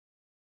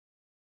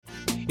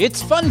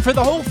It's fun for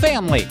the whole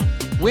family.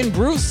 Win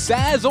Bruce,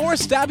 Saz, or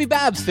Stabby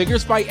Babs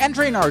figures by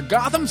entering our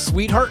Gotham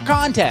Sweetheart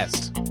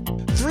contest.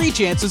 3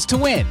 chances to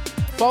win.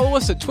 Follow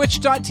us at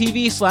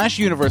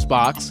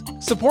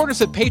twitch.tv/universebox, support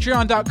us at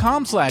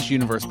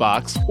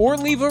patreon.com/universebox, or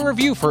leave a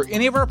review for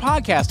any of our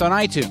podcasts on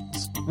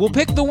iTunes. We'll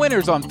pick the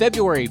winners on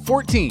February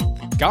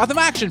 14th. Gotham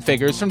action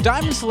figures from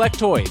Diamond Select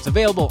Toys,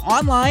 available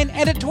online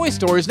and at toy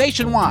stores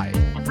nationwide.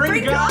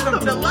 Bring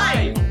Gotham to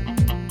life!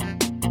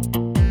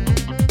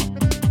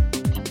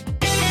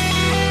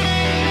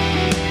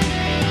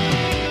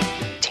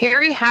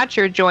 Terry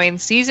Hatcher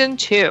joins Season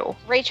 2.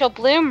 Rachel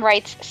Bloom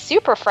writes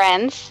Super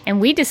Friends.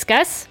 And we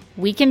discuss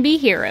We Can Be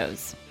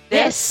Heroes.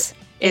 This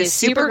is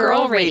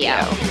Supergirl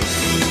Radio.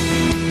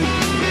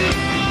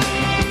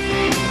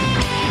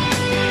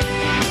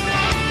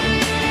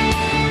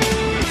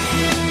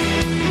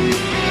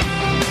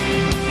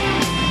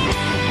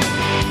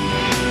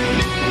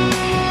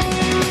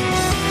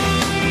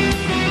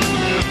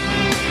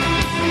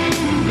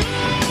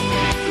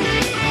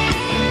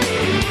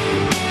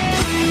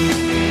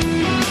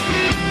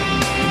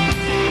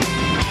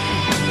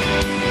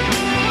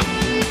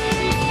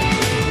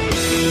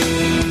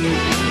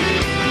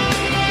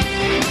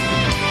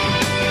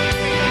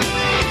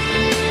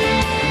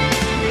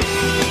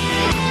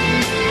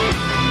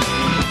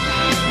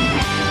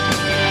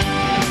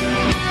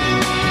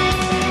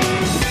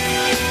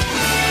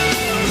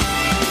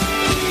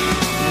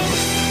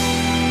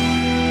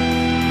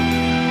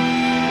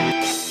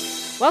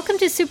 Welcome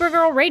to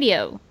Supergirl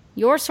Radio,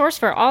 your source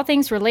for all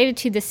things related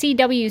to the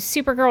CW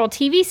Supergirl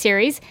TV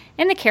series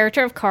and the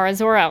character of Kara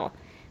Zor-El.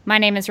 My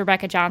name is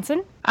Rebecca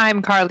Johnson.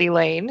 I'm Carly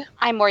Lane.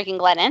 I'm Morgan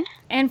Glennon.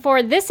 And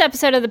for this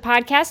episode of the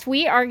podcast,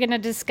 we are going to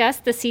discuss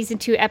the Season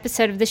 2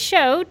 episode of the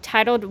show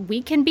titled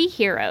We Can Be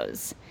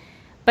Heroes.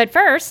 But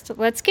first,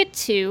 let's get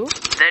to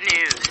the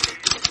news.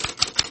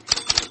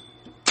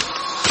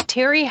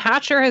 Terry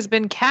Hatcher has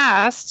been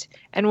cast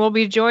and will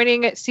be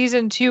joining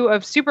Season 2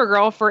 of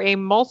Supergirl for a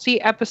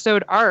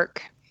multi-episode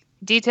arc.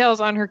 Details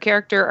on her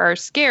character are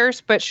scarce,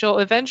 but she'll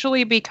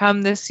eventually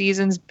become this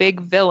season's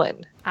big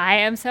villain. I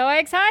am so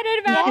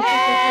excited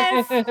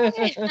about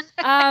this!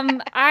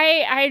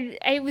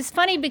 It was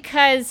funny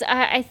because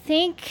I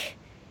think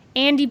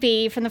Andy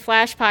B from the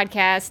Flash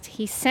podcast,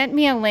 he sent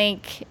me a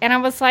link, and I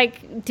was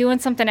like doing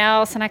something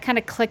else, and I kind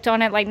of clicked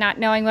on it, like not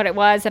knowing what it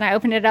was, and I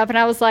opened it up, and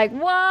I was like,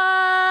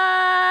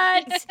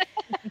 what?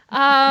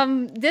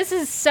 This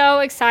is so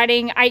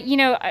exciting.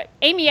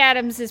 Amy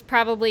Adams is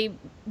probably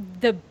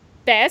the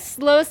best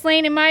Lois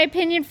Lane in my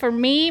opinion, for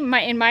me,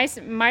 in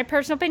my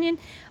personal opinion.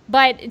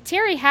 But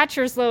Terry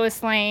Hatcher's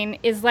Lois Lane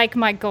is like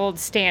my gold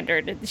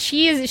standard.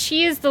 She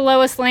is the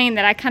Lois Lane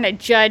that I kind of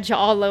judge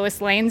all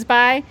Lois Lanes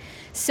by.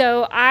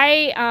 So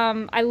I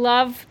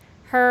love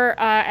her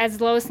as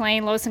Lois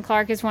Lane. Lois and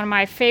Clark is one of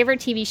my favorite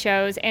TV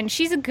shows, and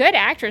she's a good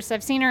actress.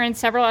 I've seen her in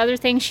several other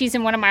things. She's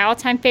in one of my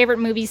all-time favorite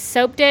movies,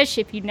 Soap Dish.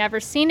 If you've never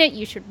seen it,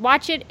 you should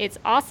watch it. It's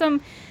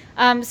awesome.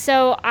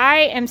 So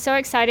I am so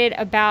excited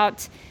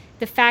about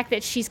the fact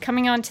that she's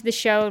coming onto the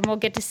show, and we'll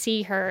get to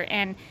see her.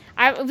 And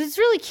I was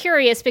really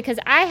curious because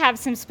I have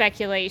some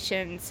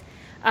speculations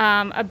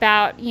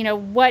about,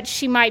 what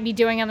she might be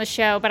doing on the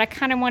show, but I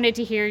kind of wanted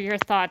to hear your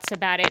thoughts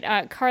about it.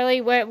 Carly,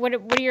 what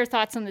are your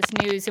thoughts on this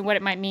news and what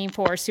it might mean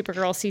for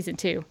Supergirl Season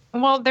 2?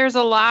 Well, there's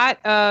a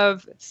lot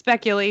of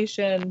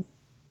speculation.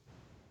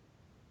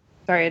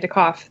 Sorry, I had to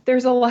cough.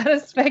 There's a lot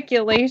of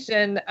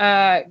speculation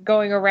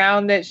going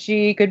around that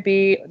she could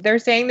be, they're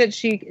saying that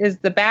she is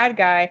the bad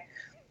guy,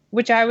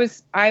 which I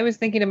was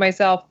thinking to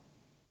myself,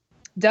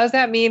 does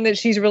that mean that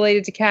she's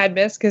related to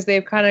Cadmus? Because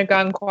they've kind of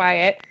gone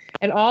quiet.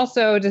 And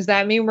also, does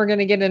that mean we're going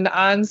to get an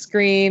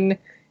on-screen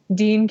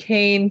Dean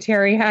Cain,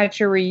 Terry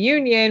Hatcher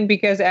reunion?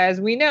 Because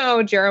as we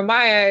know,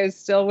 Jeremiah is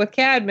still with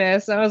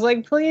Cadmus. I was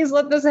like, please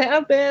let this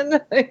happen.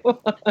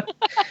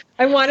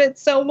 I want it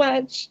so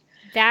much.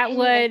 That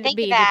would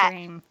be the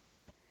dream.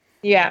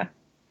 Yeah.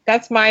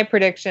 That's my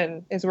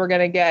prediction, is we're going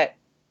to get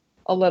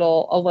a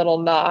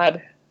little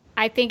nod.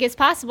 I think it's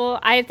possible.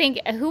 I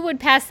think, who would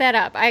pass that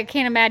up? I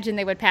can't imagine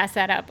they would pass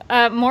that up.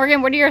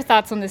 Morgan, what are your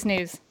thoughts on this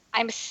news?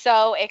 I'm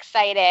so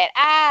excited.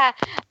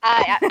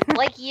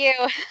 Like you.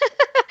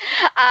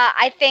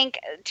 I think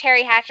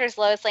Terry Hatcher's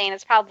Lois Lane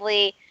is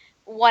probably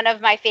one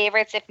of my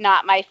favorites, if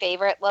not my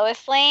favorite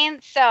Lois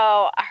Lane.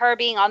 So her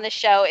being on the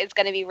show is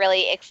going to be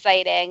really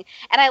exciting.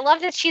 And I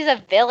love that she's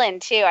a villain,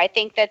 too. I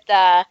think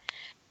that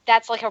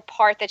that's like her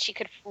part that she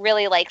could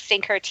really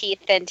sink her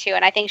teeth into.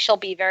 And I think she'll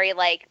be very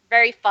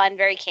fun,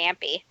 very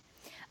campy.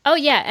 Oh,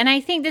 yeah. And I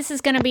think this is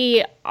going to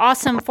be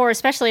awesome for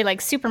especially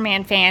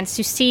Superman fans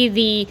to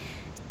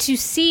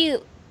see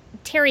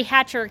Terry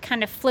Hatcher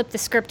kind of flip the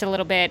script a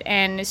little bit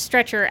and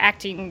stretch her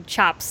acting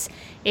chops,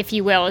 if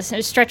you will,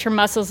 stretch her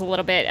muscles a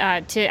little bit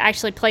to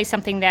actually play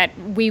something that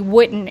we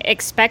wouldn't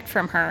expect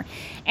from her.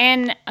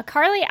 And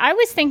Carly, I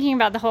was thinking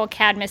about the whole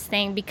Cadmus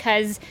thing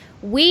because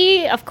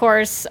we, of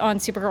course, on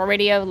Supergirl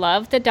Radio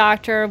love the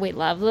Doctor. We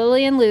love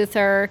Lillian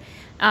Luthor.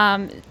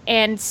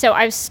 And so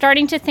I was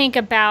starting to think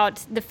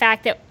about the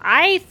fact that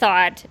I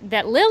thought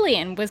that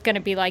Lillian was going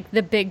to be like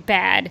the big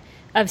bad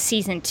of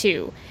season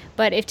 2.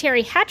 But if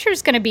Terry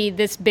Hatcher's going to be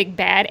this big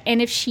bad,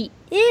 and if she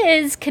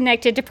is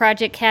connected to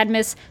Project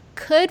Cadmus,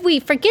 could we,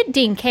 forget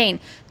Dean Cain,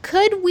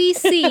 could we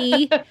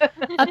see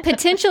a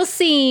potential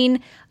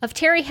scene of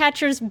Terry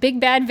Hatcher's big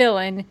bad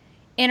villain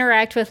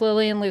interact with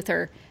Lillian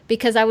Luthor?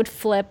 Because I would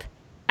flip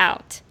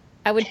out.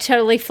 I would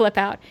totally flip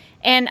out.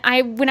 And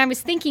when I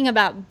was thinking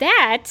about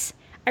that,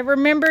 I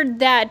remembered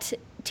that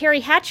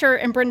Terry Hatcher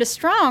and Brenda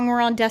Strong were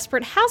on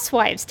Desperate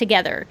Housewives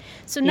together.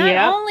 So not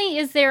only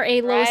is there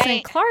a Lois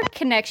and Clark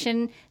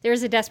connection,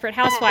 there's a Desperate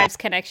Housewives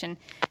connection.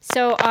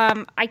 So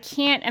I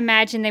can't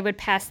imagine they would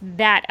pass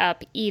that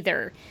up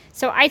either.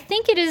 So I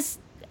think it is,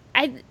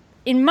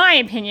 in my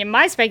opinion,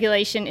 my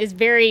speculation is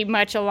very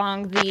much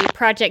along the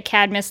Project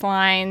Cadmus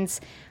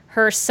lines,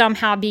 her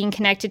somehow being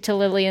connected to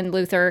Lillian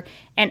Luthor.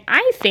 And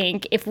I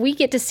think if we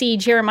get to see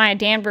Jeremiah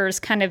Danvers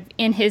kind of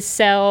in his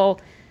cell,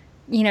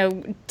 you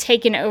know,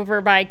 taken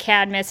over by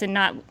Cadmus and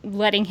not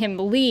letting him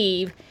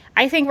leave,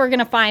 I think we're going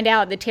to find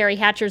out that Terry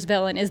Hatcher's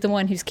villain is the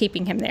one who's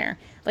keeping him there.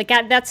 Like,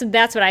 that's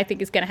what I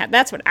think is going to happen.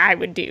 That's what I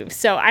would do.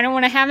 So I don't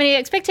want to have any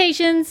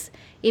expectations,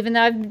 even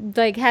though I've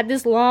like had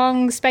this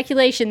long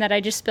speculation that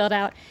I just spilled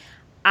out.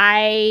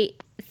 I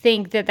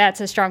think that that's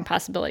a strong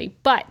possibility.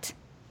 But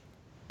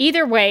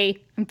either way,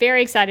 I'm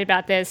very excited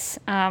about this.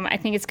 I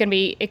think it's going to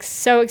be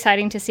so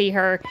exciting to see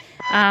her.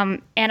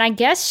 And I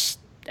guess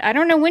I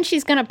don't know when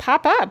she's going to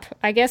pop up.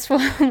 I guess we'll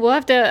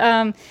have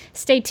to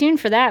stay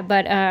tuned for that.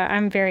 But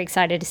I'm very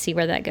excited to see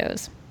where that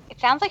goes. It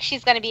sounds like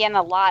she's going to be in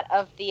a lot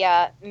of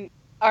the,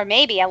 or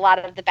maybe a lot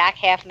of the back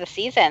half of the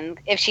season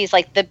if she's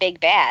like the big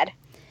bad.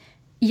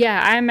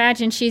 Yeah, I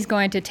imagine she's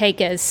going to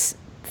take us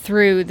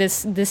through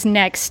this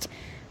next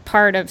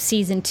part of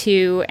season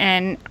 2,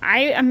 and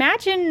I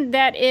imagine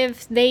that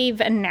if they've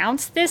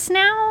announced this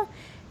now,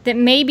 that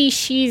maybe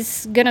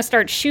she's gonna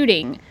start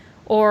shooting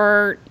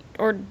or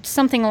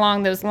something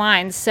along those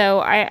lines. So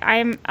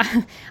I'm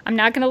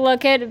not gonna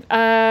look at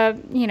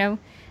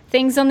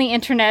things on the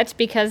internet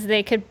because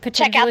they could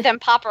potentially check out them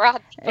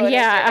paparazzi photos.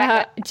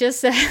 Yeah,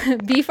 just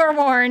be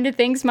forewarned,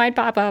 things might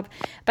pop up.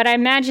 But I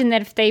imagine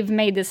that if they've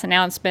made this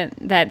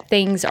announcement, that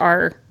things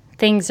are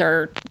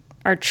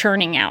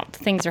churning out,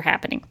 things are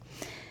happening.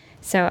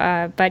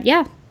 So, but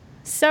yeah,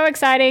 so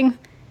exciting,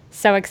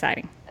 so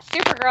exciting.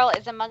 Supergirl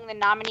is among the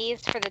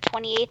nominees for the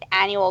 28th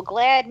Annual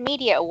GLAAD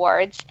Media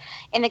Awards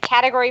in the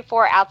category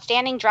for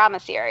Outstanding Drama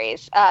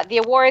Series.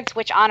 The awards,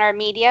 which honor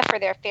media for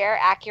their fair,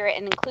 accurate,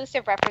 and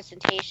inclusive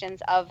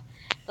representations of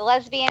the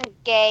lesbian,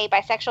 gay,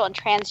 bisexual, and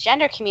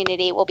transgender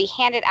community, will be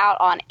handed out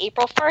on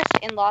April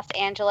 1st in Los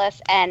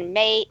Angeles and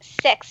May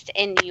 6th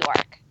in New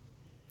York.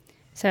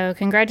 So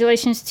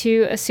congratulations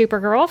to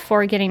Supergirl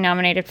for getting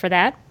nominated for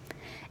that.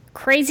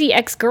 Crazy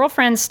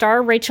Ex-Girlfriend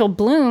star Rachel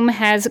Bloom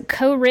has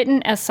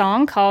co-written a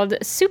song called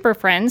Super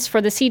Friends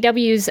for the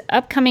CW's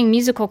upcoming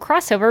musical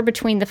crossover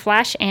between The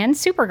Flash and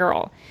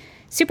Supergirl.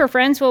 Super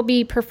Friends will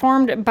be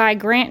performed by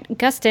Grant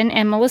Gustin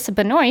and Melissa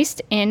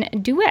Benoist in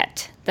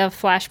duet, the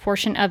Flash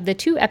portion of the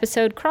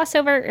 2-episode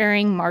crossover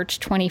airing March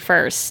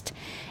 21st.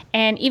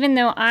 And even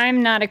though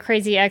I'm not a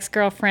Crazy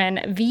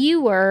Ex-Girlfriend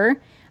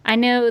viewer, I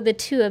know the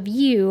two of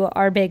you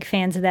are big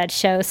fans of that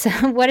show. So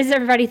what does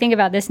everybody think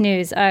about this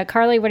news?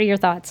 Carly, what are your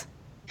thoughts?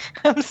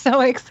 I'm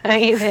so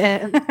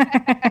excited.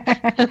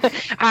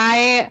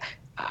 I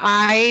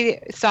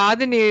saw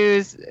the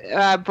news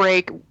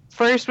break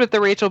first with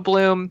the Rachel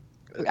Bloom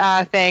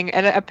thing.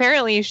 And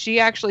apparently she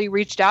actually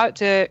reached out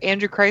to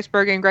Andrew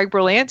Kreisberg and Greg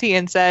Berlanti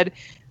and said,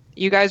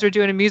 you guys are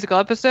doing a musical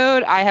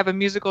episode. I have a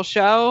musical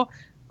show.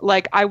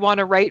 Like, I want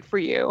to write for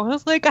you. I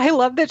was like, I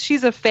love that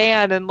she's a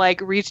fan and like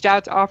reached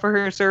out to offer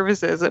her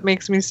services. It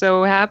makes me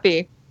so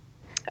happy.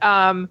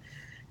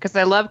 Because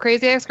I love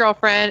Crazy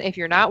Ex-Girlfriend. If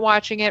you're not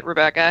watching it,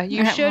 Rebecca,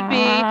 you should be.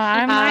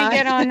 I might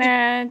get on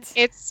that.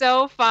 It's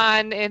so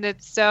fun and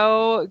it's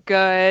so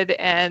good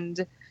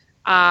and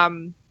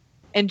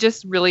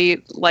just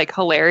really like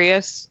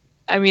hilarious.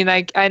 I mean,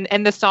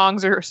 and the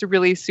songs are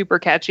really super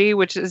catchy,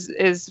 which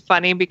is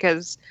funny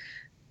because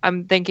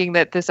I'm thinking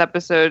that this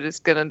episode is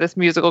this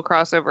musical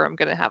crossover, I'm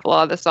gonna have a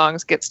lot of the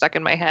songs get stuck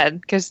in my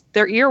head because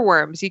they're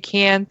earworms. You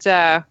can't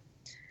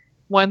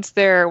once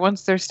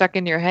they're stuck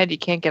in your head, you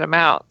can't get them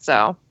out.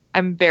 So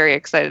I'm very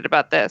excited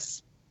about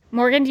this.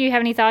 Morgan, do you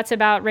have any thoughts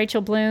about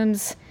Rachel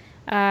Bloom's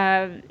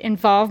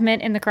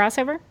involvement in the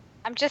crossover?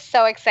 I'm just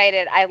so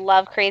excited. I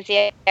love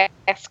Crazy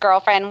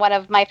Ex-Girlfriend, one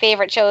of my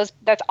favorite shows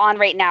that's on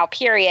right now,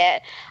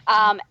 period.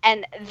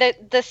 And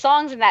the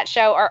songs in that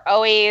show are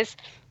always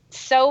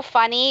so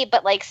funny,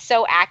 but like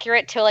so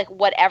accurate to like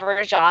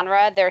whatever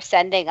genre they're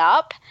sending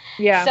up.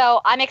 Yeah.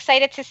 So I'm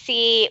excited to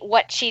see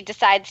what she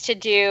decides to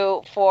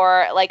do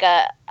for like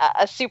a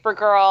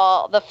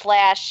Supergirl, The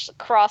Flash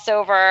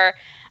crossover,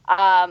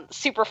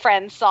 Super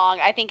Friends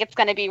song. I think it's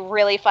going to be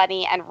really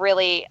funny and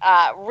really,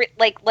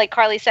 like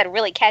Carly said,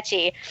 really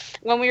catchy.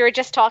 When we were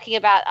just talking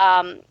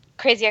about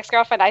Crazy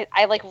Ex-Girlfriend,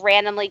 I like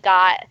randomly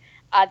got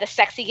the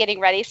sexy getting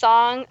ready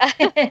song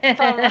from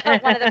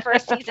one of the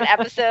first season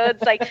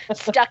episodes, like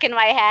stuck in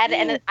my head.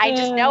 And I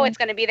just know it's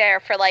going to be there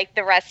for like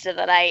the rest of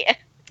the night.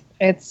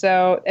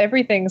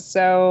 Everything's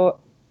so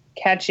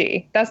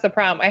catchy. That's the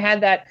problem. I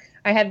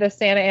had the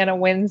Santa Ana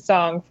Wind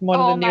song from one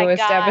of the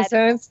newest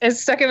episodes.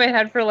 It's stuck in my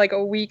head for like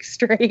a week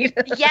straight.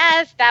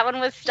 Yes, that one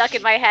was stuck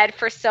in my head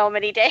for so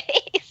many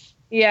days.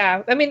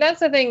 Yeah. I mean, that's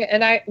the thing.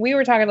 And we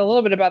were talking a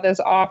little bit about this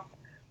off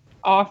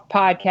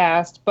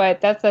podcast,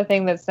 but that's the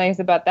thing that's nice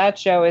about that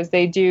show is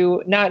they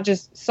do not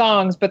just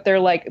songs, but they're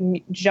like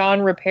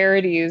genre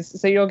parodies.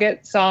 So you'll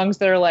get songs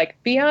that are like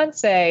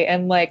Beyonce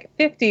and like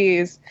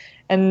 50s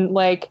and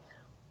like,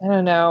 I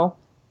don't know,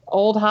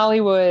 old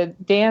Hollywood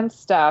dance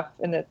stuff.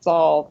 And it's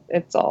all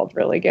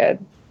really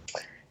good.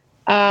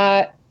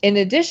 In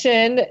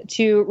addition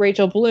to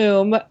Rachel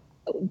Bloom,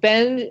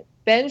 Benj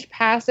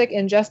Pasek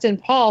and Justin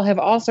Paul have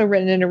also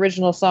written an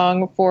original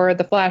song for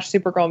the Flash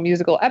Supergirl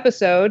musical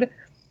episode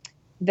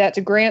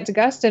that Grant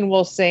Gustin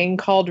will sing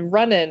called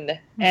Runnin'.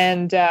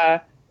 And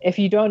if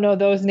you don't know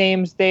those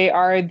names, they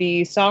are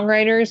the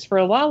songwriters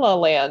for La La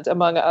Land,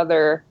 among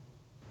other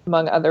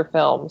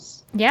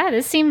films. Yeah,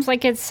 this seems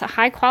like it's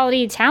high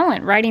quality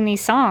talent writing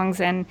these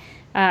songs. And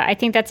I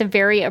think that's a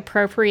very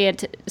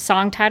appropriate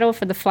song title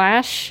for The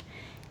Flash.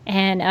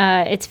 And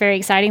it's very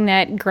exciting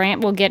that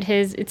Grant will get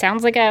it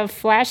sounds like a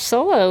Flash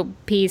solo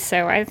piece.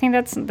 So I think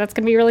that's going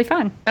to be really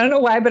fun. I don't know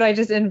why, but I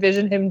just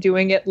envision him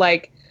doing it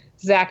like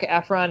Zac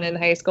Efron in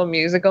High School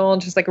Musical,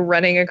 just like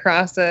running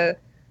across an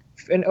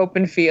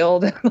open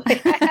field. Now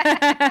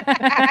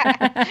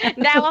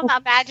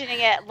I'm imagining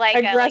it like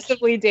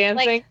aggressively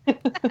dancing.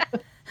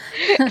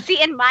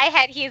 See, in my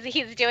head,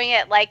 he's doing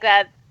it like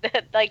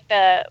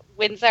the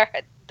Windsor,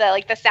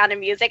 the Sound of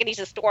Music, and he's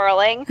just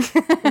twirling.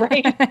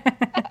 Right.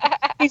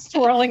 He's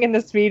twirling in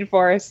the Speed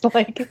Force,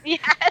 like.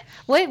 Yes.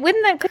 Wait,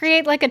 wouldn't that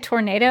create like a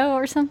tornado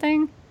or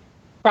something?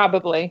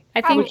 Probably.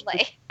 I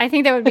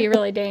think that would be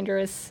really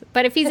dangerous.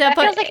 But if he's up,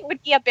 feels like it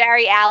would be a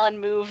Barry Allen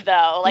move,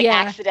 though, like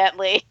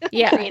accidentally.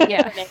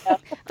 Yeah.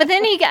 But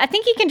then I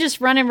think he can just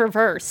run in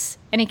reverse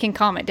and he can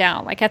calm it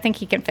down. Like I think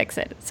he can fix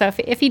it. So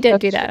if he did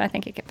do that, I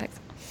think he can fix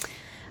it.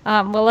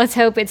 Well, let's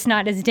hope it's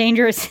not as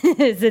dangerous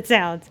as it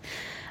sounds.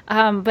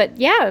 But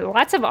yeah,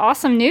 lots of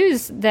awesome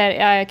news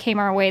that came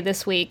our way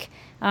this week.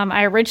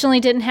 I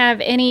originally didn't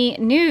have any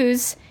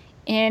news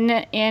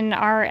in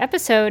our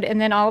episode,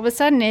 and then all of a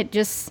sudden it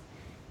just.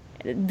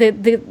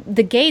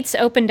 The gates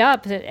opened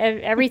up.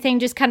 Everything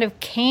just kind of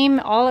came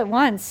all at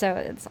once. So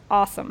it's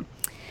awesome.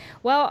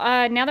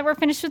 Well, now that we're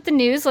finished with the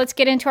news, let's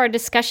get into our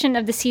discussion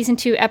of the Season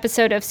 2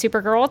 episode of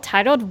Supergirl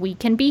titled We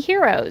Can Be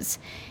Heroes.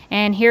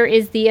 And here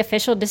is the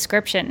official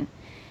description.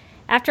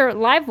 After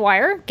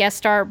Livewire, guest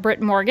star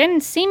Britt Morgan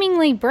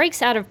seemingly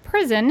breaks out of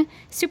prison,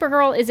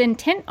 Supergirl is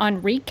intent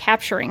on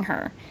recapturing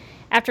her.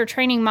 After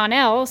training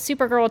Mon-El,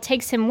 Supergirl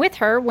takes him with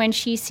her when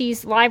she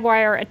sees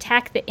Livewire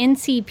attack the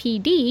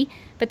NCPD,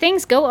 but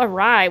things go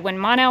awry when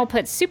Mon-El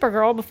puts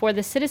Supergirl before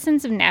the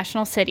citizens of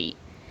National City.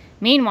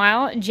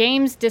 Meanwhile,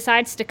 James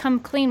decides to come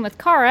clean with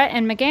Kara,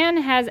 and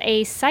McGann has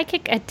a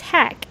psychic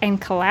attack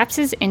and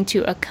collapses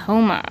into a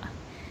coma.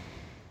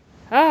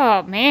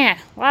 Oh, man,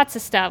 lots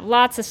of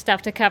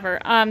stuff to cover.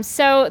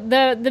 So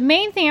the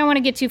main thing I want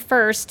to get to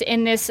first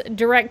in this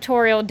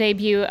directorial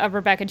debut of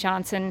Rebecca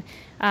Johnson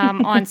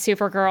on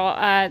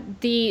Supergirl,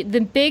 the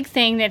big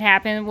thing that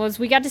happened was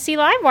we got to see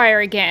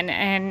Livewire again,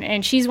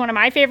 and she's one of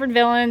my favorite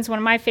villains, one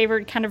of my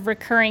favorite kind of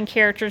recurring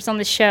characters on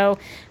the show.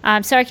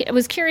 So I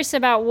was curious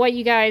about what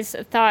you guys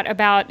thought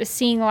about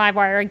seeing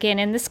Livewire again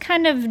in this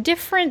kind of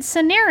different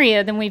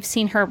scenario than we've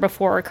seen her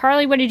before.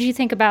 Carly, what did you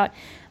think about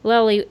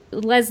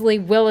Leslie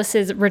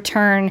Willis's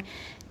return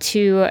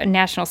to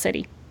National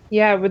City?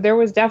 Yeah, but there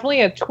was definitely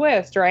a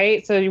twist,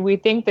 right? So we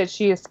think that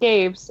she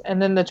escapes,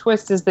 and then the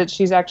twist is that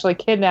she's actually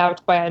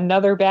kidnapped by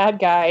another bad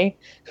guy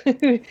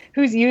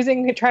who's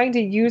trying to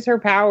use her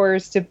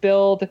powers to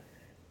build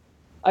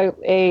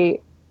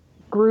a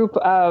group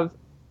of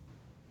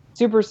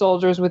super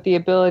soldiers with the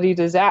ability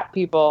to zap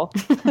people,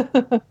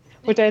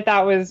 which I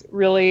thought was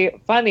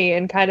really funny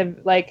and kind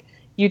of like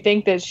you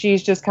think that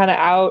she's just kind of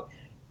out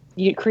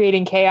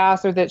creating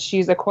chaos or that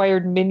she's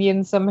acquired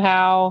minions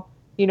somehow.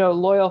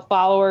 Loyal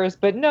followers,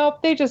 but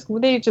nope, they just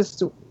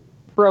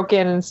broke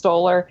in and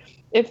stole her.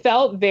 It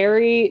felt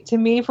very, to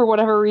me, for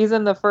whatever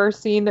reason, the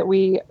first scene that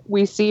we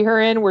see her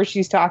in, where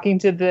she's talking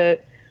to the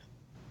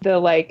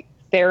like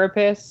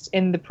therapist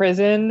in the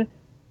prison,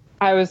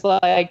 I was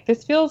like,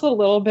 this feels a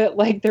little bit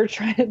like they're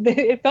trying.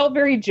 It felt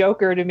very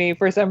Joker to me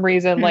for some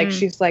reason. Mm-hmm. Like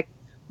she's like,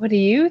 what do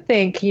you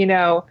think?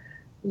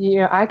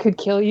 I could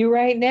kill you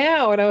right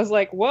now. And I was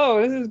like,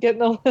 whoa, this is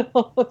getting a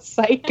little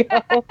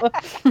psycho.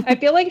 I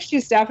feel like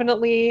she's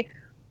definitely,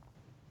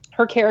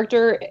 her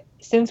character,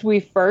 since we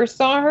first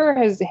saw her,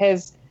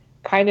 has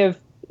kind of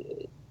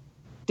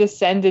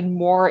descended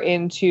more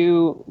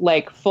into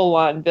like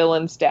full-on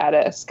villain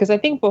status. Because I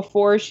think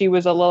before she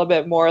was a little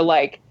bit more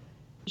like,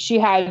 she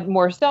had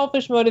more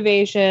selfish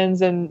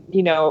motivations. And,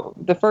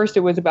 the first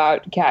it was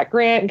about Cat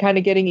Grant and kind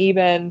of getting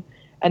even.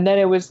 And then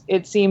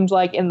it seemed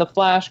like in the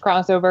Flash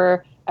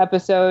crossover,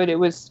 episode, it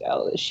was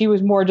she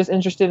was more just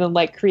interested in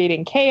like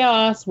creating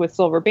chaos with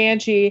Silver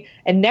Banshee,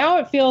 and now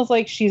it feels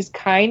like she's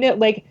kind of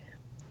like,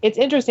 it's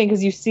interesting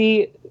because you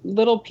see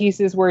little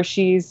pieces where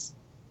she's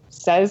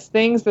says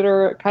things that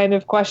are kind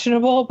of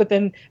questionable, but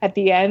then at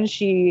the end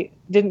she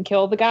didn't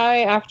kill the guy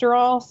after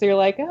all, so you're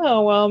like,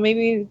 oh well,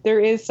 maybe there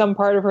is some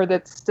part of her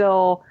that's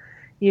still,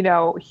 you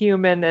know,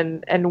 human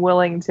and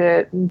willing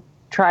to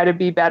try to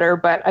be better.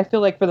 But I feel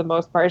like for the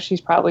most part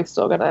she's probably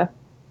still gonna,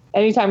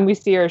 anytime we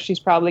see her, she's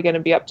probably gonna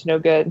be up to no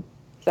good.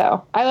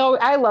 So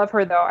I love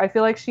her though. I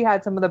feel like she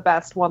had some of the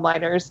best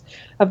one-liners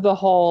of the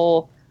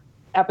whole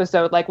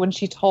episode, like when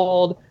she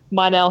told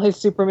Mon-El his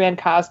Superman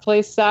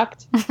cosplay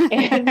sucked,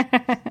 and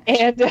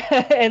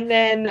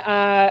then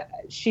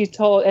she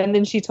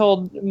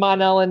told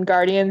Mon-El and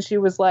Guardian, she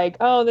was like,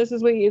 oh, this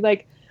is what you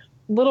like,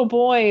 little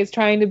boys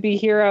trying to be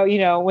hero, you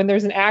know, when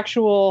there's an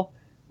actual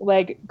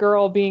like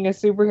girl being a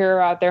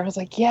superhero out there. I was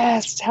like,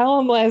 yes, tell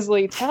him,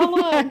 Leslie, tell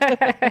him.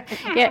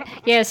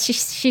 Yes,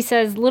 she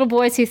says little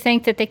boys who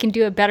think that they can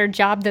do a better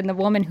job than the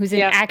woman who's an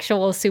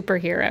actual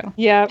superhero.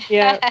 Yeah,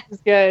 it was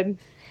good.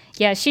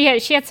 Yeah, she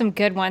had some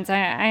good ones.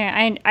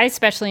 I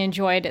especially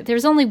enjoyed.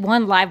 There's only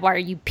one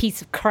Livewire, you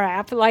piece of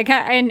crap. Like,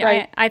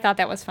 I thought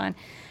that was fun.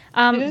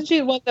 Isn't she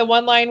the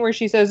one line where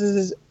she says this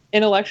is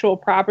intellectual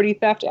property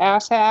theft,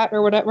 asshat,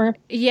 or whatever?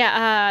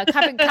 Yeah,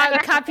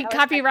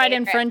 copyright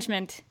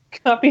infringement.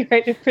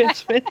 Copyright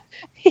infringement.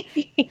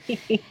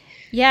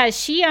 Yeah,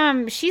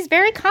 she's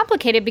very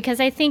complicated because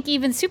I think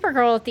even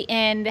Supergirl at the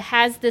end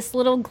has this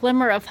little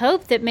glimmer of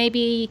hope that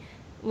maybe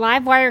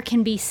Livewire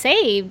can be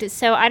saved.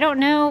 So I don't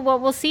know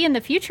what we'll see in the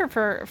future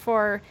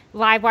for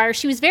Livewire.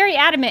 She was very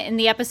adamant in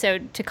the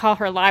episode to call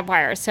her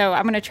Livewire, so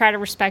I'm going to try to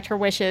respect her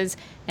wishes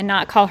and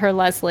not call her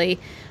Leslie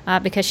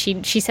because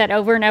she said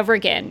over and over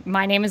again,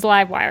 my name is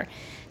Livewire.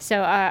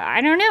 So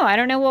I don't know. I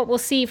don't know what we'll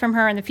see from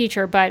her in the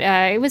future, but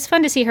it was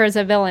fun to see her as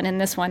a villain in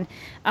this one.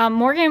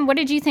 Morgan, what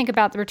did you think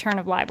about the return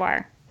of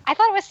Livewire? I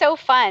thought it was so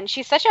fun.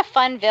 She's such a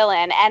fun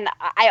villain, and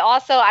I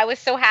was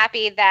so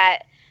happy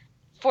that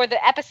for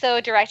the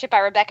episode directed by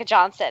Rebecca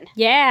Johnson,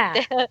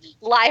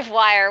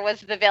 Livewire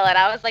was the villain.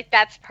 I was like,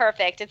 that's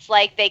perfect. It's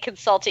like they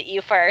consulted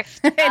you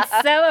first.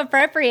 It's so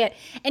appropriate.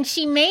 And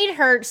she made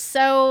her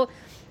so,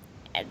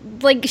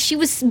 like, she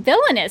was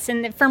villainous.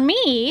 And for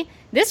me,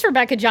 this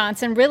Rebecca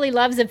Johnson really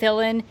loves a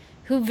villain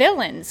who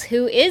villains,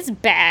 who is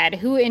bad,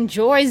 who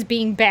enjoys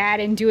being bad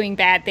and doing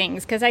bad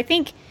things. Because I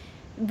think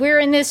we're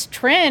in this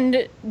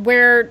trend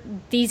where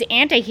these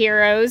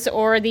anti-heroes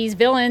or these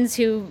villains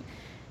who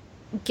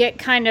get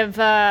kind of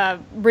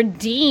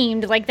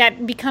redeemed, like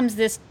that becomes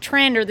this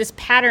trend or this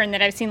pattern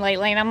that I've seen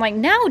lately. And I'm like,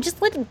 no,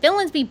 just let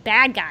villains be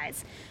bad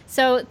guys.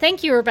 So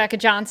thank you, Rebecca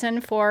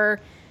Johnson, for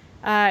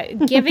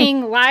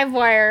giving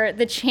Livewire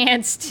the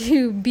chance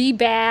to be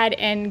bad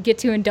and get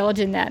to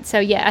indulge in that. So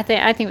yeah, I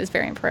think it was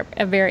very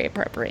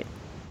appropriate.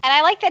 And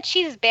I like that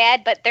she's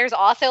bad, but there's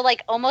also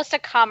like almost a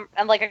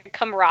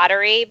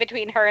camaraderie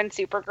between her and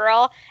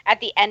Supergirl at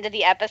the end of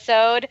the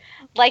episode.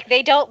 Like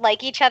they don't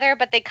like each other,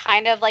 but they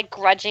kind of like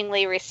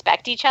grudgingly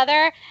respect each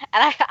other.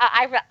 And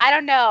I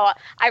don't know.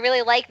 I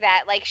really like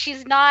that. Like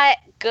she's not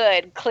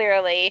good,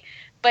 clearly,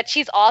 but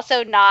she's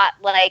also not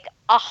like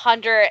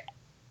 100%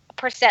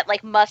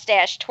 like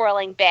mustache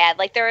twirling bad.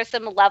 Like there are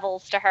some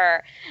levels to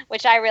her,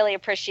 which I really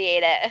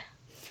appreciate it.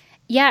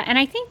 Yeah, and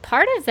I think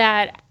part of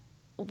that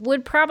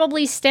would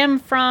probably stem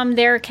from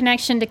their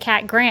connection to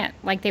Cat Grant.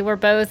 Like they were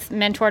both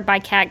mentored by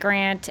Cat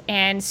Grant,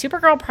 and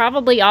Supergirl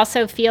probably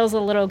also feels a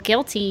little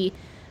guilty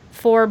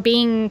for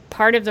being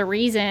part of the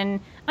reason,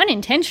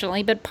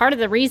 unintentionally, but part of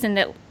the reason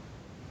that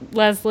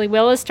Leslie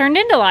Willis turned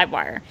into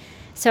Livewire.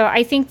 So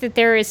I think that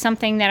there is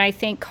something that I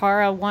think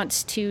Kara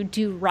wants to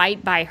do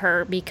right by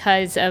her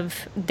because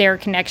of their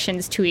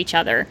connections to each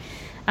other.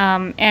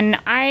 And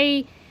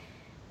I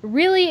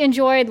really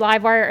enjoyed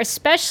Livewire,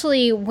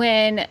 especially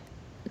when,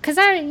 because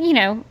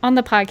on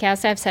the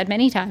podcast, I've said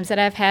many times that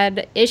I've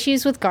had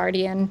issues with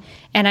Guardian,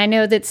 and I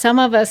know that some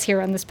of us here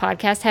on this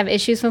podcast have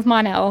issues with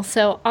Mon-El,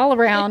 so all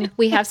around,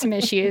 we have some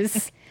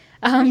issues.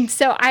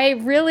 So I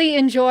really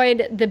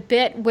enjoyed the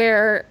bit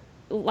where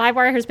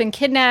Livewire has been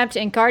kidnapped,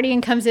 and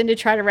Guardian comes in to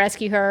try to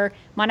rescue her.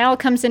 Mon-El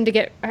comes in to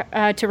get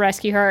to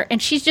rescue her, and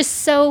she's just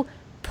so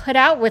put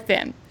out with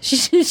him.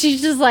 She's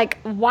just like,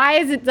 why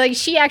is it, like,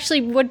 she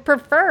actually would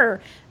prefer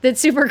that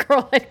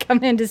Supergirl had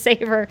come in to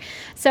save her.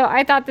 So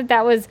I thought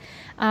that was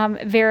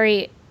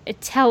very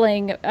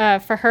telling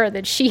for her,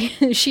 that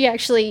she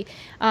actually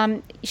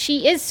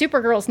she is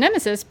Supergirl's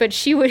nemesis, but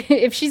she would,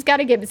 if she's got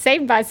to get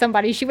saved by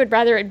somebody, she would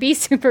rather it be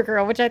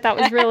Supergirl, which I thought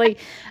was really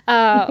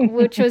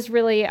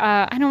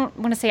I don't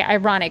want to say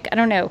ironic. I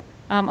don't know.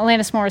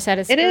 Alanis Morissette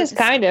is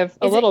kind of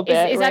a little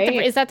bit,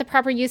 right? Is that the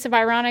proper use of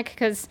ironic?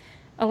 Because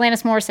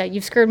Alanis Morissette,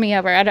 you've screwed me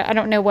over. I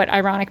don't know what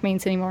ironic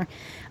means anymore.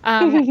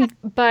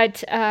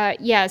 But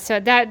yeah, so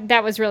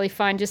that was really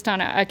fun, just on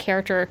a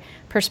character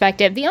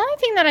perspective. The only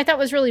thing that I thought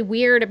was really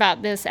weird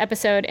about this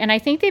episode, and I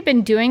think they've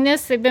been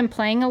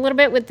playing a little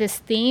bit with this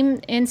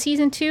theme in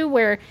season 2,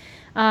 where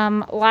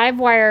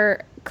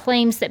Livewire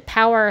claims that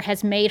power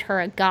has made her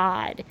a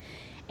god.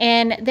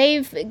 And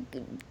they've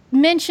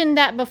mentioned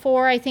that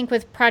before, I think,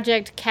 with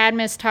Project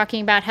Cadmus,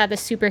 talking about how the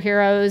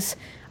superheroes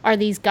are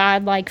these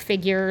godlike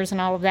figures and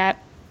all of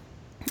that.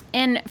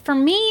 And for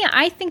me,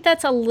 I think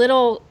that's a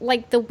little,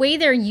 like, the way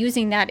they're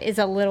using that is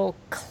a little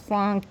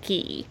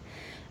clunky.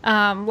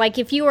 Like,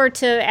 if you were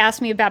to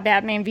ask me about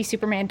Batman v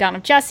Superman Dawn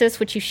of Justice,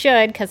 which you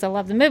should, because I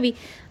love the movie,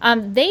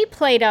 they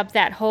played up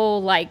that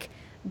whole, like,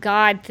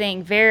 God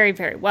thing very,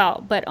 very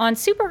well. But on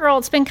Supergirl,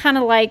 it's been kind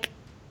of like,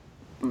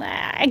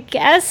 I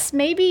guess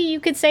maybe you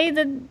could say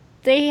that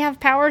they have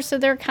powers, so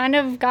they're kind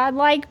of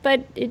godlike,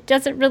 but it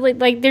doesn't really,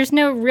 like, there's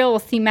no real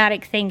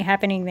thematic thing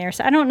happening there.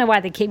 So I don't know why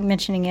they keep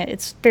mentioning it.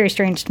 It's very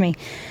strange to me.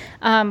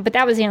 But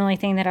that was the only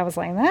thing that I was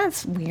like,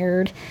 that's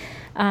weird.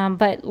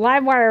 But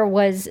Livewire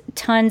was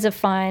tons of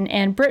fun.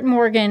 And Britt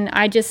Morgan,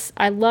 I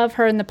love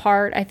her in the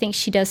part. I think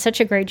she does such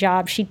a great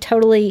job. She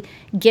totally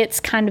gets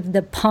kind of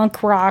the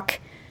punk rock,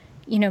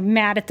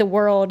 mad at the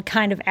world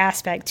kind of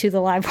aspect to the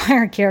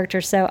Livewire character.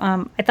 So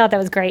I thought that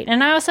was great.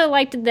 And I also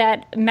liked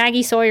that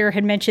Maggie Sawyer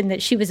had mentioned that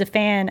she was a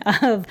fan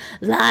of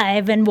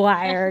Live and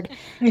Wired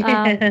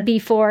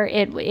before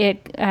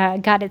it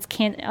got its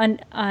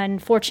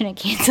unfortunate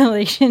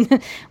cancellation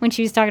when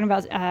she was talking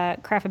about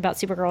crap about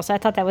Supergirl. So I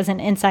thought that was an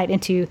insight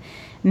into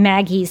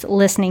Maggie's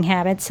listening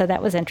habits. So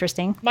that was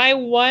interesting. My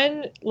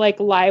one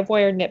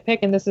Livewire nitpick,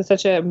 and this is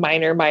such a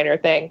minor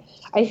thing,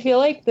 I feel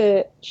like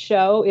the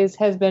show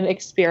has been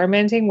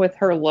experimenting with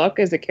her look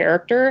as a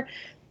character.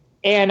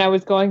 And I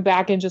was going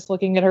back and just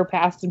looking at her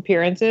past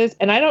appearances.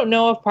 And I don't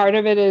know if part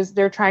of it is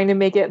they're trying to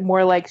make it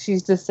more like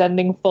she's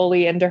descending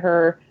fully into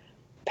her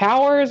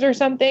powers or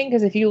something.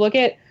 Because if you look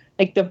at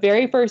the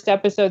very first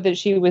episode that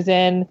she was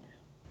in,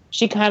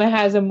 she kind of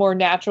has a more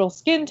natural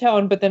skin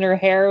tone, but then her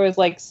hair was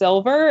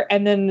silver.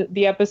 And then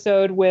the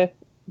episode with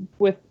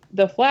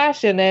the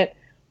Flash in it,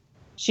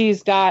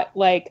 she's got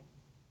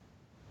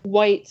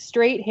white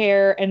straight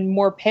hair and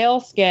more pale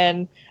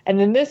skin. And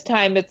then this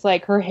time it's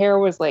her hair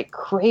was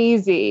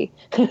crazy.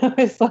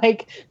 It's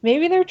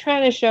maybe they're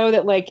trying to show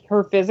that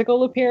her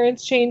physical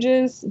appearance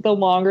changes the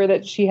longer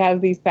that she has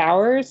these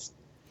powers.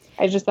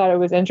 I just thought it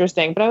was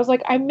interesting, but I was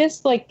I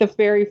missed the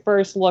very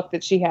first look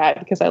that she had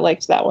because I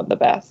liked that one the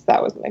best.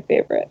 That was my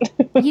favorite.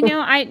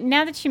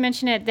 Now that you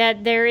mention it,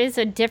 that there is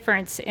a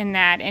difference in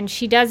that, and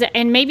she does it,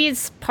 and maybe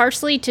it's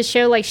partially to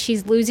show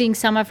she's losing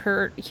some of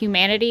her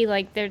humanity.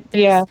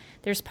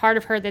 There's part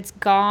of her that's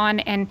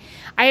gone, and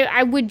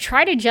I would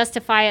try to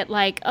justify it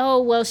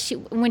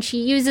when she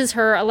uses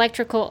her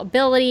electrical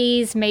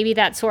abilities, maybe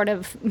that sort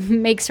of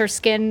makes her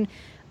skin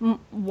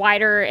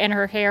whiter and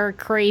her hair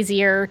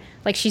crazier,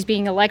 like she's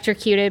being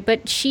electrocuted.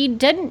 But she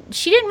didn't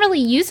really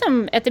use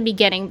them at the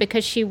beginning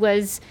because she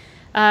was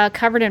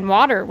covered in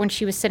water when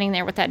she was sitting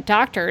there with that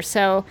doctor.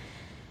 So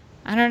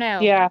I don't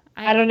know. Yeah,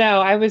 I don't know.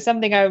 I was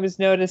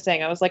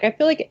noticing. I was I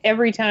feel like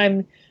every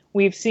time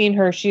we've seen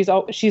her, she's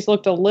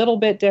looked a little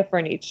bit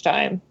different each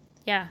time.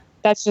 Yeah.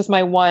 That was just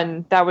my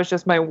one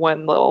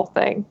little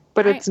thing,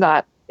 but it's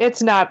not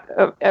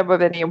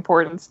of any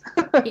importance.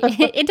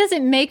 It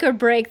doesn't make or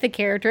break the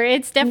character.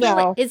 It's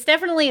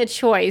definitely a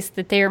choice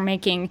that they're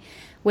making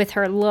with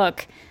her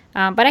look.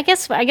 But I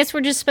guess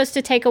we're just supposed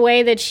to take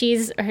away that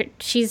she's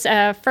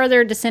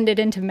further descended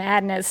into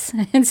madness,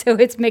 and so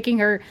it's making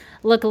her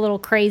look a little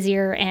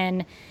crazier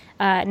and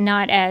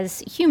not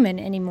as human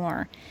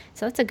anymore.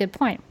 So that's a good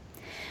point.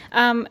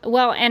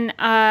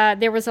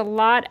 There was a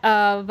lot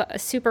of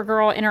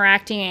Supergirl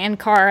interacting and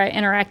Kara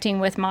interacting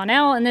with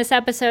Mon-El in this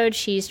episode.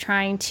 She's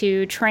trying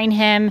to train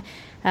him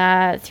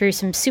through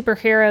some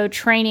superhero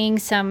training,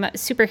 some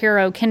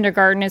superhero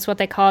kindergarten is what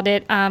they called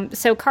it.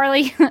 So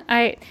Carly,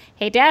 I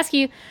hate to ask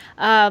you,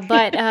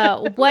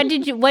 but what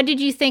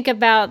did you think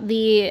about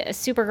the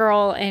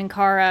Supergirl and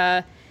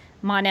Kara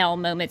Mon-El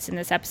moments in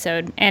this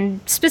episode,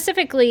 and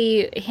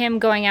specifically him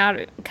going out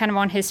kind of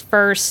on his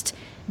first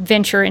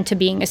venture into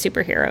being a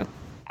superhero?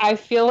 I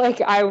feel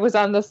like I was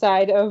on the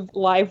side of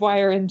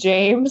Livewire and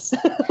James.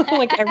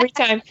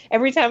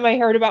 every time I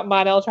heard about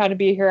Mon-El trying to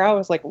be a hero, I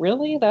was like,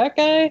 really, that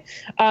guy?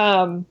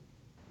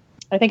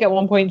 I think at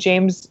one point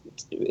James,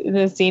 in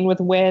the scene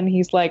with Wynn,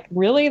 he's like,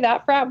 really,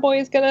 that frat boy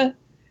is gonna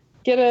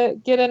get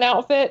an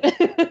outfit?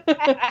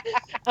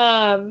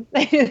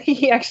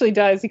 He actually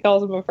does. He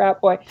calls him a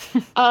frat boy.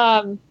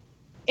 And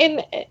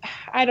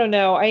I don't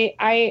know.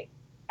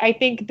 I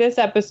think this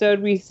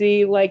episode we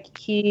see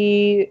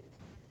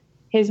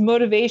his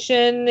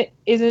motivation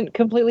isn't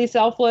completely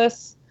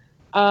selfless.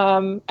 He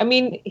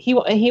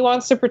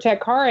wants to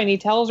protect Kara, and he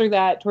tells her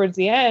that towards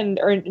the end,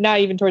 or not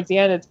even towards the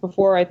end. It's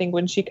before, I think,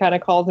 when she kind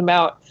of calls him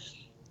out,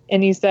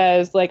 and he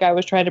says, I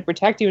was trying to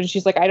protect you. And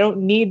she's like, I don't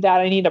need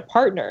that. I need a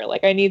partner.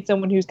 I need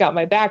someone who's got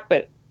my back,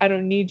 but I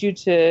don't need you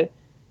to,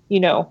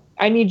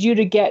 I need you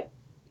to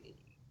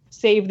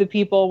save the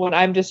people when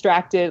I'm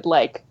distracted,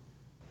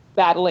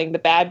 battling the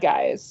bad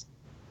guys.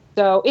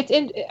 So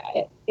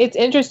it's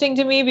interesting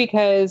to me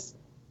because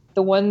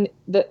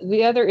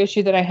the other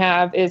issue that I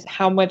have is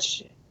how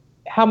much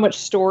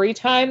story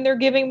time they're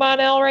giving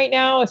Mon-El right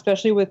now,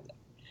 especially with,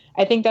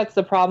 I think that's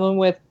the problem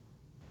with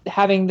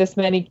having this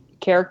many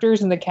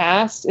characters in the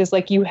cast is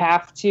like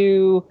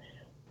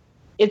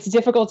it's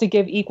difficult to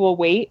give equal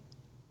weight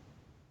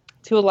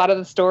to a lot of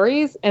the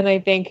stories. And I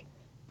think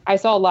I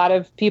saw a lot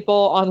of people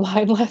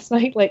online last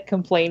night like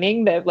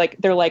complaining that like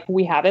they're like,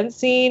 we haven't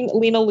seen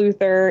Lena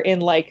Luthor in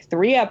like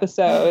 3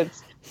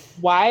 episodes.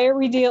 Why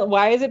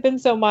has it been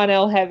so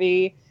Mon-El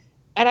heavy?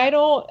 And I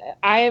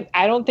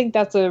don't think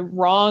that's a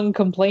wrong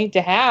complaint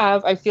to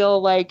have. I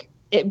feel like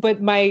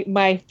but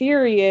my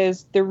theory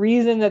is the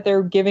reason that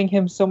they're giving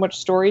him so much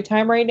story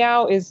time right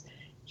now is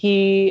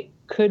he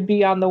could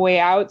be on the way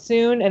out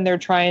soon, and they're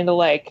trying to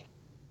like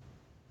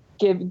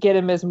get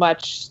him as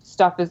much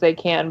stuff as they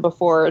can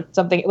before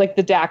something like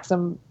the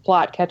Daxam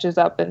plot catches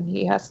up and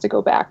he has to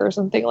go back or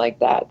something like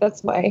that.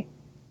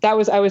 I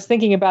was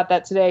thinking about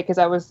that today because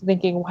I was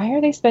thinking, why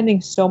are they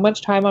spending so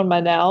much time on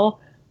Mon-El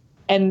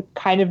and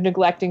kind of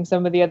neglecting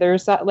some of the other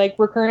like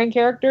recurring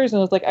characters? And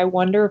I was like, I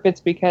wonder if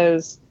it's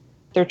because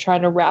they're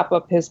trying to wrap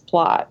up his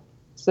plot.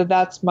 So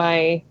that's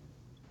my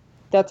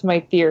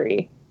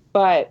theory,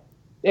 but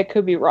it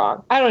could be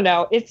wrong. I don't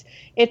know.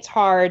 It's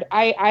hard.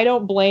 I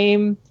don't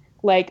blame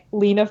like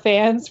Lena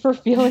fans for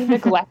feeling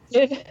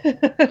neglected.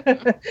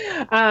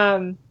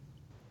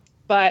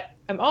 But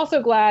I'm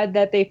also glad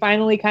that they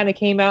finally kind of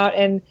came out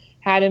and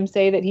had him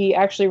say that he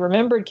actually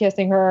remembered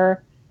kissing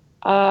her.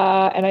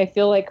 And I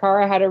feel like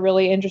Kara had a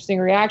really interesting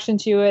reaction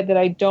to it that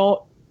I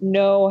don't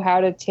know how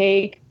to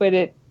take, but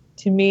it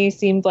to me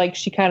seemed like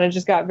she kind of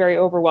just got very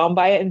overwhelmed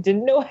by it and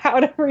didn't know how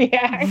to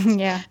react.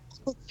 Yeah.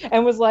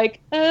 And was like,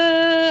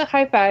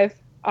 high five.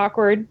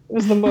 Awkward. It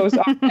was the most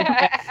awkward.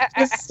 It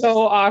was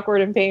so awkward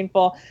and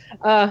painful.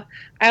 I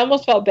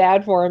almost felt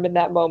bad for him in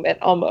that moment.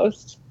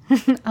 Almost.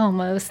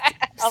 Almost.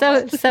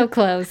 So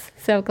close.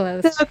 So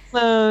close. So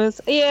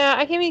close. Yeah,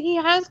 I mean, he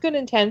has good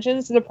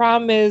intentions. The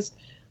problem is,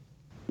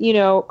 you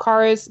know,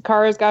 Kara's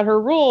got her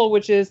rule,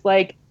 which is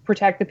like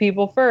protect the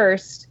people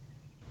first,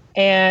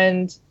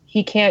 and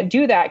he can't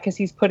do that because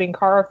he's putting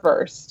Kara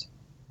first,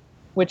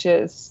 which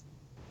is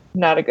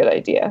not a good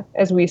idea,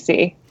 as we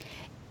see.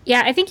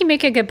 Yeah, I think you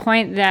make a good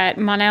point that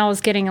Mon-El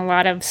is getting a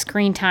lot of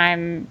screen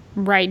time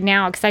right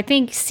now, because I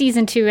think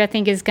season 2,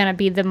 is going to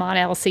be the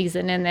Mon-El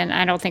season, and then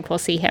I don't think we'll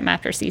see him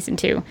after season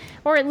 2,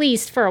 or at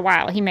least for a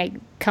while. He may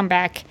come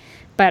back,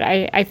 but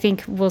I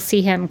think we'll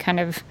see him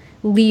kind of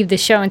leave the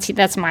show, and see,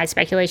 that's my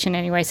speculation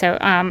anyway. So,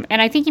 and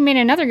I think you made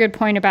another good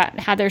point about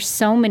how there's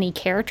so many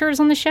characters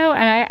on the show,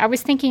 and I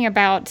was thinking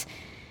about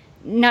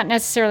not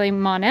necessarily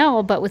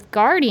Mon-El, but with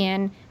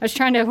Guardian, I was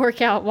trying to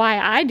work out why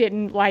I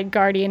didn't like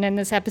Guardian in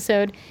this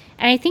episode.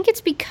 And I think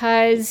it's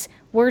because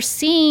we're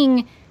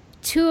seeing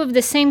 2 of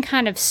the same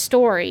kind of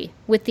story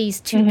with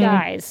these 2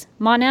 guys.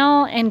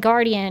 Mon-El and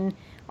Guardian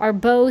are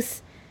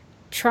both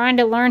trying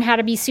to learn how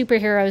to be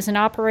superheroes and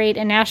operate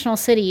a national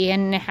city,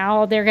 and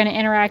how they're going to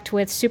interact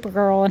with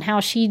Supergirl and how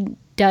she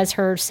does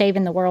her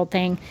saving the world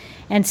thing.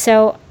 And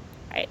so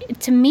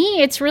to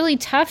me, it's really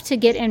tough to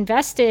get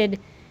invested.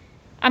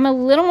 I'm a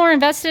little more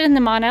invested in the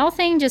Mon-El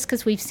thing just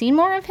because we've seen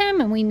more of him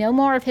and we know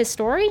more of his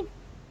story.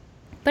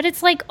 But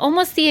it's like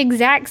almost the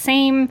exact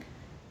same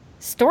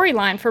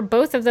storyline for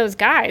both of those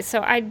guys.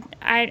 So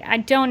I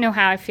don't know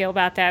how I feel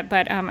about that,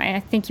 but I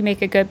think you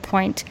make a good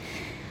point.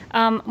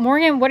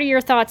 Morgan, what are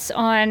your thoughts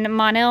on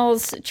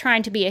Mon-El's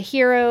trying to be a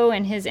hero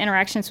and his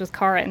interactions with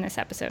Kara in this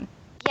episode?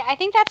 Yeah, I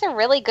think that's a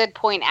really good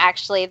point,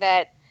 actually,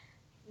 that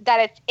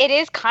it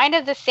is kind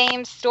of the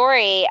same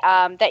story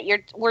that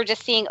we're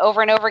just seeing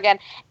over and over again.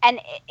 And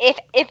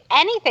if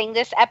anything,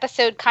 this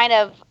episode kind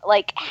of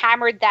like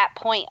hammered that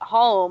point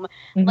home.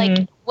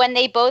 Like when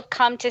they both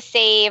come to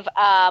save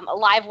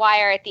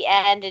Livewire at the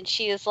end, and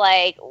she's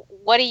like,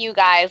 "What are you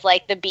guys,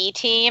 like the B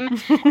team?"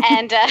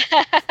 And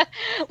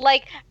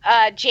like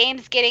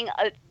James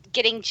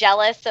getting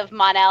jealous of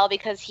Mon-El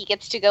because he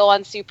gets to go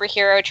on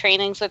superhero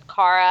trainings with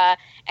Kara,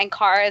 and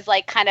Kara is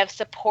like kind of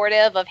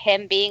supportive of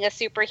him being a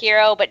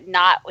superhero, but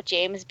not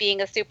James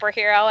being a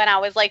superhero. And I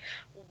was like,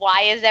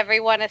 why is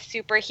everyone a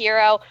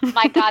superhero?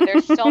 My God,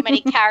 there's so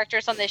many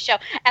characters on this show.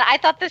 And I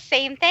thought the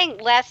same thing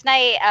last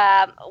night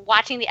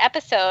watching the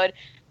episode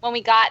when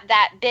we got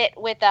that bit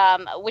with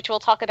which we'll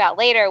talk about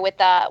later with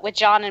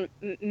John and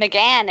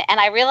McGann, and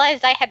I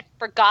realized I had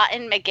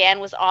forgotten McGann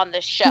was on the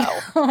show.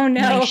 Oh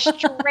no. Like,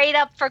 straight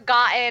up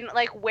forgotten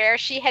like where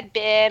she had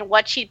been,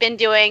 what she'd been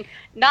doing.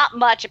 Not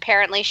much,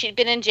 apparently. She'd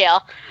been in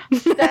jail.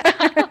 So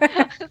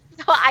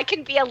I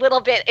can be a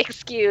little bit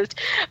excused.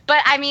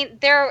 But I mean,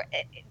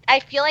 I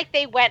feel like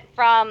they went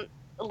from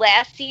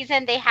last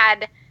season, they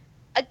had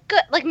a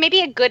good, like maybe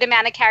a good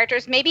amount of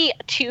characters, maybe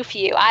too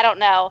few, I don't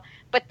know.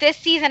 But this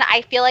season,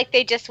 I feel like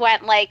they just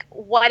went like,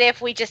 what if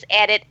we just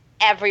added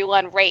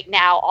everyone right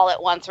now, all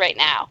at once right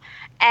now?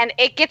 And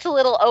it gets a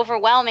little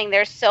overwhelming.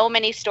 There's so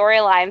many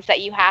storylines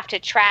that you have to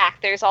track.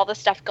 There's all this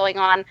stuff going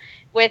on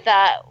with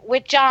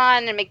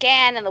John and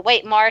McGann and the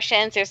White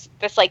Martians. There's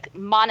this like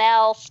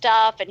Mon-El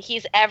stuff, and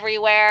he's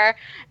everywhere.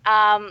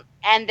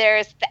 And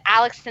there's the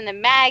Alex and the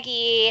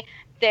Maggie.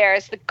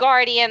 There's the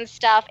Guardian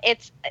stuff.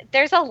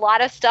 There's a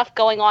lot of stuff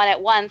going on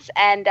at once,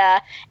 and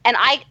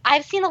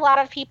I've seen a lot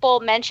of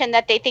people mention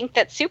that they think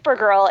that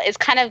Supergirl is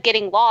kind of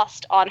getting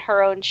lost on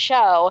her own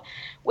show,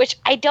 which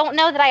I don't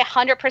know that I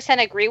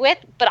 100% agree with,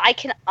 but I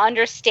can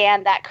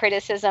understand that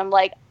criticism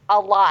like a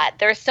lot.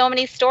 There's so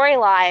many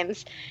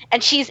storylines,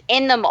 and she's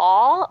in them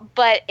all,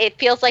 but it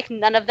feels like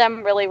none of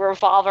them really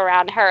revolve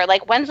around her.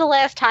 Like, when's the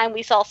last time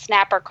we saw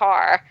Snapper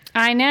Carr?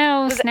 I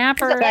know,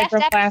 Snapper. Was it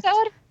last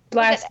episode?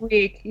 Last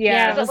week,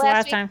 yeah, it was the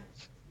last time.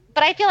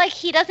 But I feel like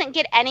he doesn't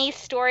get any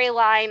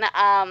storyline,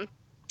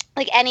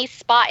 like any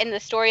spot in the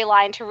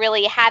storyline to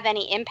really have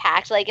any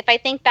impact. Like, if I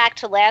think back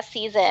to last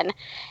season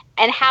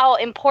and how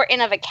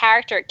important of a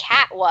character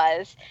Kat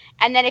was,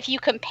 and then if you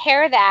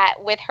compare that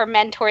with her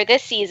mentor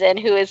this season,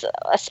 who is,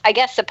 I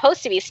guess,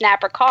 supposed to be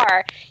Snapper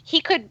Carr,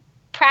 he could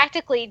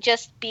practically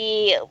just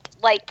be,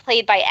 like,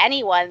 played by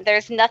anyone.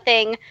 There's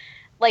nothing,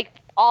 like,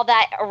 all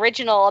that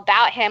original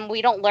about him.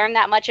 We don't learn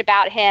that much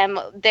about him.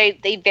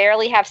 They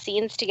barely have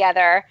scenes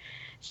together.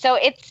 So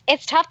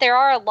it's tough. There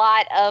are a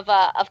lot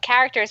of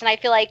characters, and I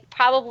feel like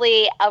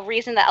probably a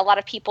reason that a lot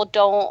of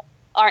people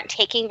aren't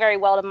taking very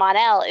well to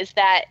Mon-El is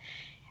that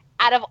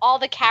out of all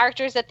the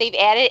characters that they've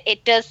added,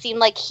 it does seem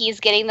like he's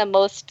getting the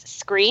most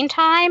screen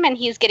time and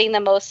he's getting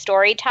the most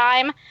story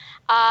time.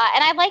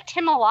 And I liked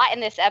him a lot in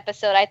this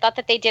episode. I thought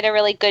that they did a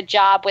really good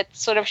job with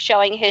sort of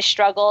showing his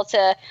struggle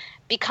to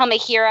become a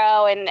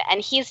hero, and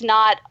he's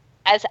not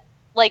as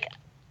like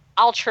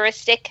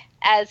altruistic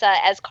as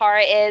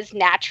Kara is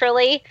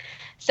naturally.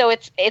 So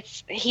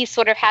he's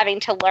sort of having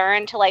to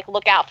learn to like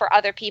look out for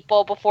other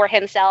people before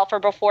himself or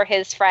before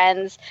his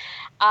friends.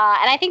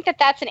 And I think that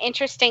that's an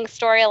interesting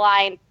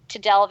storyline to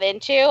delve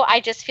into.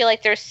 I just feel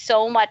like there's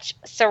so much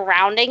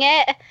surrounding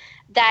it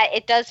that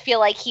it does feel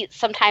like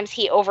sometimes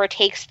he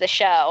overtakes the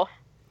show.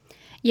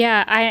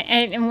 Yeah,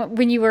 and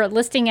when you were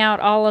listing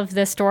out all of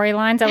the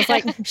storylines, I was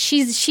like,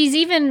 she's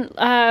even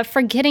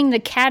forgetting the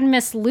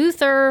Cadmus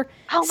Luthor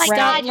stuff.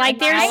 God, like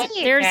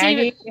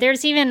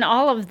there's even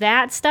all of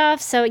that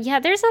stuff. So yeah,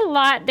 there's a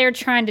lot they're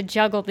trying to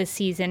juggle this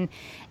season,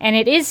 and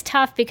it is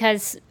tough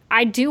because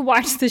I do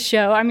watch the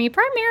show. I mean,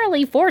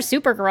 primarily for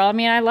Supergirl. I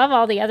mean, I love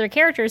all the other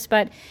characters,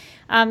 but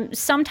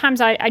sometimes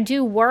I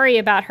do worry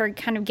about her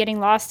kind of getting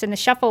lost in the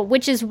shuffle,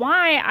 which is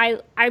why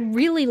I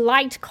really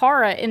liked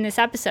Kara in this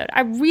episode.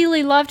 I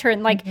really loved her.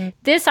 And like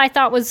this, I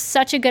thought was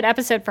such a good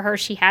episode for her.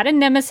 She had a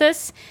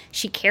nemesis.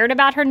 She cared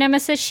about her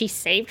nemesis. She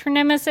saved her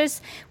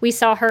nemesis. We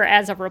saw her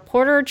as a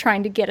reporter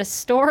trying to get a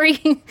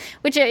story,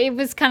 which it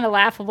was kind of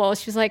laughable.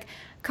 She was like,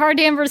 Kara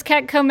Danvers,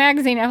 Catco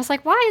magazine. I was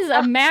like, why is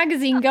a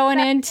magazine going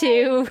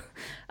into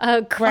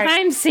a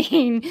crime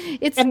scene?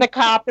 And the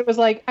cop, it was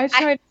like, I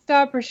tried to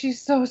stop her.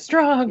 She's so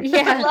strong.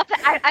 Yeah,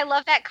 I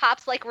love that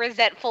cop's like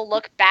resentful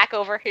look back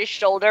over his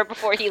shoulder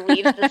before he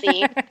leaves the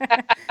scene.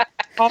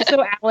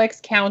 Also, Alex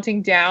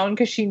counting down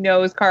because she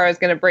knows Kara's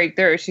going to break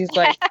through. She's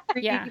like,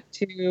 3,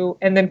 2,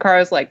 and then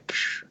Kara's like,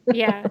 psh.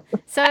 Yeah.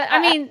 So, I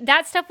mean,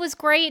 that stuff was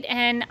great,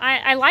 and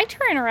I liked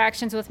her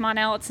interactions with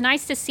Mon-El. It's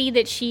nice to see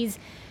that she's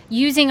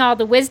using all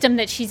the wisdom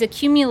that she's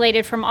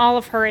accumulated from all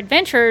of her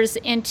adventures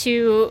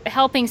into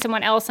helping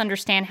someone else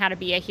understand how to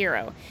be a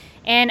hero.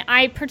 And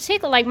I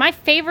particularly, like, my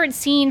favorite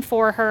scene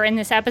for her in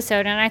this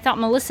episode, and I thought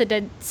Melissa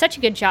did such a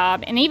good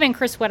job, and even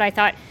Chris Wood, I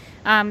thought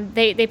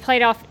they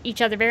played off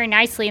each other very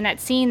nicely in that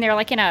scene. They're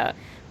like in a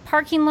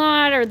parking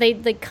lot, or they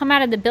come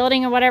out of the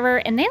building or whatever,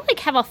 and they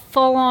like have a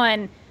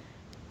full-on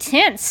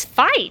tense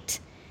fight.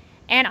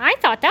 And I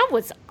thought that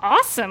was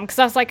awesome because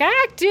I was like,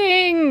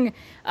 acting.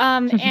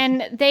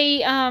 And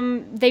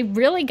they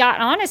really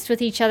got honest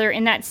with each other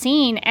in that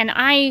scene. And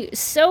I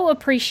so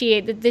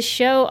appreciate that this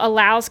show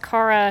allows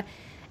Kara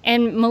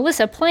and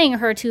Melissa playing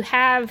her to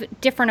have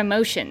different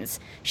emotions.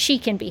 She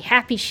can be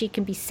happy, she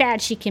can be sad,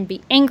 she can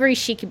be angry,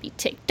 she can be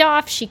ticked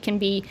off, she can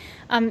be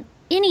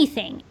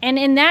anything. And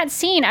in that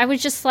scene, I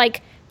was just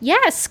like,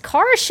 yes,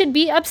 Kara should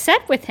be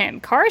upset with him.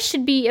 Kara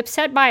should be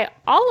upset by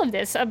all of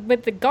this.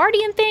 With the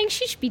Guardian thing,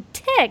 she should be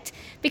ticked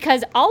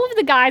because all of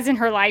the guys in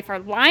her life are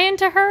lying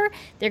to her.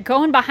 They're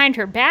going behind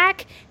her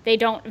back. They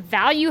don't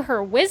value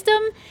her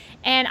wisdom.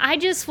 And I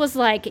just was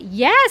like,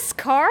 yes,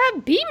 Kara,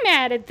 be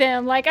mad at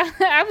them. Like,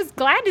 I was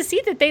glad to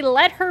see that they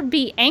let her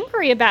be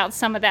angry about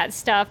some of that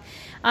stuff.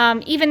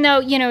 Even though,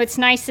 you know, it's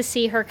nice to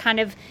see her kind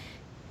of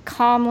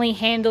calmly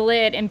handle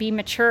it and be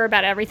mature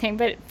about everything.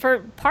 But for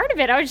part of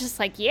it, I was just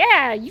like,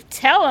 yeah, you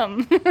tell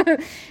them.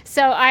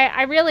 So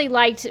I really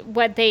liked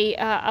what they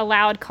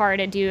allowed Kara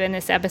to do in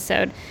this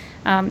episode.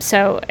 You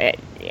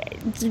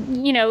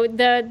know,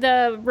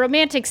 the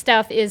romantic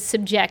stuff is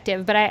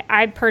subjective, but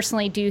I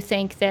personally do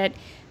think that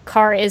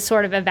Kara is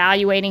sort of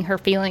evaluating her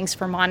feelings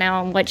for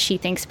Mon-El and what she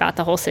thinks about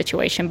the whole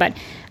situation. But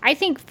I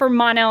think for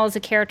Mon-El as a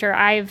character,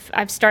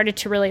 I've started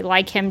to really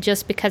like him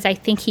just because I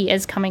think he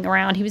is coming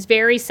around. He was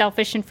very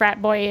selfish and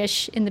frat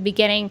boyish in the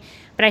beginning,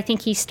 but I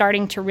think he's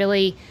starting to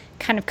really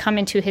kind of come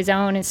into his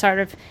own and sort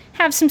of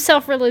have some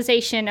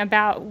self-realization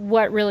about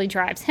what really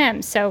drives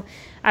him. So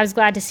I was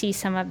glad to see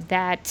some of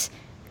that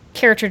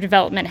character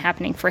development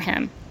happening for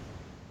him.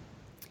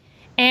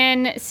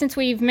 And since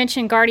we've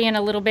mentioned Guardian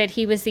a little bit,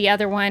 he was the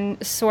other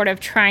one sort of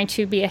trying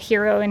to be a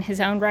hero in his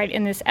own right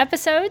in this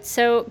episode.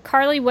 So,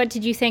 Carly, what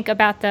did you think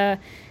about the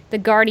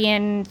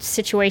Guardian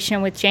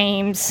situation with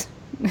James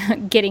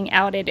getting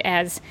outed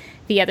as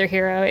the other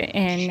hero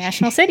in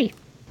National City?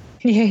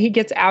 Yeah, he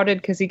gets outed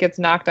because he gets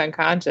knocked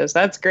unconscious.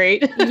 That's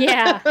great.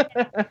 Yeah.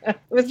 It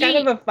was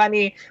kind of a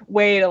funny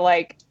way to,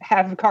 like,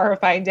 have Kara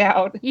find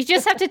out. You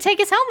just have to take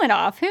his helmet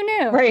off. Who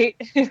knew? Right,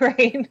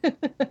 right.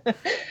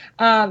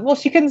 Well,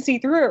 she couldn't see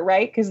through it,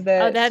 right? Because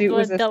the suit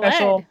was a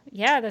special... lead.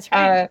 Yeah, that's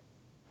right.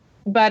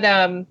 But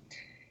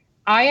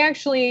I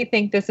actually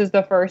think this is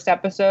the first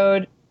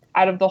episode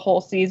out of the whole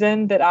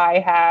season that I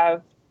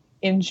have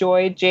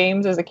enjoyed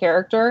James as a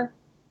character.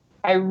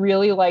 I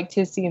really liked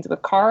his scenes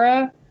with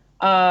Kara.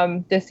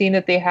 The scene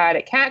that they had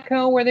at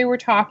Catco where they were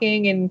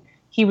talking and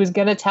he was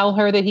going to tell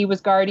her that he was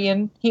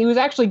Guardian. He was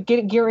actually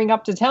gearing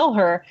up to tell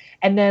her.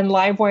 And then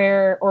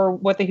Livewire, or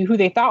who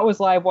they thought was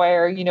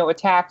Livewire,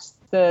 attacked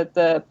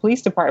the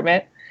police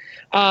department.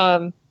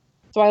 So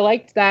I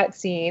liked that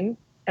scene.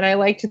 And I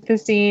liked the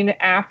scene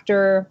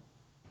after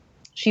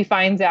she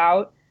finds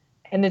out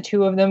and the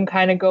two of them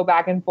kind of go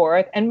back and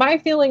forth. And my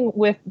feeling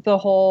with the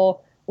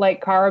whole,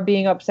 like, Kara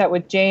being upset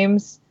with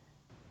James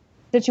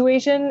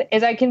situation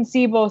is I can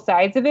see both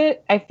sides of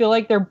it. I feel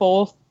like they're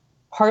both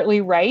partly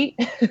right.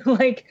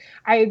 Like,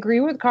 I agree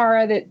with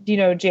Kara that,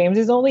 James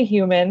is only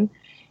human.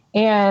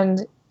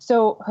 And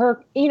so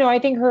her, I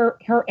think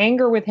her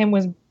anger with him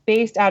was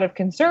based out of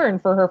concern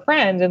for her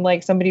friend and,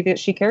 like, somebody that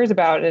she cares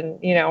about and,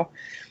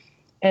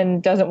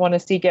 and doesn't want to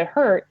see get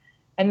hurt.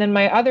 And then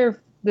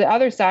the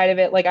other side of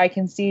it, like, I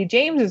can see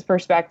James's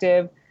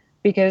perspective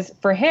because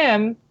for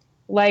him,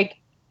 like,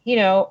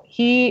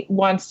 he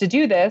wants to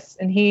do this.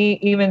 And he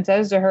even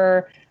says to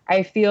her,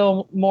 I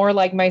feel more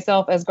like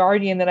myself as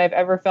Guardian than I've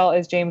ever felt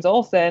as James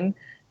Olsen.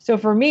 So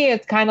for me,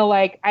 it's kind of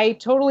like, I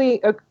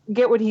totally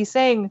get what he's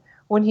saying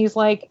when he's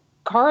like,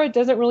 Kara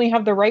doesn't really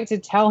have the right to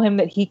tell him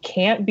that he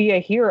can't be a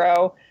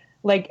hero,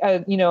 like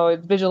a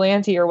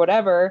vigilante or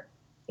whatever,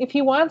 if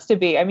he wants to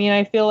be. I mean,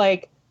 I feel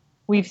like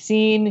we've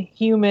seen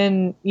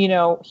human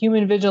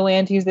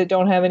vigilantes that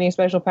don't have any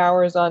special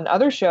powers on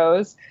other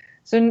shows.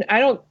 So I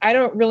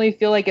don't really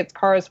feel like it's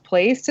Kara's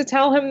place to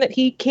tell him that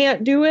he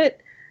can't do it.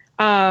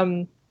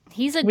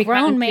 He's a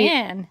grown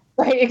man.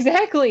 Right,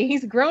 exactly.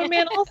 He's a grown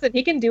man Olsen.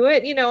 He can do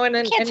it, and you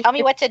can't tell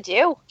me what to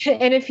do.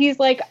 And if he's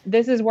like,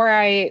 this is where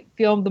I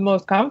feel the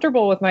most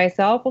comfortable with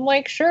myself, I'm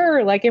like,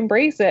 sure, like,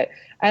 embrace it.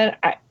 And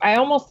I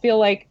almost feel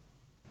like,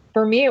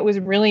 for me, it was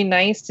really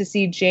nice to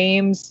see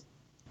James,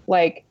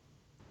 like,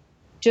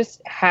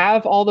 just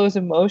have all those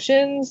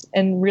emotions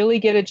and really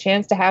get a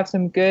chance to have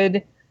some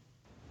good,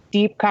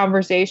 deep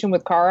conversation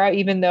with Kara,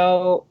 even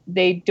though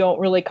they don't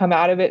really come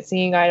out of it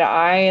seeing eye to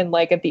eye. And,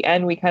 like, at the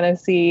end, we kind of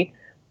see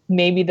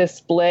maybe the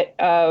split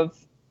of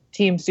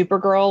Team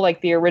Supergirl, like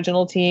the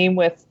original team,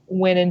 with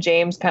Winn and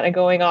James kind of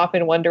going off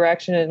in one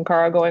direction and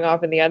Kara going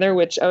off in the other,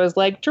 which I was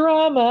like,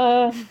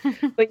 drama.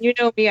 But you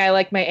know me, I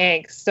like my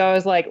angst. So I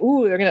was like,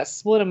 ooh, they're going to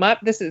split them up.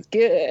 This is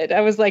good.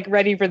 I was, like,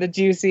 ready for the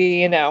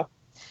juicy,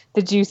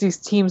 the juicy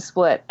team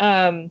split.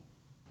 So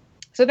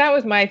that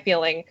was my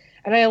feeling.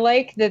 And I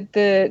like that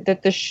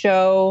the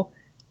show,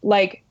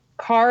 like,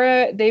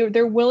 Kara,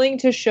 they're willing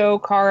to show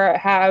Kara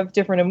have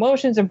different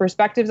emotions and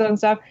perspectives on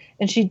stuff.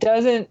 And she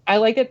doesn't, I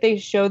like that they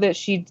show that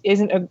she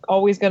isn't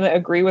always going to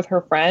agree with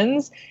her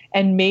friends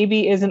and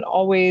maybe isn't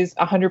always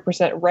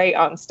 100% right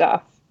on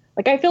stuff.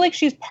 Like, I feel like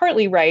she's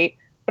partly right,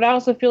 but I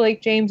also feel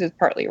like James is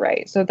partly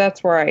right. So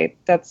that's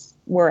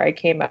where I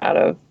came out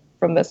of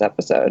from this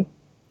episode.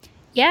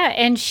 Yeah,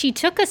 and she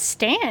took a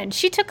stand.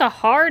 She took a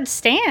hard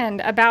stand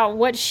about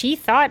what she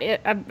thought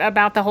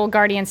about the whole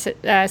Guardian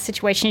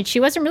situation. She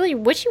wasn't really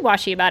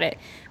wishy-washy about it,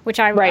 which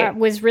I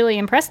was really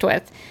impressed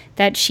with,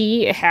 that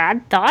she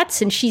had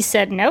thoughts, and she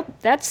said, nope,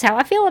 that's how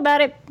I feel about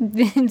it.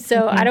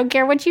 So I don't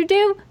care what you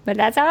do, but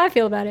that's how I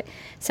feel about it.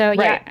 So,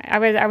 yeah,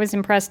 I was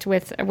impressed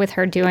with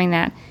her doing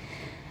that.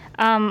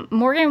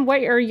 Morgan,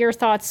 what are your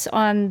thoughts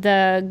on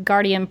the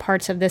Guardian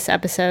parts of this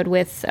episode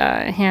with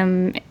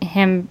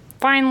him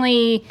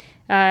finally...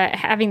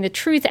 having the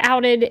truth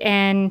outed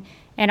and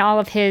all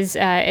of his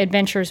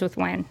adventures with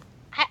Winn?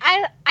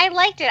 I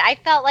liked it. I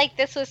felt like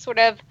this was sort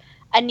of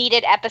a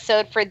needed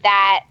episode for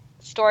that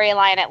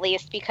storyline, at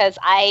least, because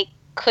I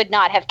could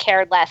not have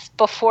cared less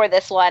before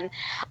this one.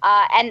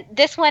 And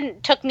this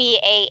one took me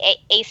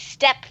a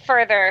step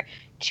further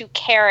to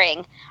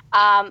caring.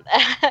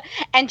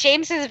 And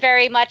James is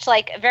very much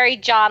like very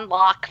John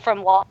Locke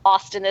from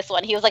Lost in this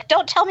one. He was like,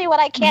 don't tell me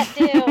what I can't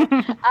do.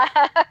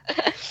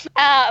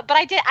 But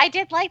I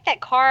did like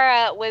that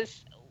Kara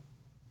was,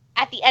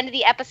 at the end of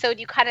the episode,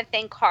 you kind of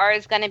think Kara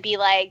is going to be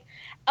like,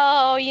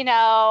 oh,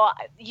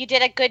 you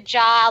did a good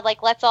job.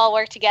 Like, let's all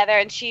work together.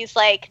 And she's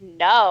like,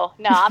 no,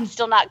 I'm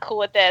still not cool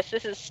with this.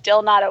 This is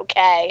still not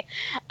okay.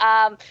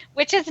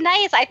 Which is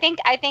nice. I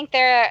think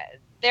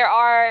there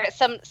are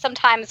some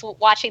times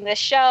watching this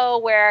show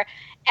where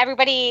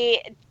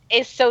everybody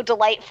is so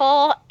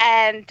delightful,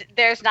 and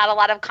there's not a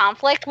lot of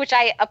conflict, which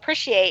I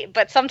appreciate.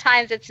 But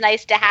sometimes it's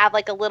nice to have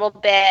like a little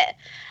bit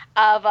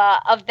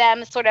of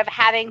them sort of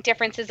having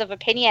differences of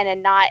opinion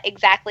and not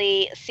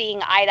exactly seeing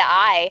eye to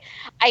eye.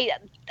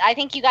 I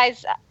think you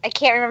guys, I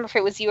can't remember if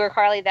it was you or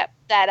Carly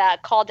that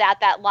called out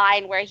that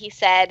line where he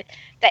said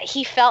that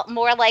he felt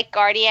more like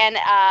Guardian,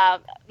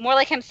 more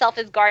like himself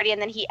as Guardian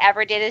than he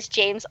ever did as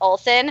James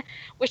Olsen,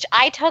 which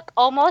I took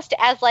almost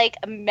as like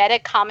a meta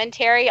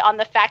commentary on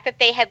the fact that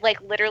they had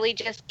like literally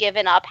just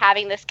given up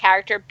having this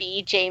character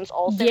be James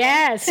Olsen.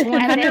 Yes,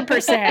 100%,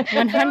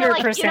 100%.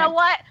 Like, you know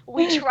what?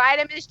 We tried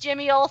him as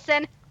Jimmy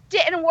Olsen,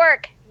 didn't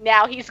work.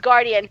 Now he's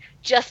Guardian.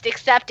 Just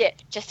accept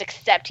it. Just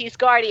accept he's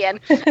Guardian.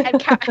 And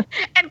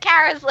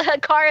Kara's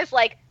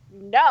like,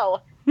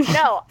 no,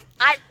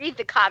 I read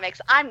the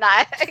comics. I'm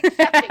not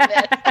accepting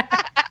this.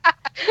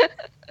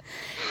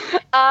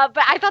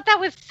 But I thought that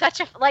was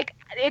such a, like,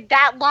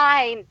 that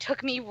line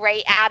took me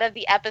right out of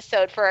the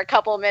episode for a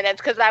couple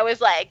minutes because I was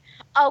like,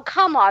 oh,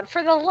 come on,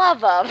 for the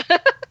love of.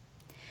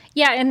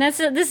 Yeah, and this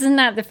is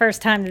not the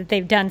first time that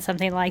they've done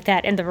something like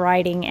that in the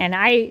writing, and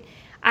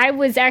I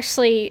was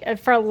actually,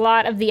 for a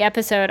lot of the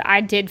episode,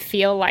 I did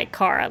feel like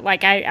Kara.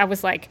 Like, I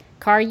was like,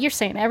 Kara, you're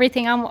saying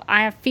everything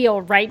I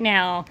feel right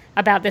now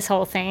about this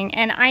whole thing.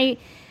 And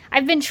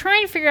I've been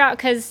trying to figure out,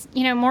 because,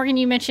 you know, Morgan,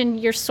 you mentioned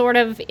you're sort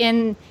of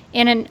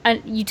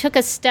you took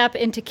a step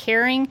into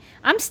caring.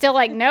 I'm still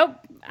like, nope.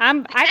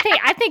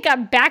 I think I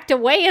backed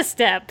away a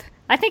step.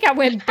 I think I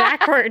went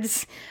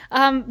backwards.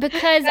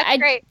 Because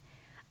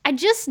I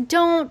just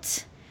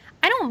don't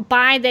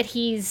buy that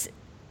he's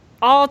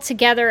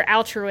altogether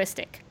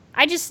altruistic.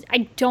 I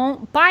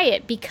don't buy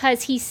it,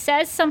 because he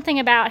says something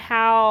about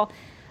how,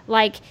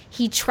 like,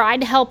 he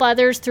tried to help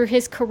others through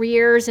his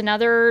careers and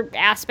other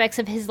aspects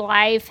of his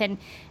life, and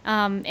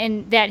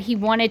that he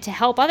wanted to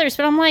help others.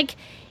 But I'm like,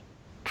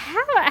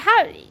 how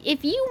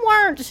if you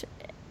weren't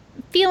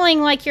feeling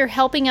like you're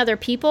helping other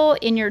people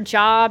in your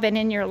job and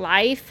in your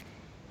life,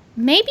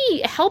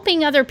 maybe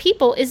helping other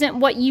people isn't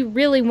what you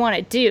really want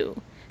to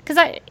do. Does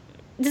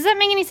that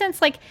make any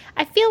sense? Like,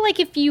 I feel like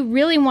if you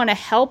really want to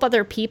help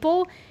other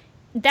people,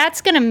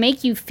 that's going to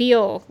make you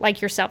feel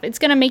like yourself. It's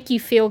going to make you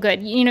feel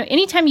good. You know,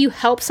 anytime you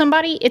help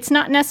somebody, it's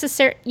not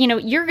necessary, you know,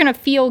 you're going to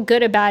feel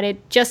good about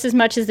it just as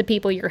much as the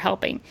people you're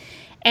helping.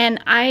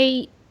 And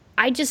I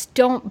just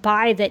don't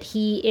buy that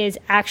he is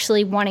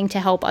actually wanting to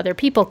help other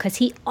people, because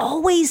he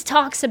always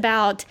talks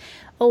about,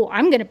 oh,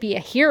 I'm going to be a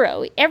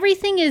hero.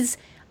 Everything is,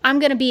 I'm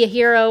going to be a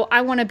hero.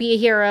 I want to be a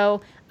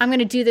hero. I'm going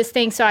to do this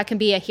thing so I can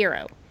be a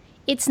hero.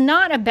 It's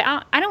not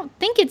about, I don't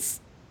think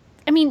it's,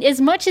 I mean, as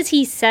much as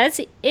he says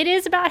it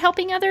is about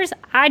helping others,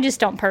 I just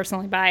don't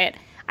personally buy it.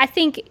 I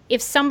think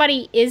if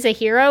somebody is a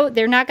hero,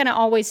 they're not going to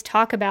always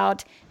talk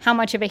about how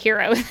much of a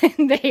hero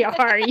they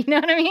are. You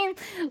know what I mean?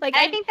 Like,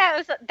 I think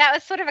that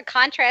was sort of a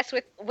contrast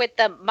with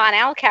the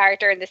Mon-El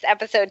character in this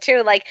episode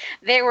too. Like,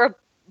 they were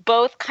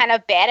both kind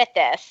of bad at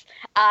this.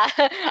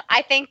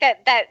 I think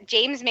that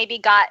James maybe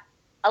got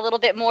a little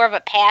bit more of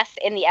a pass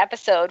in the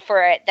episode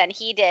for it than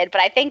he did, but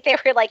I think they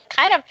were like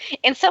kind of,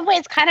 in some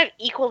ways, kind of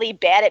equally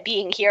bad at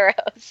being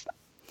heroes.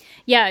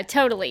 Yeah,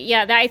 totally.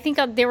 Yeah, I think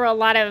there were a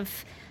lot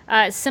of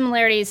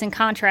similarities and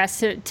contrasts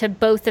to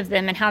both of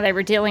them and how they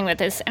were dealing with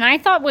this. And I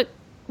thought what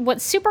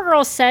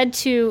Supergirl said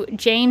to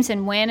James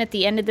and Winn at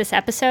the end of this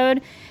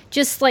episode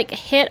just like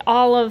hit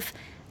all of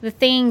the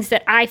things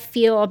that I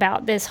feel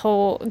about this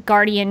whole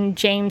Guardian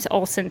James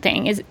Olsen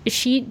thing. Is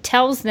she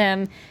tells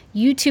them,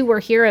 you two were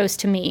heroes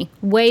to me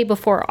way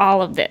before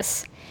all of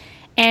this.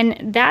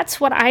 And that's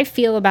what I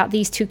feel about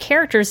these two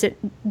characters, that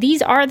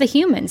these are the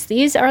humans.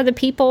 These are the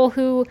people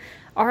who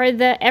are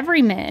the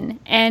everymen.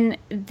 And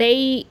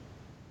they,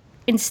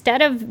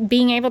 instead of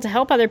being able to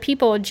help other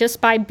people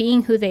just by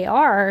being who they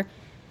are,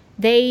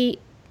 they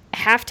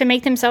have to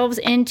make themselves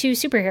into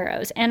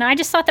superheroes. And I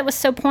just thought that was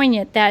so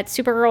poignant that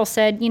Supergirl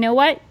said, you know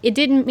what? It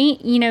didn't mean,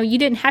 you know, you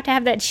didn't have to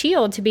have that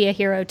shield to be a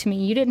hero to me.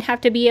 You didn't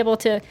have to be able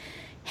to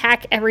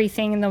hack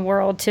everything in the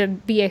world to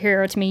be a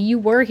hero to me. You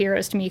were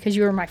heroes to me because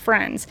you were my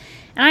friends.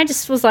 And I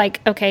just was like,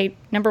 okay,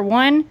 number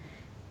one,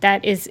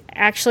 that is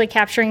actually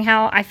capturing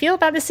how I feel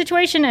about this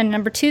situation. And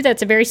number two,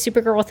 that's a very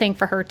Supergirl thing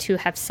for her to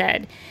have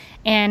said.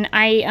 And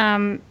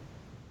I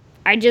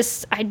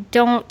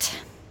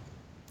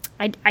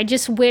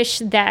just wish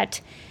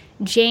that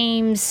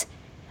James,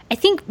 I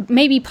think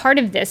maybe part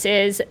of this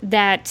is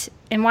that,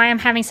 and why I'm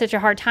having such a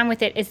hard time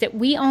with it, is that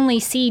we only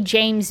see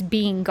James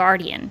being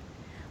Guardian.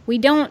 We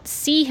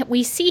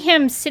see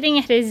him sitting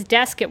at his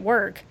desk at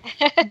work,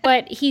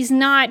 but he's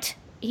not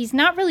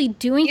really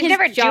doing his job.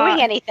 He's never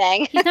doing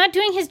anything. He's not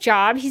doing his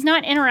job. He's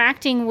not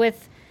interacting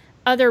with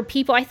other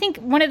people. I think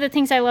one of the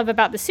things I love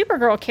about the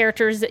Supergirl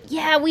character is that,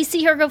 yeah, we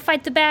see her go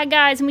fight the bad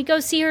guys and we go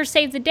see her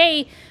save the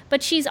day,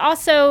 but she's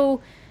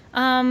also,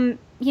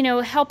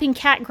 helping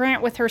Cat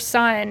Grant with her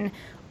son,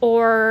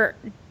 or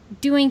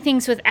doing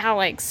things with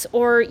Alex,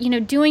 or,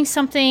 doing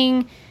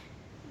something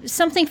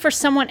for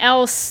someone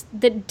else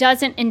that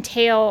doesn't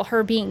entail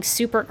her being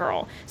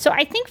Supergirl. So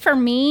I think for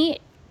me,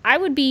 I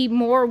would be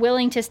more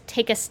willing to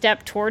take a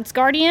step towards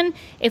Guardian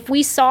if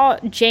we saw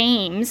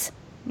James,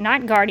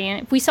 not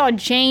Guardian, if we saw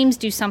James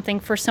do something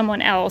for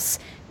someone else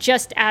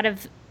just out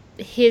of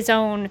his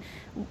own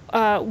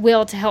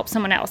will to help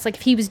someone else. Like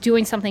if he was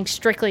doing something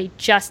strictly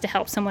just to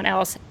help someone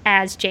else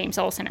as James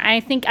Olsen. I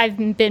think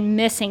I've been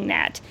missing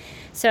that.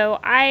 So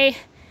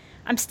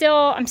I'm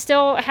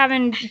still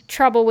having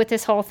trouble with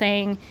this whole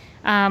thing.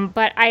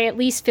 But I at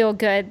least feel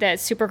good that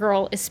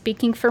Supergirl is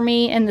speaking for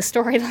me in the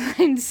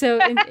storyline. So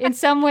in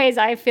some ways,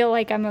 I feel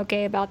like I'm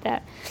okay about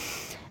that.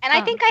 And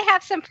I think I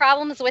have some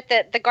problems with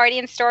the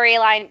Guardian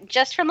storyline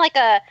just from like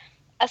a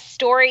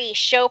story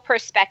show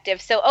perspective.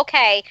 So,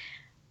 okay,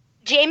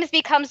 James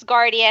becomes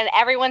Guardian.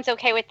 Everyone's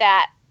okay with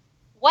that.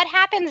 What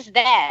happens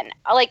then?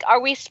 Like, are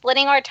we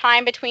splitting our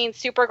time between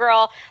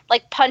Supergirl,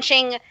 like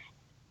punching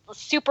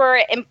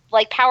super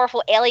like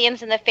powerful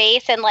aliens in the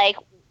face and like,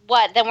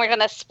 what, then we're going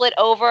to split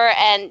over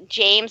and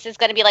James is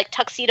going to be like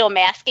tuxedo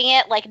masking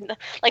it,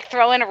 like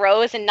throwing a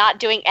rose and not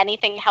doing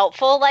anything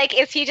helpful? Like,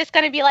 is he just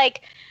going to be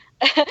like,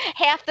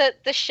 half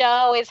the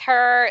show is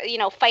her,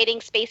 fighting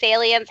space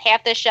aliens,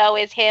 half the show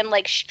is him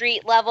like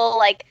street level,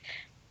 like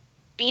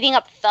beating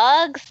up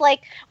thugs?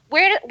 Like,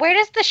 where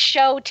does the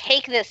show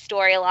take this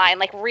storyline,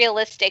 like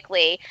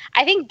realistically?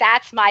 I think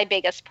that's my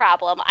biggest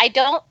problem. I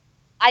don't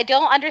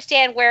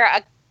understand where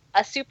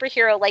a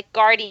superhero like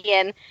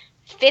Guardian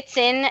fits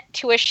in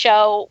to a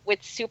show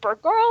with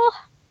Supergirl.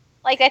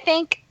 Like, I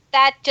think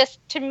that just,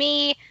 to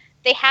me,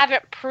 they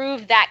haven't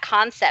proved that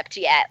concept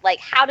yet. Like,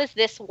 how does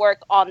this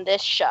work on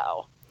this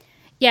show?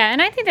 Yeah,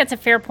 and I think that's a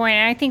fair point.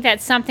 And I think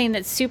that's something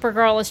that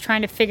Supergirl is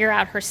trying to figure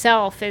out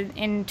herself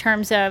in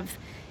terms of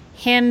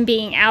him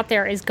being out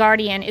there as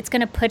Guardian. It's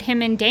going to put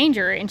him in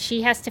danger, and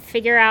she has to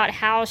figure out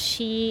how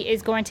she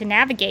is going to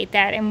navigate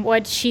that and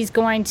how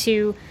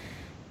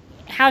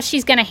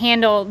she's going to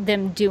handle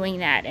them doing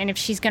that, and if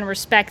she's going to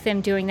respect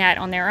them doing that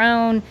on their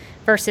own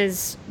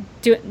versus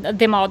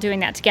them all doing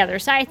that together.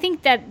 So I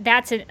think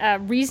that's a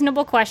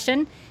reasonable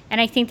question,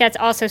 and I think that's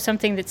also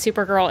something that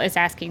Supergirl is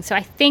asking. So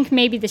I think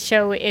maybe the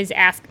show is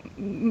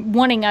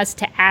wanting us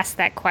to ask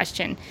that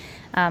question.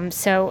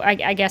 So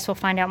I guess we'll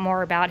find out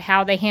more about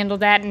how they handle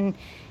that,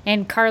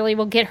 and Carly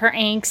will get her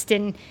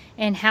angst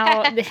and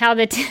how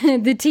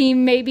the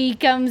team maybe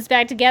comes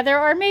back together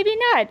or maybe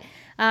not.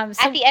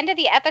 At the end of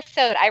the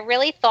episode, I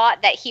really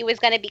thought that he was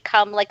going to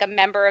become like a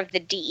member of the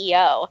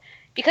DEO.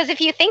 Because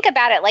if you think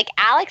about it, like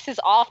Alex is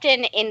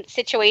often in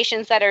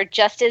situations that are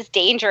just as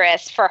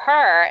dangerous for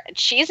her.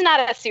 She's not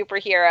a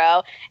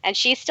superhero and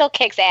she still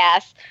kicks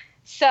ass.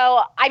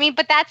 So, I mean,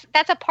 but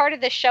that's a part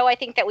of the show I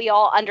think that we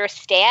all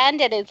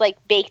understand and is like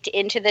baked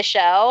into the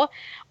show.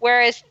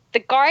 Whereas the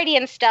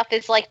Guardian stuff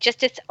is like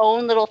just its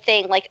own little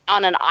thing, like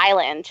on an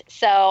island.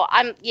 So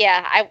I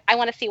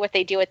want to see what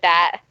they do with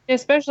that.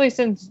 Especially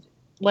since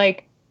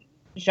like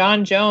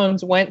J'onn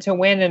J'onzz went to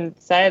win and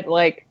said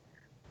like,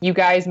 you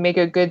guys make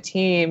a good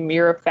team,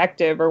 you're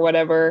effective or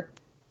whatever.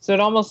 So it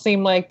almost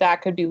seemed like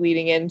that could be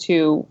leading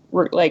into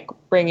like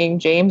bringing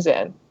James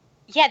in.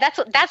 Yeah,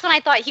 that's when I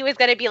thought he was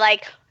going to be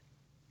like,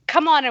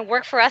 come on and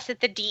work for us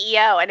at the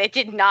DEO, and it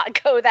did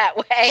not go that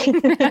way.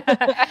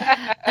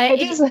 I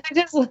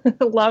just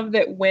love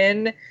that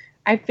Winn.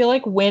 I feel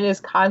like Winn is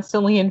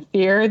constantly in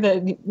fear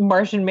that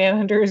Martian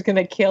Manhunter is going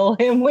to kill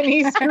him when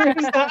he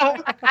screws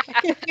up.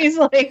 He's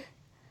like,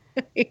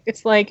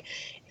 it's like,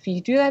 if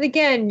you do that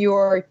again,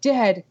 you're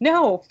dead.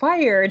 No,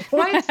 fired.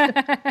 What?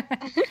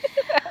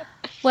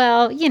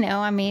 Well,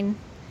 I mean,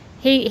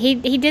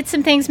 he did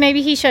some things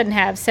maybe he shouldn't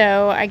have.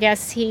 So I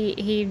guess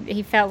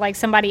he felt like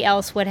somebody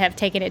else would have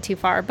taken it too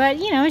far. But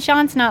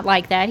Sean's not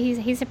like that.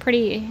 He's a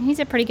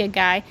pretty good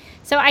guy.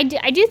 So I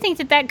do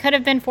think that could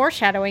have been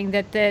foreshadowing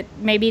that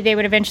maybe they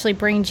would eventually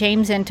bring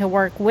James in to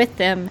work with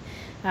them.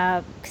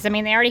 Because I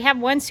mean, they already have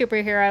one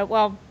superhero.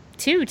 Well,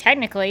 two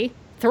technically,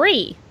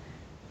 three.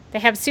 They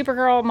have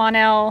Supergirl,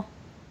 Mon-El,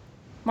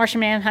 Martian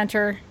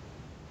Manhunter,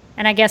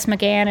 and I guess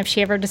McGann if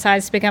she ever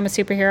decides to become a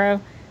superhero.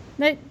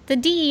 The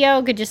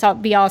DEO could just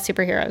be all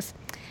superheroes.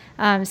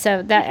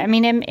 So that, I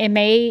mean, it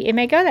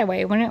may go that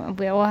way.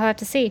 We'll have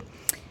to see.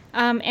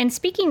 And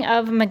speaking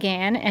of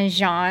McGann and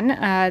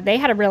J'onn, they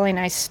had a really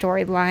nice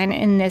storyline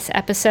in this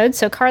episode.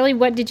 So Carly,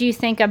 what did you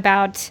think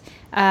about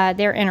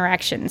their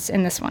interactions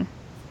in this one?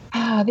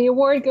 The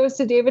award goes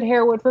to David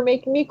Harewood for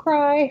making me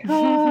cry.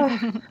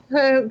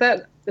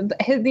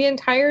 The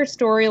entire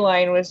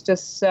storyline was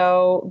just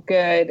so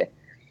good.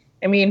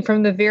 I mean,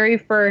 from the very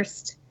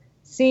first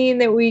scene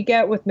that we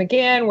get with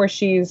McGann, where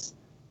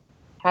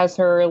has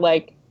her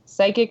like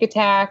psychic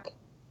attack,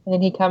 and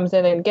then he comes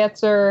in and gets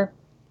her,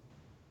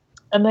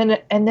 and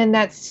then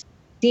that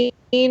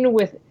scene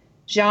with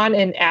J'onn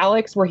and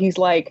Alex, where he's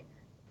like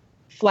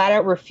flat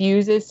out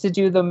refuses to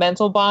do the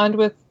mental bond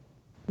with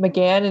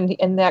McGann,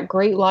 and that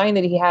great line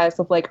that he has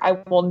of like, I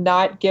will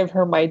not give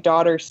her my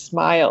daughter's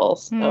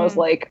smiles. I was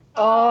like,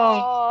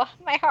 oh,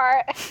 my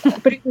heart.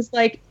 But it was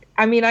like,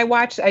 I mean, I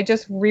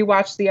just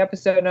rewatched the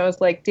episode and I was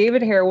like,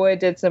 David Harewood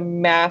did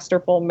some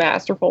masterful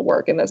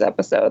work in this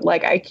episode.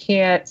 Like, I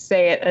can't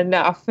say it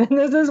enough. And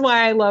this is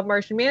why I love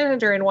Martian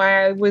Manhunter and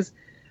why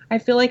I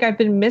feel like I've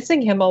been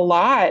missing him a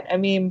lot. I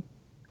mean,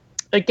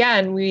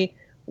 again,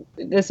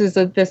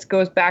 this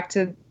goes back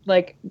to,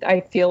 like,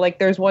 I feel like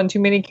there's one too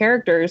many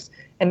characters,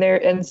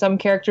 and some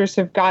characters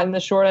have gotten the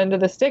short end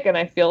of the stick, and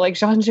I feel like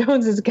Sean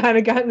Jones has kind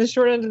of gotten the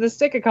short end of the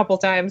stick a couple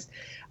times.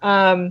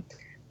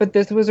 But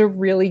this was a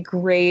really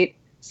great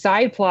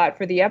side plot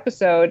for the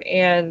episode,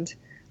 and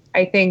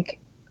I think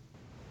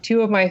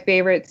two of my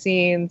favorite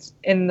scenes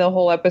in the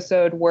whole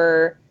episode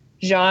were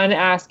Jean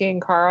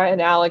asking Kara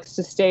and Alex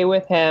to stay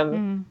with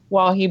him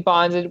while he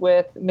bonded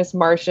with Miss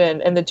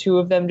Martian, and the two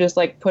of them just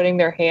like putting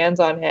their hands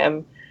on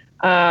him.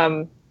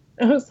 I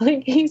was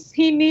like,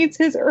 he needs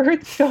his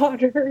Earth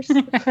daughters.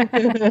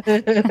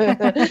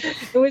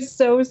 It was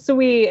so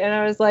sweet, and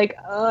I was like,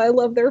 oh, I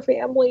love their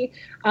family.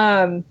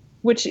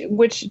 Which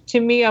to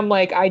me, I'm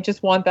like, I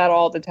just want that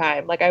all the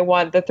time. Like, I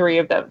want the three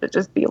of them to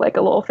just be like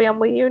a little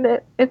family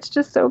unit. It's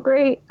just so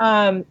great.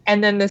 And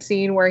then the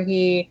scene where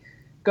he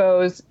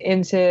goes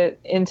into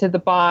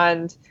the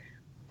bond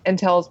and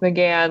tells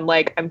McGann,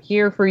 like, I'm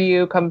here for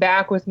you. Come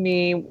back with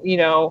me. You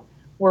know,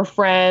 we're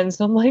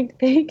friends. I'm like,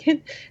 they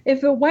can.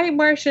 If a white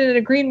Martian and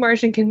a green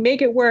Martian can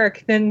make it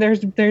work, then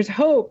there's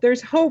hope.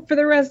 There's hope for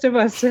the rest of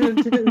us.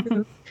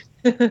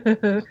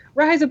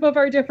 Rise above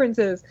our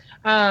differences.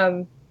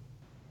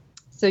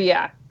 So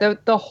yeah,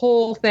 the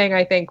whole thing,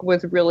 I think,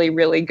 was really,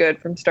 really good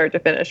from start to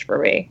finish for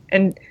me.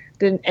 And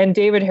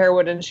David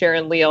Harewood and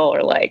Sharon Leal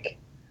are like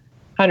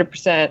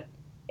 100%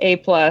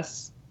 A+,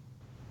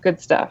 good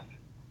stuff.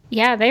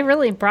 Yeah, they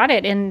really brought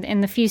it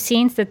in the few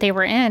scenes that they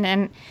were in.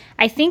 And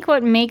I think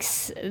what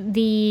makes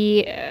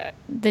the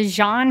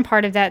Jean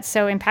part of that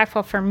so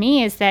impactful for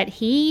me is that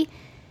he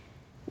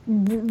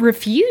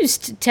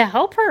refused to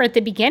help her at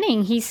the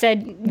beginning. He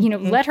said, you know,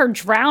 let her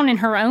drown in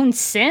her own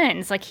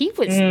sins. Like, he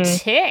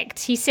was ticked.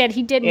 He said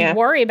he didn't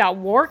worry about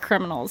war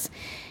criminals.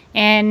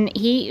 And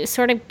he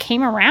sort of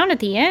came around at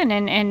the end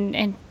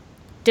and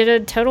did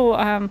a total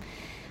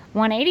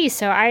 180.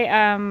 So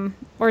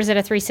or is it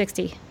a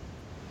 360?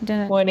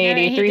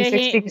 180,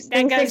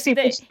 360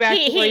 back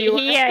to where you were.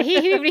 Yeah,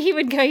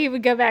 he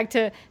would go back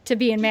to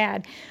being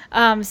mad.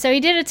 So he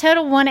did a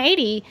total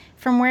 180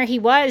 from where he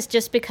was,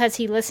 just because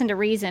he listened to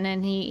reason,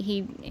 and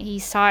he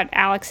sought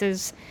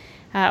Alex's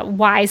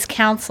wise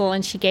counsel,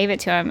 and she gave it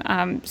to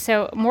him.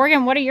 So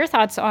Morgan, what are your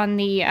thoughts on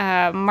the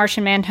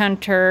Martian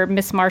Manhunter,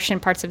 Miss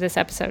Martian parts of this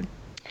episode?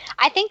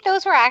 I think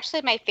those were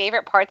actually my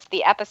favorite parts of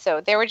the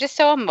episode. They were just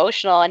so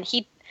emotional, and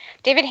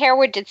David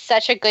Harewood did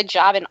such a good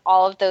job in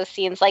all of those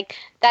scenes. Like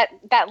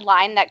that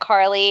line that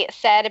Carly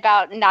said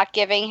about not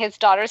giving his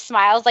daughter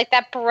smiles, like,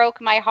 that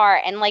broke my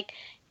heart. And like,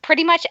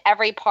 pretty much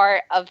every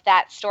part of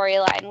that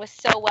storyline was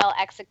so well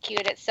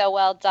executed, so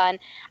well done.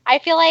 I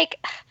feel like,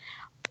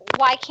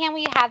 why can't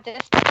we have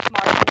this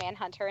Martian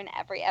Manhunter in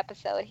every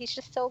episode? He's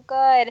just so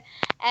good,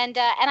 and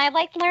I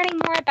liked learning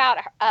more about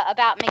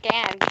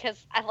McGann,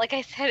 because, like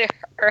I said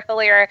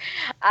earlier,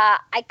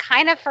 I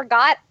kind of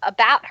forgot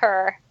about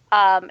her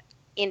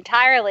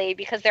entirely,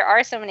 because there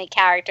are so many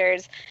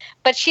characters,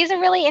 but she's a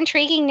really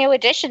intriguing new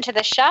addition to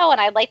the show, and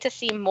I'd like to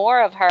see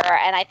more of her,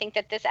 and I think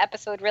that this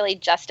episode really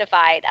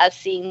justified us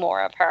seeing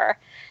more of her.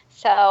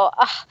 So,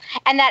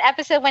 and that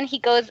episode when he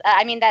goes,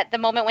 the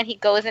moment when he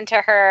goes into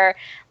her,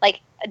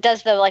 like,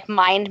 does the like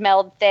mind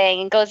meld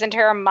thing and goes into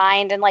her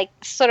mind and like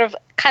sort of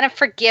kind of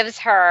forgives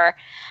her,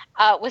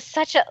 was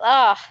such a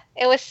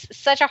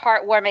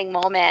heartwarming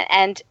moment,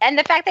 and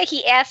the fact that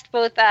he asked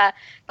both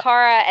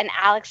Kara and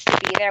Alex to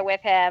be there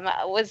with him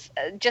was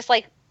just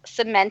like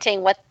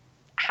cementing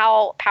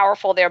how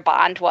powerful their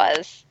bond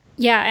was.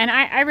 Yeah, and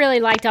I really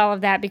liked all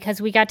of that,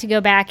 because we got to go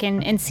back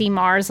and see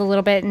Mars a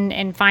little bit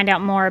and find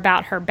out more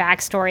about her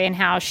backstory and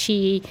how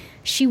she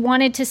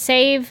wanted to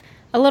save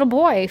a little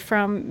boy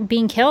from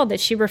being killed, that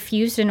she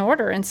refused an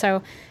order. And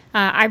so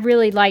I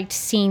really liked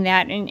seeing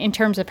that in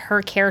terms of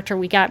her character.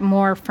 We got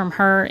more from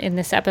her in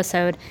this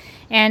episode.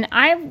 And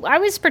I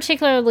was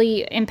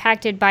particularly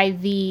impacted by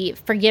the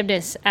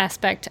forgiveness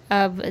aspect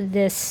of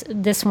this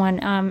one.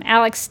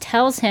 Alex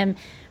tells him,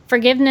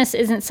 forgiveness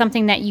isn't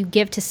something that you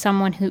give to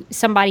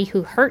somebody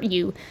who hurt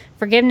you.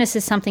 Forgiveness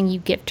is something you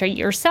give to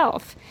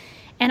yourself.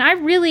 And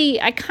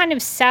I kind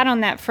of sat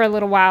on that for a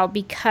little while,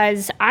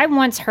 because I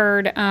once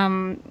heard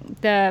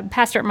the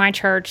pastor at my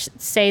church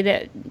say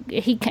that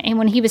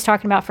when he was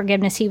talking about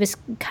forgiveness, he was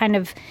kind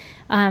of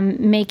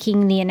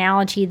making the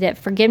analogy that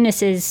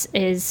forgiveness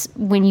is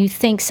when you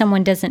think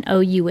someone doesn't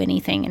owe you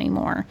anything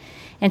anymore.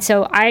 And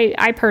so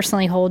I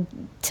personally hold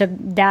to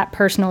that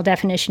personal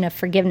definition of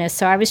forgiveness.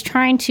 So I was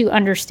trying to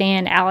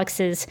understand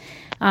Alex's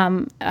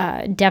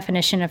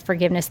definition of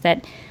forgiveness,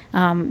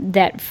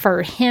 that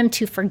for him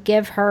to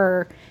forgive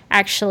her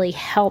actually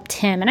helped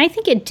him. And I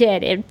think it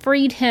did. It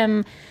freed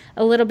him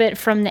a little bit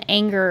from the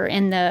anger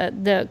and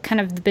the kind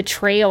of the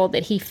betrayal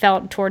that he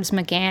felt towards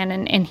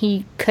McGann, and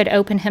he could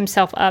open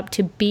himself up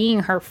to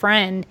being her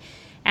friend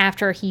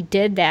after he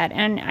did that.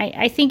 And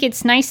I think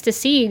it's nice to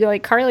see,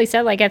 like Carly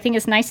said, like, I think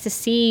it's nice to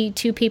see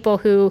two people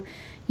who,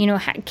 you know,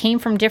 came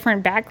from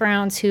different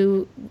backgrounds,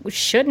 who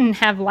shouldn't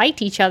have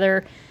liked each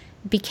other,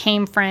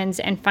 became friends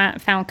and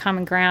found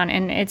common ground.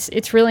 And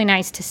it's really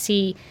nice to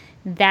see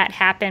that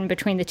happen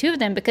between the two of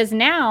them, because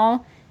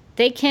now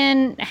they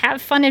can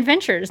have fun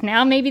adventures.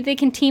 Now maybe they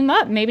can team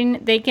up. Maybe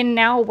they can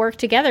now work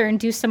together and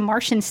do some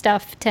Martian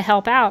stuff to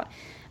help out.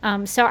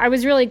 So I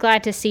was really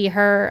glad to see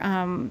her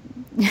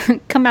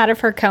come out of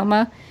her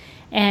coma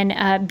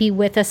and be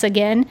with us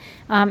again.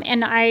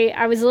 And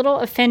I was a little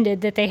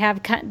offended that they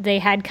had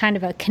kind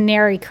of a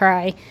canary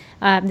cry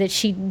that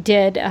she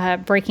did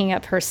breaking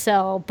up her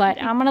cell.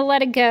 But I'm going to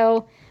let it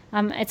go.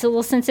 It's a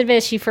little sensitive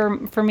issue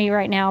for me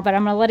right now, but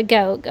I'm going to let it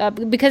go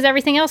because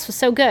everything else was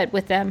so good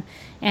with them.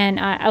 And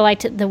I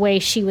liked the way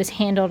she was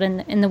handled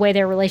and the way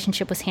their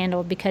relationship was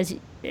handled, because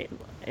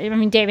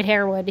David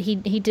Harewood,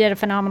 he did a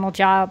phenomenal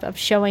job of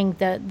showing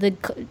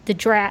the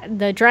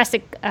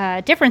drastic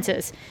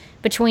differences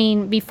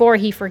between before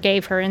he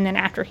forgave her and then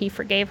after he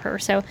forgave her.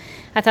 So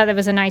I thought that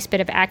was a nice bit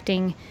of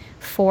acting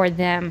for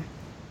them.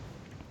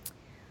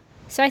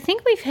 So I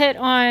think we've hit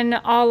on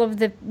all of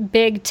the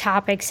big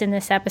topics in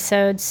this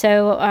episode.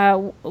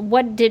 So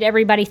what did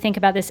everybody think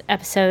about this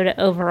episode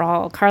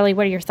overall? Carly,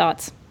 what are your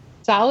thoughts?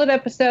 Solid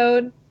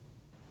episode.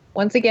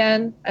 Once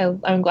again,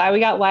 I'm glad we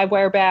got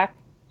Livewire back.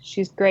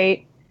 She's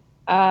great.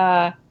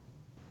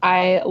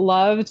 I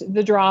loved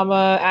the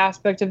drama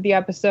aspect of the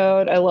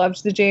episode. I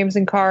loved the James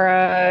and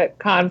Kara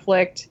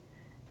conflict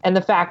and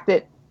the fact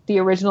that the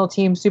original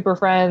team Super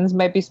Friends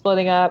might be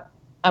splitting up.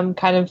 I'm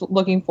kind of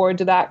looking forward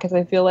to that because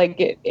I feel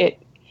like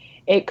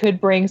it could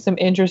bring some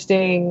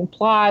interesting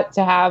plot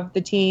to have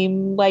the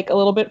team like a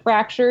little bit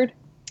fractured.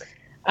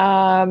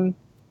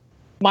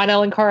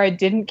 Mon-El and Kara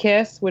didn't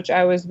kiss, which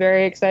I was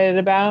very excited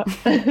about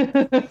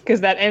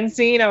because that end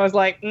scene, I was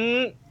like,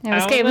 it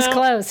was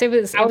close. It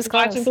was close.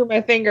 Watching through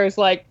my fingers,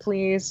 like,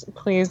 please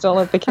don't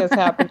let the kiss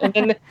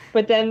happen.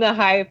 But then the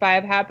high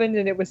five happened,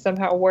 and it was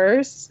somehow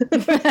worse.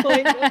 It was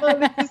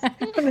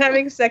like, I'm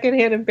having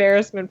secondhand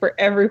embarrassment for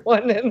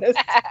everyone in this.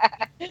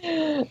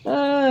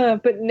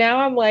 But now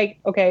I'm like,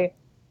 okay,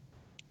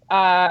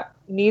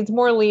 needs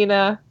more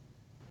Lena.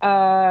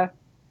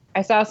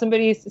 I saw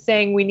somebody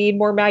saying we need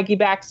more Maggie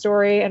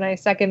backstory, and I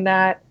second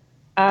that.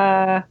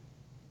 And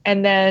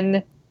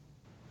then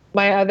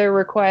my other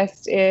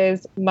request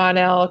is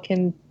Mon-El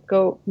can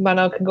go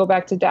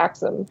back to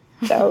Daxam.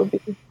 That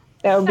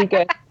would be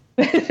good.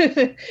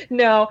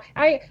 No,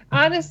 I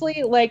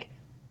honestly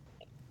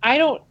I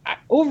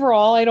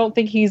don't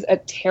think he's a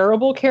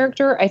terrible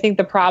character. I think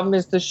the problem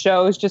is the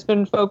show has just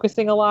been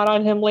focusing a lot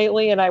on him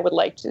lately, and I would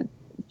like to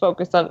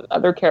focus on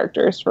other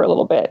characters for a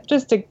little bit,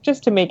 just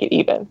to make it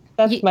even.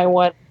 That's my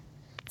one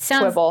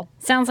quibble.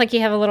 Sounds like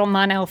you have a little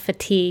Mon-El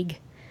fatigue.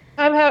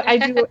 I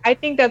do. I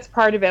think that's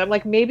part of it. I'm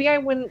like, maybe I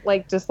wouldn't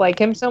dislike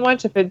him so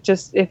much if it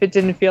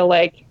didn't feel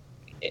like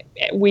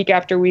week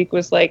after week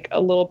was like a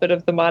little bit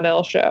of the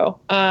Mon-El show.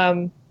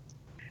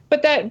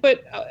 But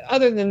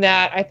other than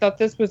that, I thought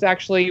this was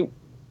actually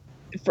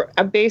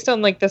based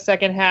on like the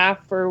second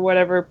half or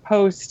whatever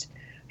post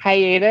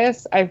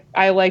hiatus.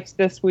 I liked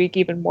this week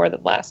even more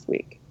than last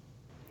week.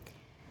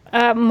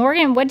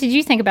 Morgan, what did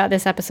you think about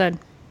this episode?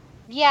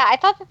 Yeah, I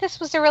thought that this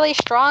was a really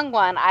strong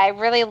one. I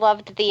really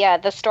loved the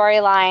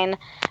storyline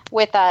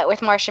with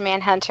Martian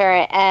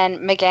Manhunter and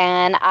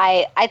M'gann.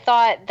 I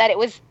thought that it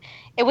was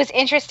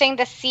interesting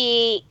to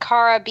see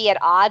Kara be at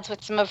odds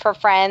with some of her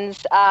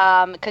friends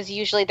because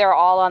usually they're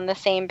all on the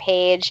same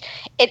page.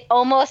 It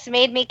almost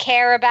made me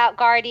care about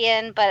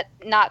Guardian, but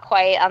not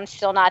quite. I'm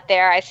still not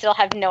there. I still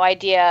have no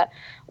idea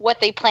what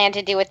they plan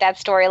to do with that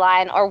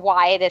storyline or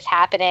why it is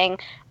happening.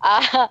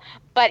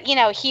 But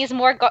he's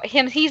more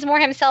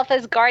himself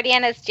as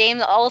Guardian as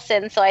James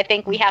Olsen, so I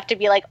think we have to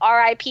be like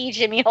R.I.P.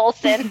 Jimmy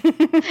Olsen.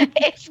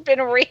 It's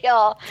been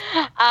real.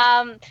 But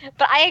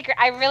I agree.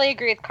 I really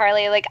agree with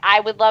Carly. Like,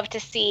 I would love to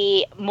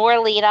see more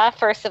Lena,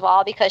 first of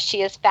all, because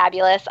she is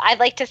fabulous. I'd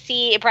like to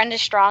see Brenda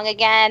Strong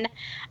again.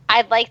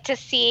 I'd like to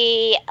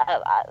see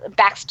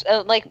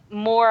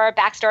more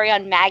backstory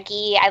on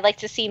Maggie. I'd like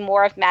to see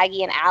more of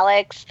Maggie and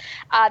Alex.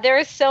 There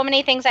are so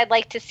many things I'd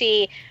like to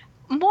see.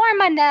 More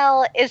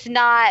Mon-El is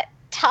not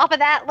top of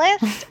that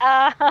list.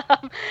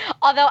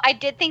 Although I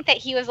did think that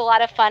he was a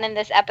lot of fun in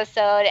this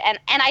episode, and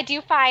I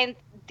do find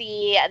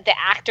the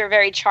actor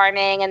very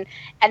charming, and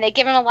they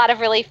give him a lot of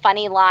really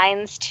funny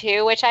lines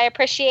too, which I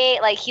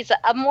appreciate. Like, he's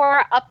a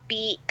more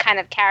upbeat kind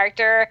of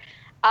character.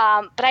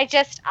 But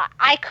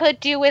I could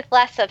do with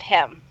less of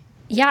him.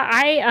 Yeah,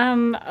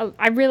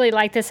 I really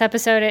like this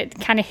episode. It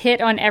kind of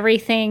hit on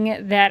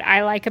everything that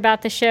I like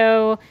about the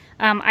show.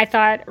 I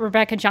thought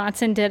Rebecca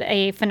Johnson did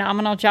a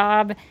phenomenal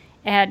job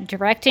at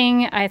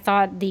directing. I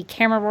thought the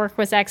camera work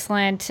was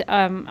excellent.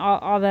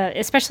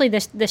 Especially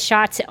the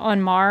shots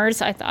on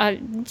Mars, I thought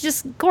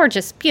just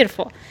gorgeous,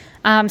 beautiful.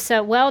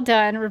 So well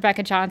done,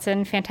 Rebecca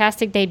Johnson.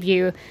 Fantastic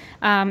debut.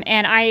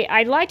 And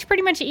I liked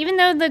pretty much, even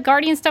though the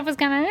Guardian stuff was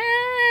kind of,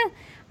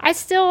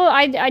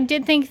 I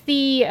did think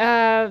the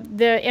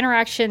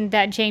interaction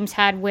that James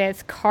had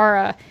with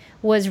Kara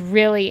was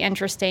really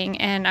interesting,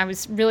 and I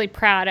was really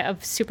proud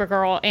of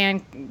Supergirl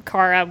and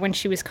Kara when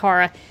she was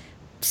Kara.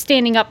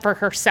 standing up for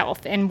herself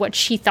and what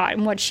she thought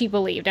and what she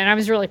believed. And I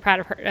was really proud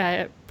of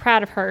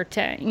her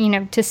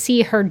to, to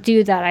see her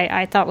do that.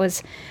 I thought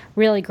was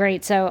really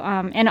great. So,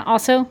 and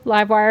also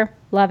Livewire,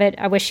 love it.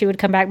 I wish she would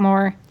come back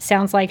more.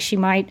 Sounds like she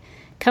might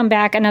come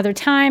back another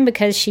time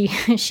because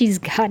she's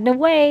gotten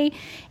away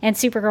and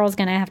Supergirl's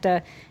going to have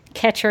to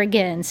catch her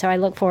again. So I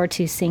look forward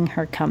to seeing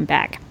her come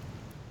back.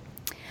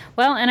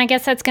 Well, and I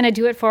guess that's going to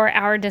do it for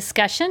our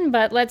discussion,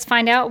 but let's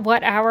find out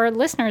what our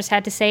listeners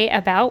had to say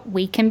about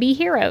We Can Be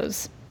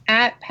Heroes.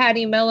 At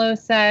Patty Mello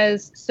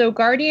says, so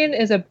Guardian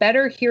is a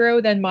better hero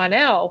than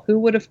Mon-El. Who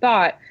would have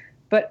thought?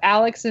 But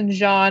Alex and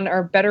Jean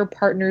are better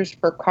partners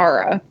for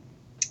Kara.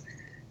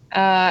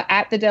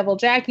 At The Devil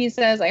Jackie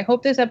says, I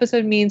hope this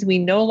episode means we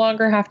no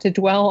longer have to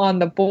dwell on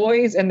the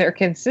boys and their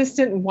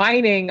consistent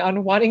whining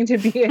on wanting to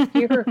be a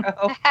hero.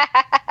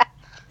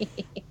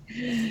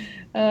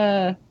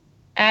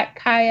 At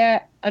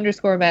Kaya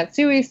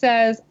 _Matsui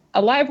says,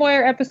 a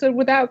Livewire episode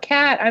without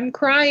Kat. I'm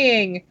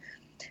crying.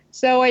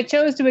 So I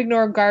chose to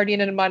ignore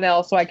Guardian and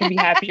Mon-El so I can be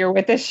happier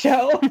with this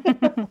show.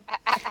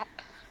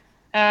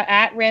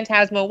 At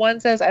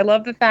Rantasmo1 says, I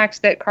love the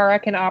fact that Kara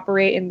can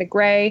operate in the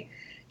gray.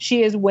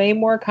 She is way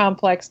more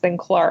complex than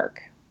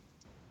Clark.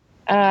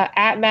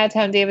 At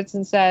Madtown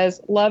Davidson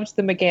says, loved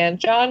the McGann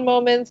John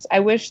moments.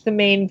 I wish the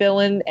main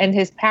villain and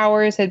his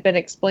powers had been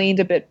explained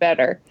a bit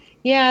better.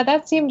 Yeah,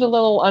 that seemed a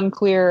little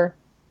unclear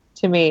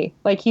to me.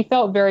 Like, he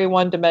felt very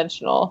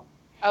one-dimensional.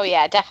 Oh,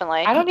 yeah,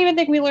 definitely. I don't even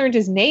think we learned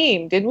his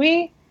name, did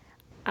we?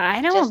 I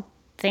don't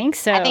think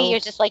so. I think he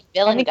was just like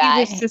villain I think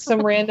guy. he was just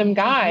some random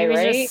guy, he was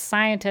right? just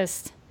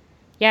scientist.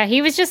 Yeah,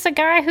 he was just a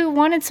guy who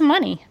wanted some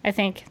money, I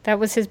think. That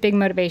was his big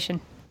motivation.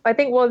 I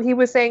think, well, he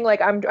was saying,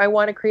 like, I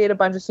want to create a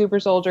bunch of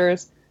super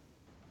soldiers,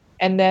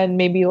 and then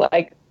maybe,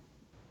 like,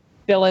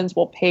 villains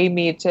will pay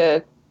me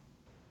to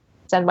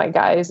send my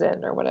guys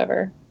in or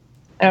whatever.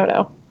 I don't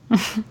know.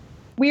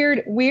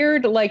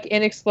 Weird, like,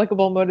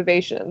 inexplicable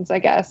motivations, I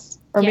guess.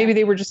 Or maybe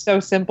they were just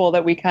so simple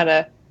that we kind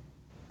of,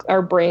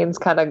 our brains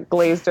kind of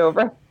glazed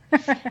over.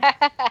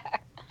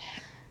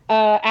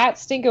 At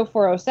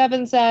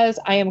Stinko407 says,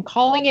 I am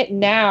calling it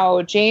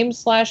now.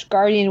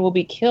 James/Guardian will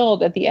be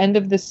killed at the end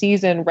of the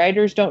season.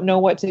 Writers don't know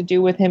what to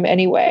do with him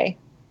anyway.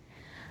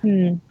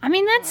 I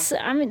mean,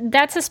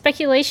 that's a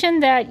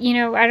speculation that,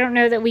 I don't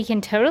know that we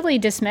can totally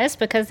dismiss,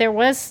 because there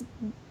was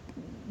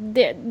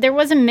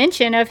a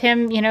mention of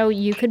him,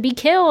 you could be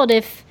killed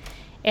if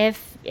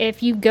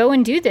you go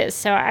and do this.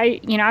 So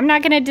I'm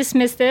not going to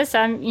dismiss this.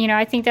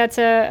 I think that's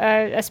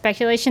a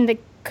speculation that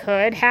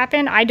could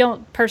happen. I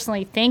don't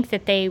personally think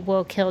that they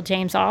will kill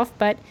James off,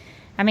 but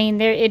I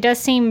mean, it does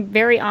seem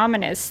very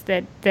ominous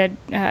that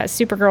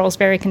Supergirl is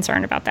very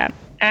concerned about that.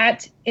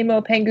 At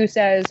Imo Pengu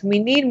says, we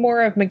need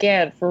more of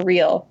McGann for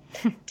real.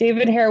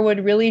 David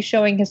Harewood really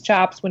showing his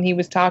chops when he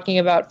was talking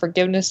about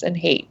forgiveness and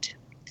hate.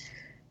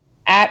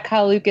 At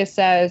Kyle Lucas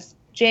says,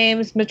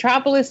 James,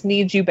 Metropolis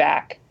needs you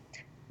back.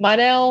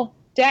 Mon-El,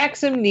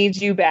 Daxam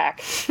needs you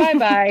back.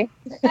 Bye-bye.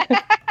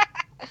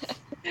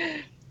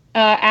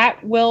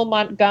 At Will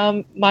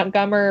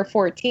Montgomery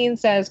 14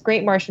 says,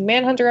 great Martian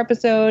Manhunter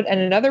episode,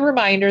 and another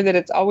reminder that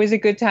it's always a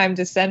good time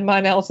to send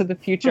Mon-El to the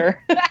future.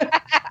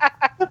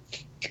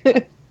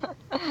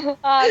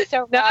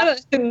 So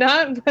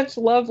not much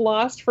love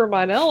lost for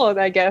Mon-El,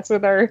 I guess,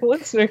 with our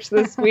listeners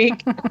this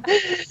week.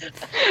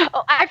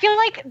 I feel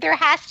like there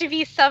has to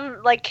be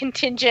some like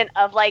contingent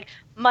of like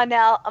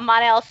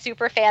Mon-El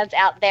super fans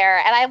out there,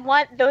 and I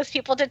want those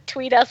people to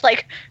tweet us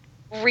like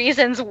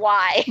reasons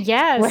why.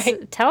 Yes,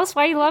 right. Tell us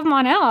why you love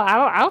Mon-El.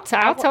 I'll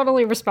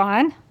totally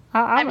respond.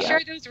 I'm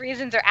sure those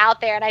reasons are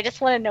out there, and I just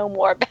want to know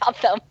more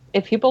about them.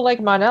 If people like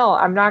Mon-El,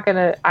 I'm not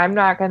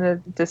gonna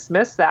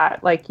dismiss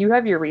that. Like, you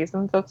have your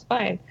reasons, that's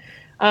fine.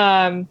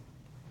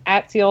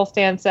 At Seal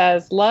Stan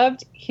says,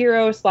 loved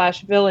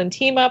hero/villain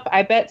team up.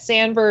 I bet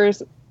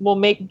Sanvers will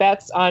make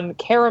bets on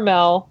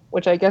Caramel,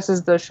 which I guess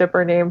is the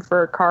shipper name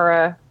for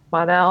Kara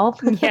Mon-El.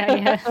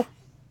 Yeah.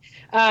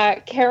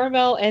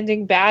 Caramel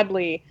ending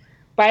badly.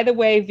 By the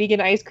way, vegan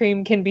ice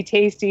cream can be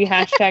tasty.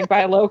 #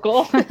 buy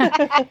local.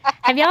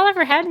 Have y'all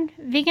ever had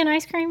vegan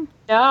ice cream?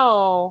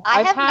 No.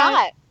 I have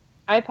not.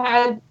 I've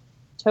had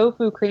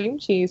tofu cream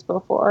cheese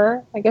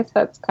before. I guess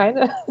that's kind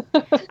of...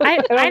 I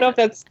don't know if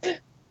that's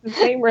the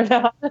same or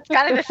not. It's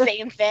kind of the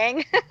same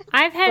thing.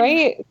 I've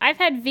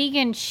had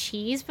vegan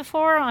cheese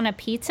before on a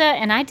pizza,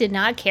 and I did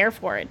not care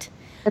for it.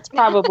 It's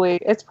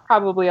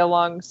probably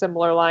along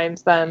similar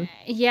lines then.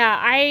 Yeah,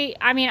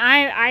 I mean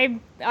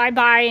I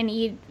buy and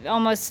eat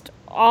almost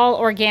all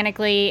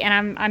organically,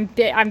 and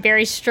I'm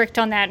very strict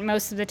on that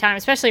most of the time,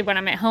 especially when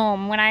I'm at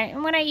home. When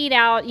I eat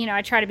out,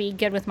 I try to be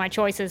good with my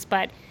choices,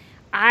 but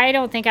I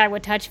don't think I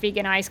would touch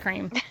vegan ice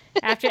cream.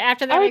 After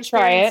that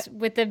experience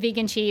with the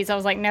vegan cheese, I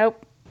was like,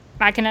 nope.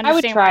 I can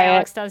understand why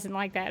Alex doesn't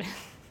like that.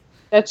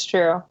 That's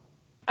true.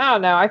 I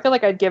don't know. I feel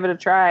like I'd give it a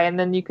try, and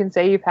then you can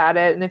say you've had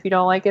it, and if you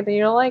don't like it, then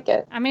you don't like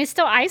it. I mean, it's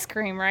still ice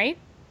cream, right?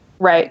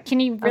 Right. Can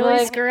you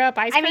really screw up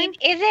ice cream? I mean,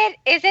 is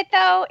it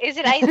though? Is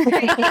it ice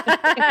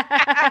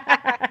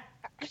cream?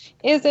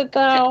 Is it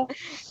though?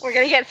 We're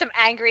gonna get some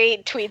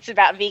angry tweets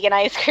about vegan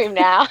ice cream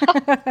now.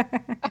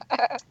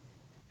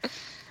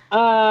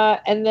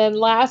 And then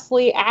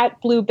lastly, at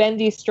Blue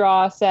Bendy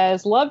Straw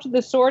says, loved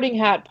the Sorting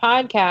Hat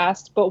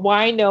podcast, but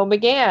why no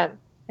McGann?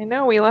 I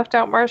know, we left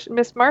out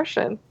Miss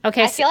Martian.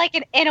 Okay. I feel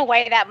like in a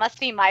way that must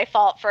be my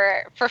fault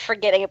for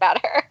forgetting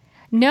about her.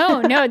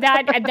 No,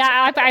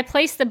 that I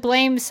placed the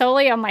blame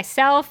solely on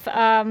myself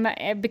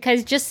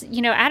because just,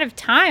 out of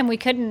time, we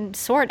couldn't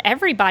sort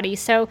everybody.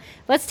 So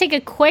let's take a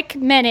quick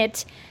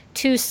minute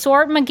to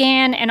sort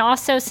McGann. And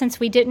also, since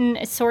we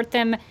didn't sort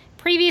them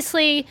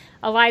previously,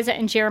 Eliza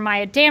and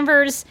Jeremiah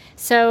Danvers.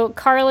 So,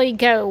 Carly,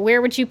 go.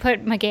 Where would you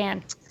put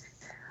McGann?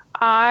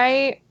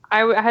 I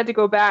had to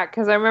go back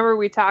because I remember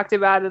we talked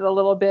about it a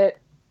little bit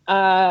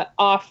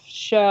off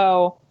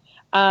show.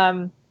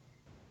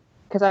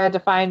 Because I had to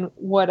find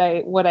what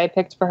I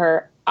picked for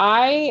her.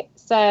 I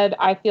said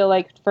I feel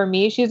like for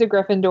me she's a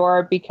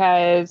Gryffindor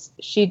because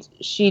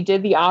she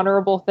did the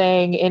honorable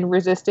thing in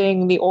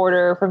resisting the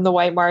order from the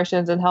White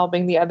Martians and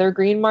helping the other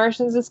Green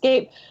Martians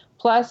escape.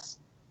 Plus,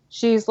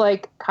 she's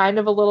like kind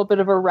of a little bit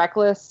of a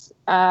reckless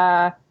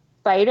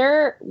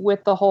fighter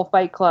with the whole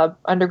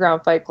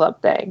underground fight club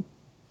thing.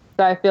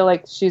 So I feel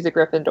like she's a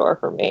Gryffindor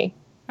for me.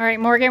 All right,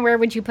 Morgan, where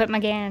would you put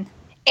McGann?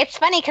 It's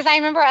funny because I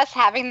remember us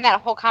having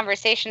that whole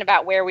conversation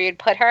about where we would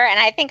put her, and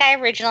I think I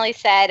originally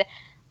said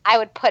I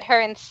would put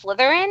her in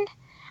Slytherin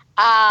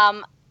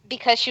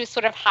because she was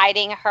sort of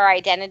hiding her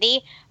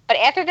identity. But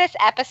after this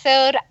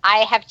episode, I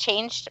have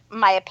changed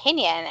my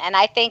opinion, and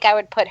I think I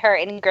would put her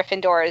in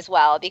Gryffindor as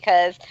well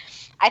because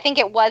I think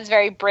it was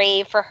very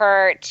brave for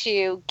her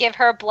to give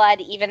her blood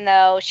even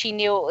though she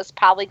knew it was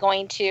probably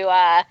going to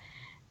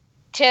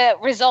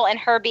result in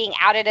her being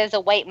outed as a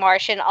White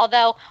Martian.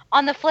 Although,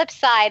 on the flip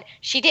side,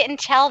 she didn't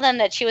tell them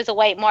that she was a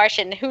White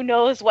Martian. Who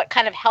knows what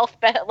kind of health,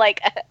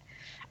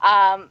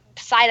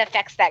 side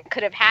effects that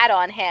could have had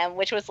on him,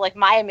 which was, like,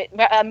 my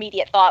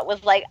immediate thought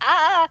was, like,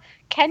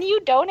 can you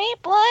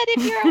donate blood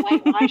if you're a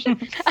White Martian?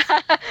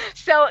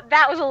 So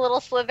that was a little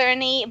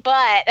Slytherin-y,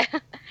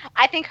 but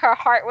I think her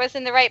heart was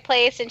in the right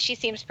place, and she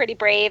seems pretty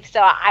brave, so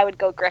I would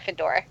go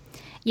Gryffindor.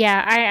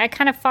 Yeah, I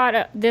kind of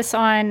fought this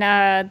on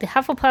the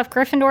Hufflepuff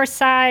Gryffindor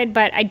side,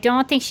 but I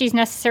don't think she's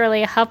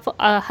necessarily a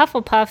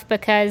Hufflepuff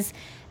because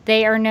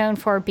they are known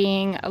for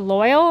being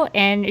loyal,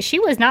 and she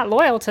was not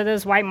loyal to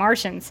those White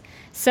Martians.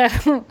 So,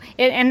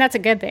 and that's a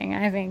good thing,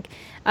 I think.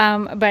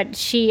 But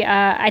she,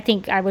 I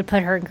think I would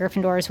put her in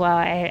Gryffindor as well.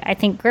 I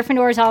think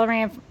Gryffindor is all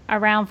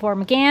around for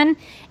McGann.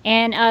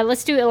 And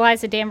let's do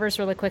Eliza Danvers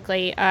really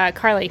quickly.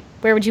 Carly,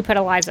 where would you put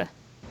Eliza?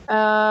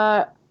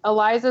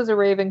 Eliza's a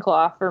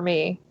Ravenclaw for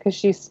me because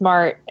she's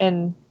smart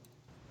and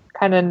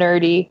kind of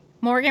nerdy.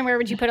 Morgan, where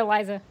would you put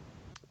Eliza?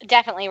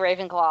 Definitely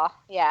Ravenclaw.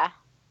 Yeah.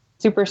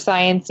 Super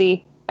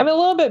sciencey. I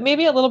mean,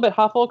 maybe a little bit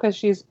Huffle because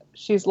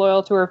she's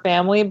loyal to her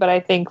family, but I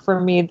think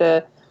for me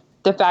the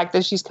fact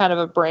that she's kind of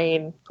a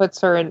brain puts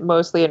her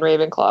mostly in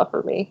Ravenclaw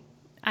for me.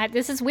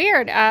 This is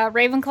weird.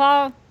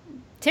 Ravenclaw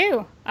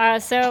too.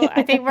 So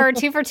I think we're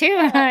 2 for 2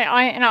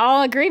 in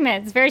all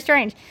agreement. It's very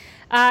strange.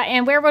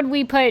 And where would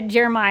we put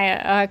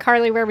Jeremiah?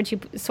 Carly, where would you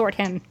sort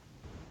him?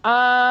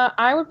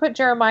 I would put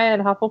Jeremiah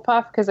in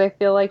Hufflepuff because I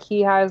feel like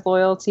he has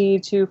loyalty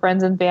to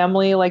friends and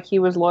family. Like he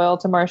was loyal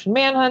to Martian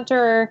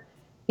Manhunter.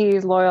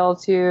 He's loyal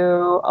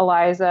to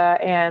Eliza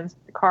and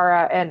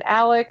Kara and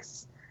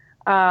Alex.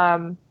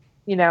 Even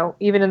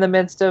in the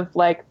midst of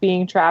like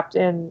being trapped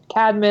in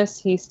Cadmus,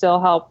 he still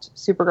helped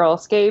Supergirl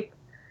escape.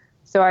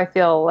 So I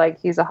feel like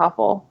he's a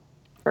Huffle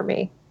for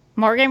me.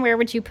 Morgan, where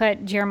would you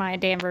put Jeremiah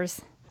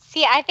Danvers?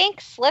 See, I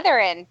think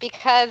Slytherin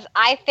because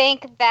I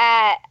think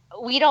that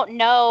we don't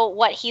know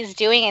what he's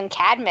doing in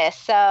Cadmus.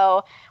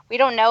 So we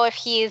don't know if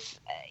he's,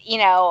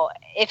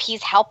 if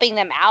he's helping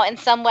them out in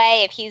some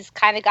way, if he's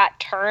kind of got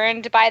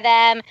turned by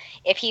them,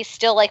 if he's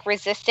still like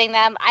resisting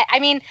them. I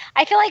mean,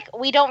 I feel like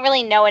we don't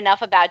really know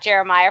enough about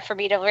Jeremiah for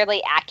me to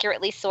really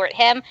accurately sort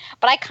him.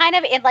 But I kind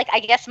of, I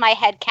guess my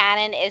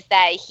headcanon is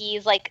that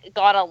he's like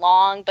gone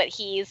along, but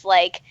he's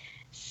like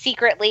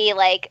secretly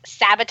like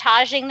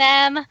sabotaging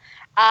them.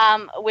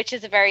 Which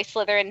is a very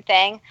Slytherin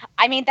thing.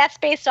 I mean, that's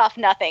based off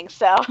nothing,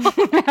 so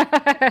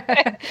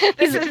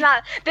this is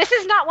not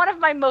one of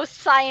my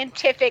most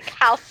scientific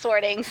house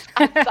sortings.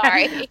 I'm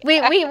sorry.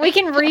 we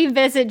can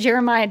revisit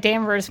Jeremiah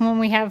Danvers when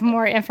we have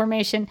more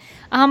information.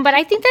 But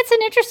I think that's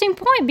an interesting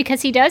point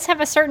because he does have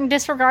a certain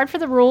disregard for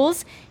the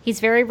rules. He's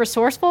very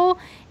resourceful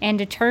and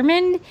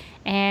determined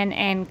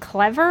and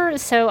clever.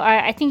 So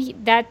I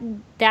think that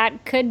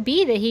could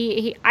be that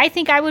he I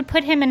think I would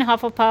put him in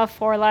Hufflepuff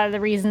for a lot of the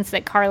reasons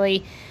that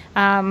Carly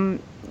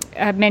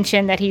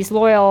mentioned, that he's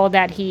loyal,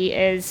 that he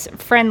is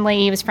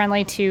friendly. He was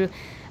friendly to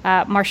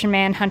Martian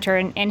Manhunter,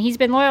 and he's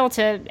been loyal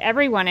to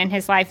everyone in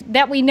his life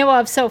that we know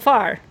of so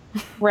far.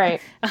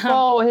 Right.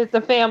 Well,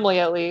 the family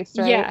at least,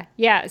 right?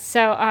 Yeah.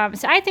 So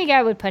I think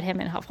I would put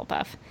him in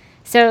Hufflepuff.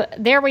 So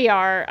there we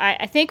are.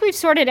 I think we've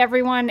sorted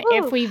everyone.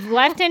 Ooh. If we've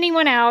left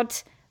anyone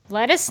out,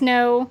 let us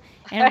know,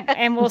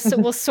 and we'll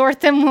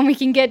sort them when we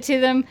can get to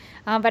them.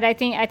 But I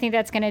think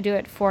that's going to do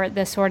it for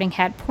the sorting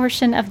hat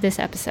portion of this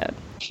episode.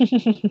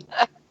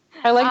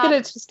 I like that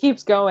it just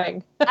keeps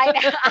going. I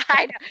know.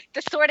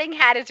 The sorting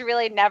hat is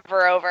really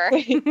never over.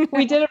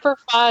 We did it for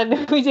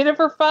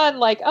fun.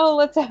 Like, oh,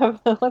 let's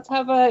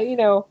have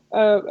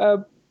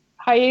a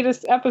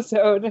hiatus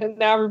episode, and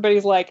now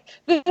everybody's like,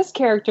 this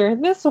character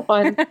and this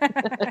one.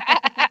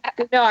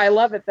 No, I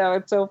love it though.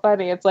 It's so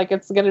funny. It's like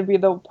it's going to be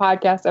the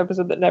podcast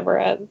episode that never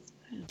ends.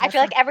 I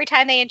feel like every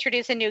time they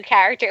introduce a new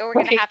character, we're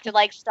going to have to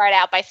like start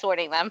out by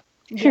sorting them.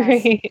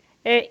 Yes.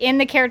 In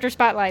the character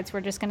spotlights,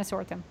 we're just going to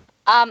sort them.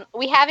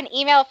 We have an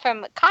email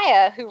from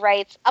Kaya who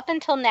writes, up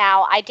until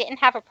now, I didn't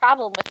have a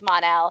problem with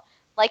Mon-El,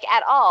 like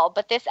at all.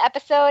 But this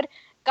episode,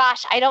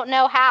 gosh, I don't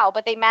know how,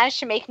 but they managed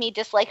to make me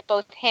dislike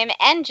both him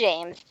and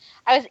James.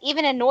 I was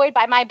even annoyed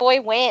by my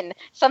boy Win,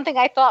 something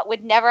I thought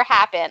would never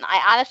happen.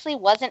 I honestly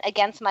wasn't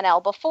against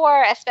Mon-El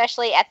before,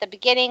 especially at the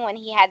beginning when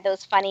he had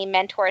those funny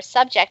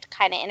mentor-subject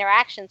kind of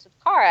interactions with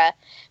Kara.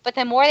 But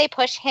the more they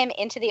push him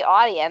into the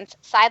audience,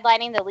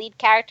 sidelining the lead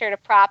character to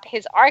prop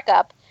his arc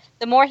up,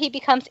 the more he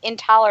becomes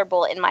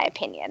intolerable, in my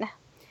opinion.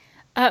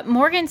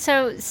 Morgan,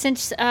 so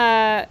since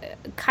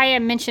Kaya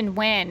mentioned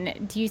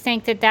Wen, do you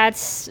think that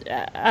that's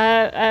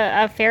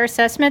a fair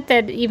assessment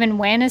that even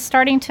Wen is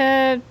starting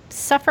to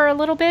suffer a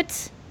little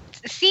bit?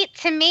 See,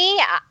 to me,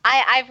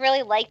 I've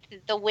really liked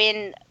the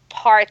Wen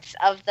parts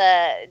of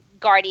the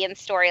Guardian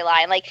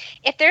storyline. Like,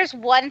 if there's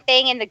one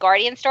thing in the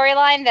Guardian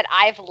storyline that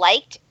I've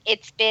liked,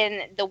 it's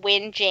been the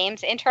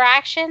Win-James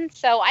interaction.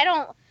 So I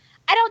don't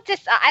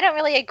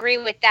really agree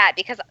with that,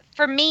 because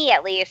for me,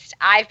 at least,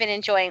 I've been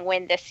enjoying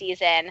Win this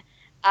season,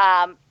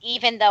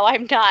 even though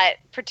I'm not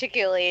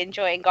particularly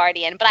enjoying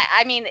Guardian. But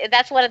I mean,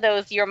 that's one of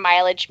those your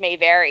mileage may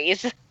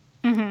varies.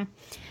 Mm-hmm.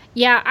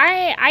 Yeah,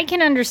 I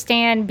can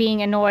understand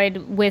being annoyed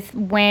with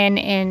Win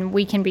in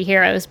We Can Be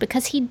Heroes,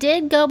 because he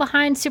did go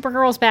behind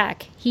Supergirl's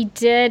back. He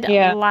did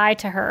lie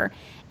to her,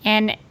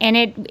 and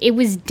it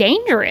was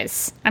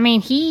dangerous. I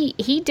mean,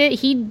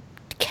 he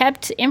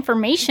kept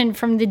information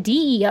from the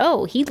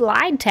DEO. He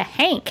lied to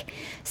Hank.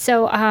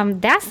 So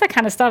that's the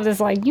kind of stuff that's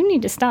like, you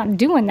need to stop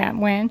doing that,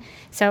 Win.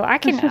 So I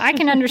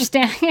can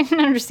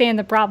understand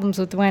the problems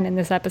with Win in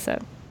this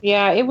episode.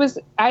 Yeah,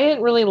 I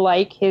didn't really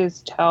like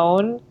his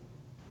tone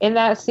in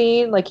that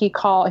scene. Like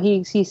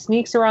he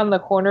sneaks around the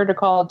corner to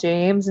call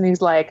James, and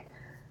he's like,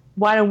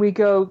 why don't we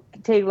go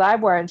take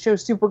Livewire and show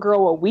Supergirl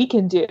what we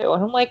can do?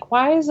 And I'm like,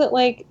 why is it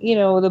like,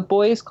 the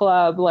boys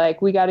club,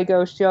 like we got to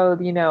go show,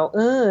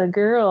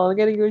 girl, we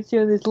got to go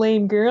show this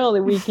lame girl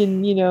that we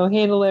can,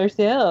 handle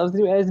ourselves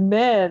as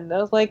men. I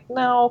was like,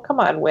 no, come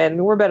on,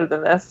 Win, we're better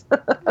than this.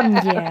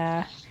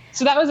 Yeah.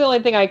 So that was the only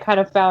thing I kind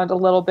of found a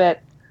little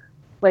bit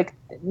like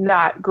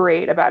not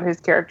great about his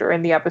character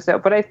in the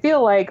episode. But I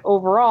feel like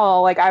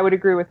overall, like I would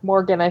agree with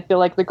Morgan. I feel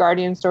like the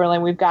Guardian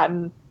storyline, we've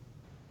gotten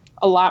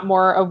a lot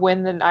more of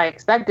Win than I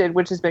expected,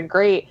 which has been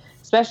great,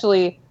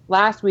 especially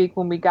last week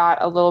when we got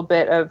a little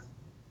bit of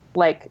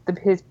like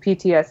his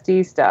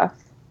PTSD stuff.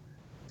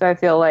 So I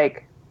feel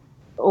like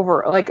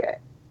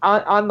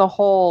on the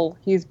whole,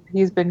 he's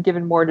been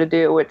given more to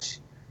do, which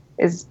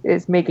is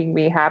making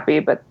me happy.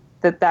 But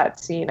that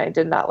scene, I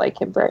did not like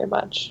him very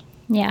much.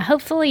 Yeah,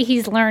 hopefully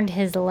he's learned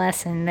his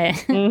lesson that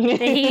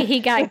he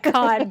got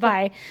caught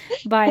by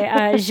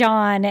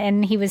Jean,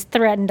 and he was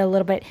threatened a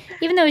little bit.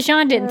 Even though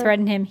Jean didn't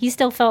threaten him, he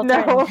still felt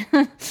threatened.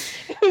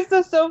 It was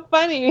just so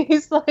funny.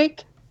 He's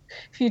like,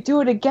 if you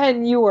do it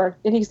again, you are...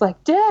 And he's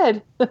like,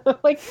 dead.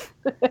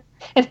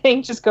 And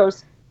Hank just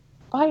goes,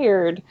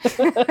 fired.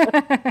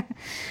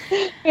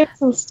 It's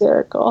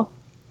hysterical.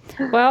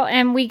 Well,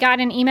 and we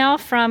got an email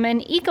from an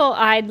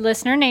eagle-eyed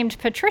listener named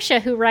Patricia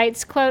who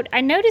writes, quote,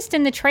 I noticed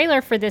in the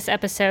trailer for this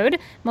episode,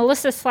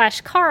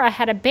 Melissa/Kara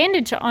had a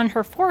bandage on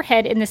her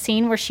forehead in the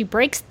scene where she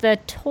breaks the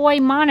toy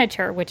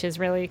monitor, which is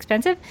really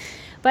expensive.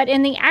 But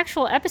in the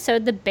actual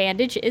episode, the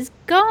bandage is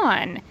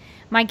gone.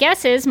 My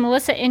guess is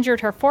Melissa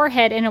injured her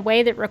forehead in a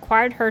way that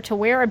required her to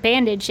wear a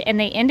bandage, and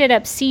they ended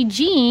up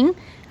CGing,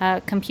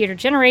 computer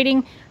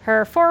generating,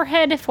 her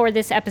forehead for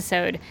this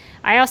episode.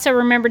 I also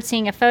remembered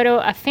seeing a photo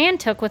a fan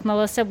took with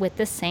Melissa with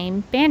the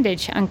same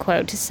bandage,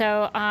 unquote.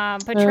 So,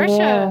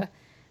 Patricia,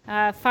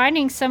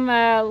 finding some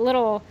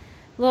little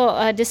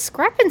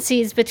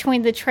discrepancies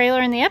between the trailer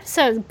and the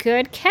episode.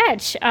 Good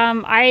catch.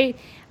 I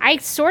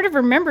sort of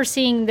remember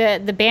seeing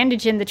the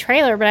bandage in the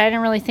trailer, but I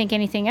didn't really think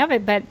anything of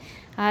it. But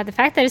the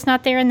fact that it's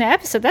not there in the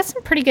episode, that's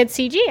some pretty good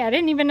CG. I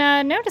didn't even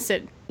notice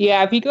it.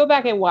 Yeah, if you go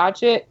back and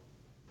watch it,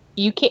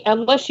 you can't,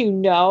 unless you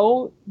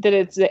know that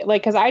it's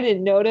like, because I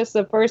didn't notice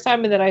the first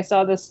time, and then I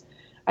saw this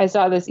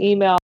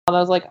email, and I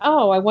was like,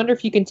 oh, I wonder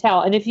if you can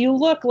tell. And if you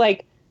look,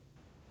 like,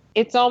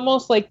 it's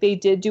almost like they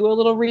did do a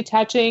little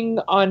retouching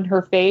on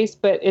her face,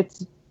 but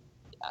it's,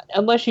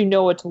 unless you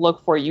know what to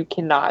look for, you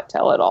cannot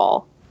tell at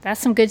all. That's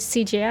some good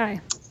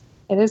CGI.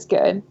 It is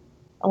good.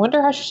 I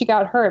wonder how she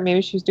got hurt.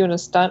 Maybe she was doing a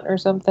stunt or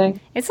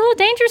something. It's a little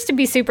dangerous to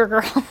be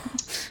Supergirl.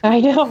 I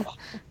know.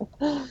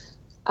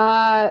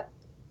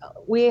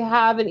 We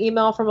have an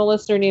email from a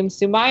listener named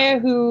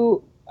Sumaya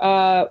who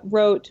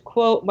wrote,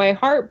 quote, "My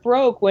heart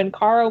broke when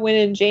Kara, Wynn,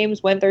 and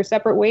James went their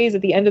separate ways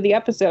at the end of the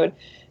episode.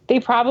 They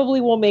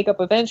probably will make up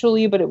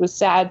eventually, but it was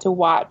sad to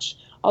watch.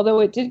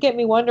 Although it did get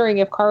me wondering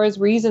if Kara's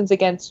reasons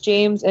against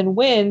James and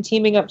Wynn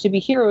teaming up to be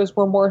heroes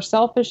were more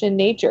selfish in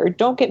nature.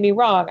 Don't get me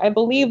wrong, I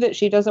believe that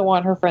she doesn't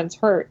want her friends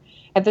hurt.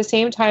 At the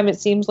same time, it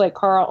seems like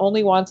Kara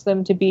only wants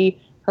them to be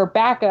her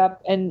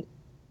backup and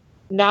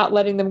not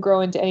letting them grow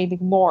into anything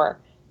more.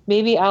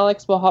 Maybe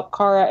Alex will help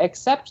Kara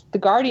accept the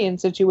Guardian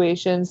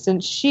situation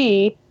since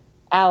she,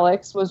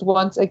 Alex, was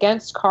once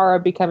against Kara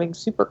becoming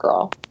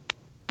Supergirl."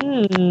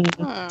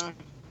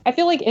 I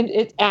feel like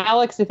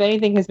Alex, if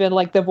anything, has been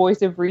like the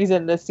voice of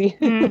reason this season.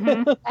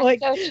 Mm-hmm.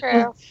 Like, that's so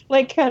true.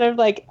 Like, kind of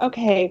like,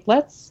 okay,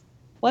 let's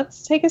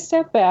take a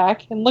step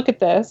back and look at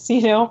this.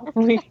 You know,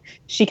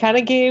 she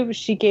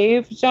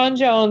gave John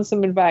Jones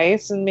some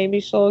advice, and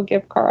maybe she'll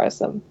give Kara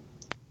some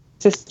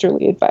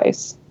sisterly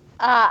advice.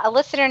 A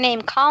listener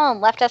named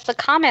Colin left us a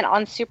comment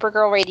on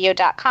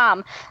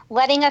supergirlradio.com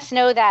letting us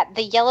know that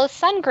the Yellow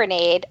Sun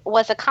Grenade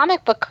was a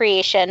comic book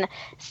creation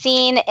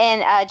seen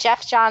in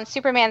Jeff Johns'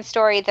 Superman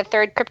story, The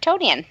Third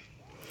Kryptonian.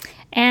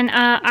 And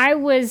I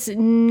was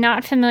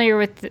not familiar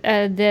with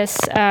this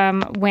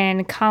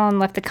when Colin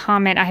left the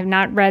comment. I have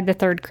not read The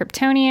Third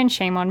Kryptonian,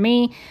 shame on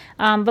me.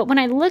 But when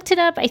I looked it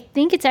up, I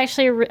think it's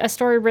actually a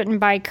story written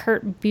by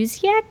Kurt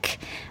Busiek.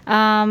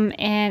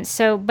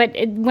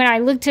 When I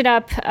looked it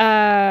up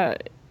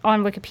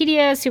on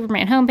Wikipedia,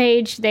 Superman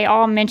homepage, they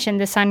all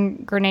mentioned the sun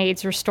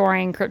grenades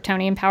restoring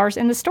Kryptonian powers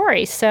in the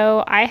story.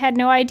 So I had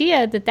no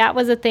idea that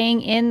was a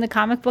thing in the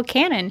comic book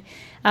canon.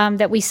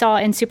 That we saw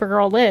in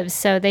Supergirl Lives.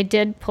 So they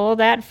did pull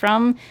that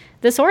from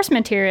the source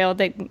material,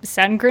 that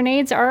sun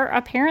grenades are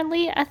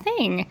apparently a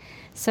thing.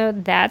 So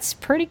that's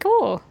pretty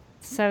cool.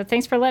 So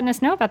thanks for letting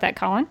us know about that,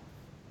 Colin.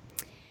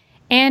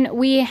 And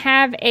we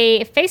have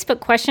a Facebook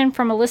question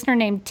from a listener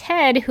named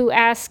Ted who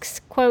asks,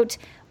 quote,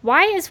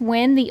 "Why is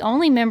Wynn the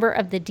only member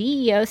of the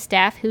DEO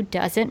staff who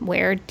doesn't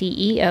wear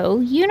DEO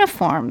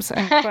uniforms?"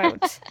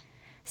 Unquote.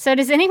 So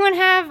does anyone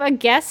have a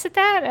guess at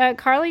that?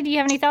 Carly, do you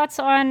have any thoughts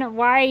on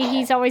why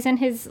he's always in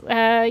his,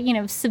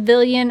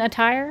 civilian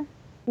attire?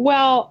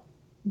 Well,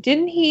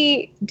 didn't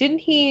he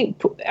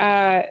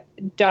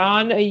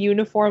don a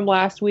uniform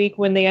last week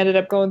when they ended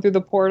up going through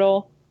the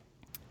portal?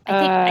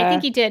 I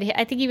think he did.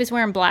 I think he was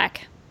wearing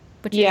black,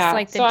 which is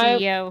like the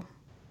DEO.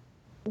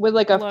 With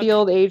like a look.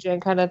 Field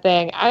agent kind of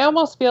thing. I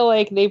almost feel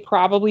like they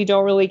probably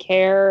don't really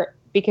care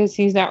because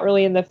he's not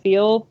really in the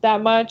field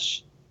that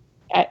much,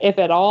 if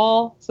at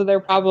all. So they're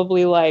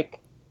probably like,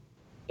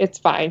 it's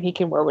fine. He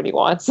can wear what he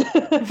wants.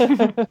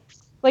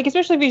 Like,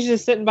 especially if he's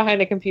just sitting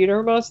behind a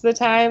computer most of the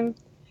time,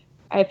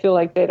 I feel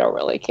like they don't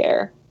really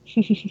care.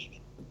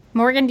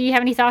 Morgan, do you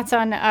have any thoughts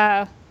on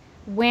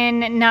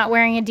Wynn not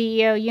wearing a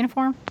DEO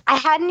uniform? I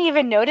hadn't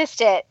even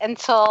noticed it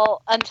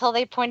until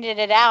they pointed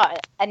it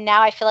out, and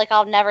now I feel like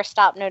I'll never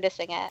stop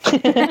noticing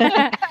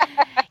it.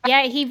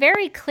 Yeah, he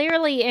very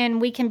clearly in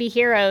We Can Be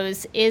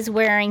Heroes is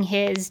wearing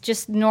his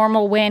just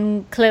normal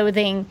Wynn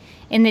clothing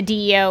in the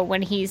DEO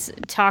when he's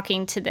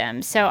talking to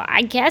them. So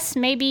I guess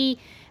maybe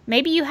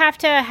you have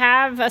to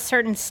have a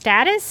certain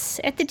status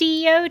at the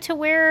DEO to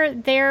wear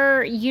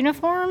their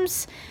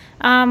uniforms.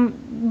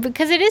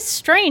 Because it is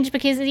strange,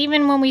 because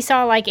even when we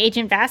saw like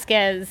Agent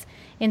Vasquez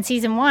in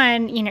season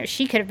 1,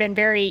 she could have been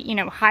very,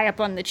 high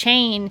up on the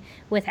chain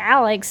with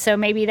Alex. So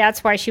maybe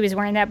that's why she was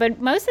wearing that. But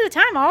most of the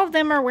time, all of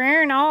them are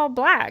wearing all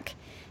black.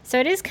 So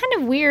it is kind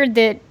of weird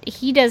that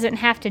he doesn't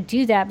have to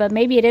do that. But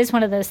maybe it is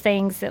one of those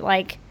things that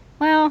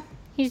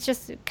he's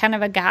just kind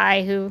of a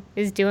guy who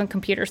is doing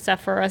computer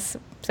stuff for us.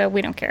 So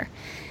we don't care.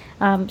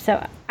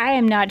 So I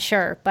am not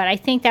sure, but I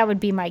think that would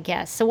be my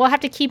guess. So we'll have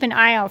to keep an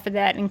eye out for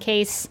that in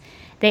case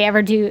they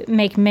ever do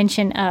make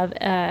mention of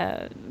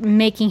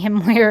making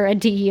him wear a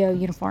DEO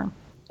uniform.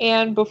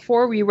 And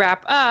before we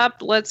wrap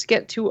up, let's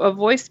get to a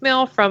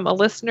voicemail from a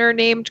listener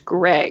named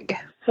Greg.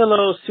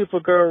 Hello,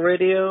 Supergirl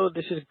Radio.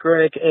 This is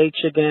Greg H.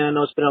 again. I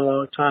know it's been a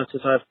long time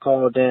since I've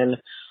called in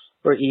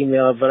or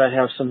emailed, but I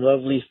have some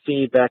lovely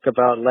feedback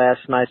about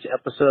last night's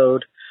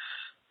episode.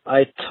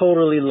 I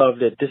totally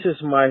loved it.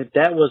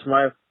 That was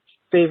my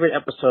favorite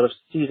episode of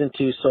season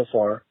 2 so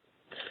far.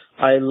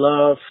 I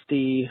love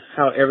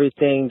how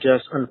everything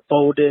just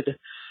unfolded,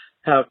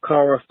 how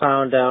Kara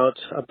found out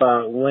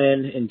about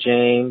Wynn and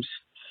James,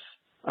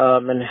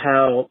 and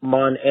how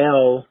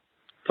Mon-El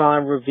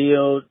finally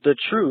revealed the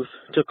truth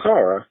to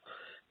Kara,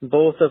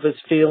 both of his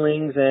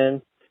feelings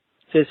and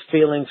his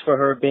feelings for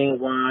her being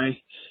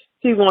why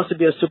he wants to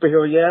be a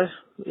superhero. Yeah,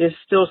 it's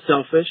still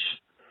selfish,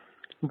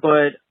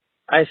 but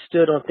I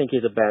still don't think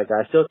he's a bad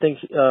guy. I still think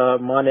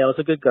Mon-El is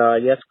a good guy.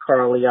 Yes,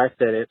 Carly, I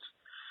said it.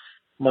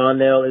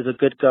 Mon-El is a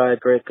good guy, a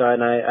great guy,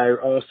 and I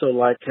also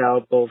like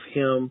how both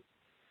him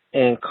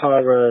and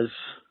Kara's,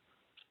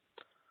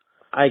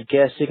 I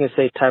guess you can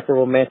say, type of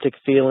romantic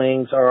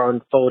feelings are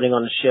unfolding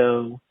on the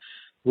show.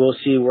 We'll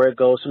see where it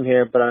goes from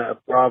here,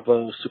 but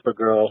bravo,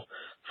 Supergirl,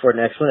 for an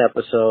excellent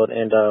episode.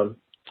 And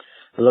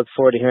I look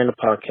forward to hearing the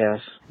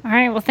podcast. All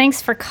right. Well,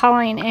 thanks for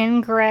calling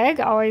in, Greg.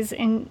 Always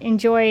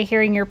enjoy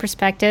hearing your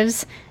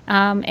perspectives.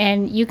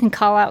 And you can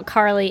call out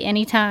Carly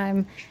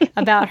anytime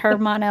about her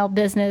Mon-El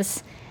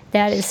business.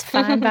 That is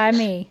fine by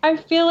me. I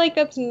feel like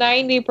that's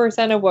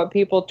 90% of what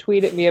people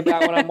tweet at me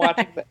about when I'm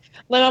watching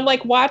when I'm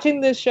like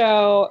watching the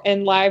show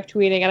and live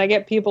tweeting, and I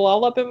get people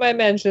all up in my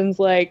mentions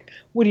like,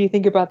 what do you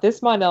think about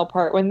this Mon-El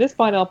part? When this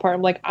Mon-El part,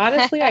 I'm like,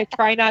 honestly, I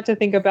try not to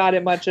think about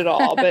it much at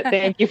all, but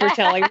thank you for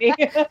telling me.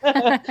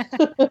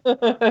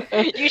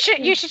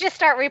 You should just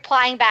start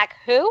replying back,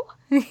 who?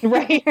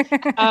 Right.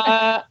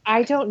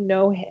 I don't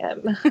know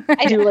him.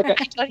 I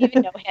don't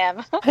even know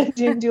him. I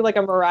do like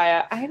a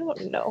Mariah. I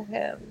don't know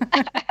him.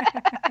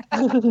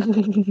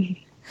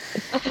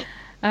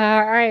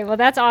 All right. Well,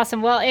 that's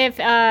awesome. Well,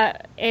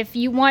 if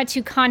you want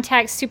to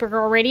contact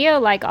Supergirl Radio,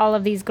 like all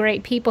of these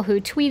great people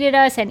who tweeted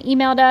us and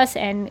emailed us,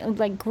 and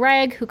like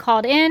Greg who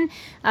called in,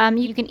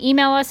 you can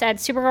email us at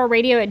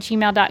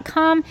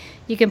supergirlradio@gmail.com.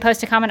 You can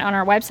post a comment on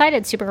our website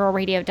at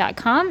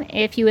supergirlradio.com.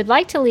 If you would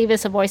like to leave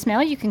us a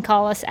voicemail, you can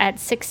call us at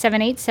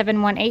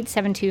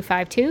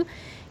 678-718-7252.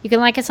 You can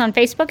like us on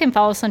Facebook and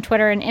follow us on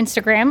Twitter and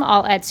Instagram,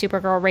 all at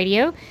Supergirl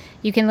Radio.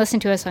 You can listen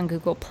to us on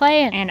Google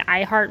Play and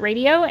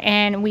iHeartRadio,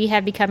 and we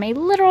have become a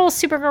literal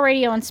Supergirl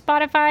Radio on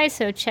Spotify,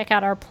 so check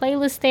out our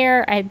playlist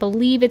there. I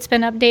believe it's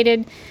been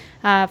updated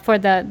for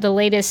the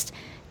latest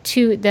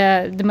two,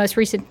 the most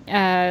recent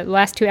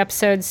last two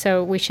episodes,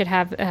 so we should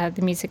have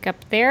the music up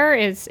there.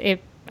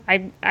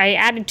 I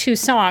added 2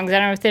 songs. I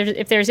don't know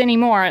if there's any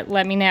more,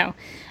 let me know.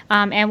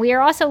 And we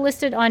are also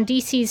listed on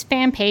DC's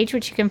fan page,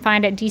 which you can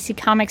find at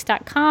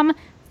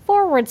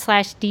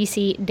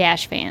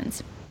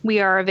dccomics.com/DC-fans. We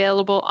are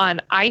available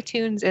on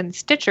iTunes and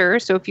Stitcher,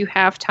 so if you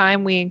have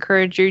time, we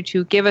encourage you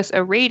to give us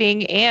a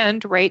rating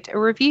and write a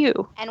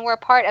review. And we're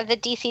part of the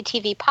DC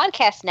TV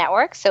Podcast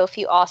Network, so if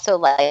you also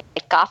like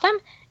Gotham,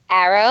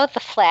 Arrow,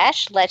 The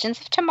Flash, Legends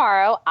of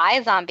Tomorrow,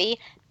 iZombie,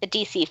 the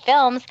DC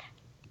films,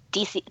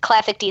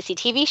 classic DC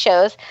TV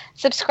shows,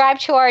 subscribe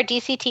to our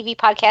DC TV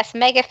Podcast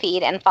mega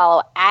feed and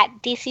follow at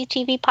DC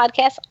TV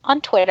Podcast on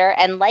Twitter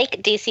and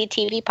like DC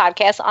TV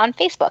Podcast on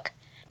Facebook.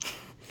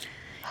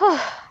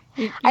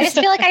 I just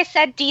feel like I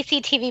said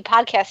DC TV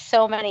Podcast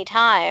so many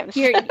times.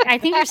 I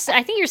think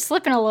you're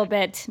slipping a little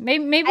bit.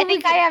 Maybe I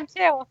think I am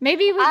too.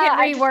 Maybe we could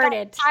reword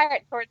it.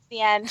 Tired towards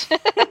the end.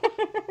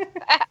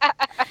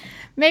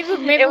 maybe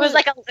it was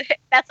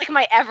that's like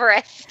my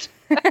Everest.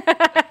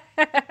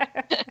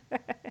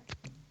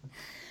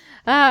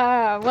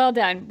 Well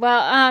done.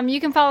 Well, you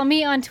can follow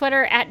me on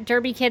Twitter at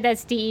DerbyKid.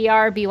 That's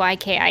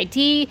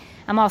DerbyKid.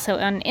 I'm also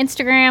on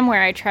Instagram,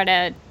 where I try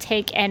to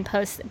take and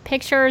post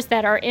pictures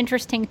that are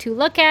interesting to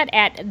look at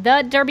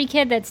the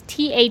DerbyKid. That's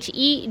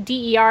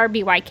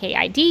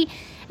TheDerbykid.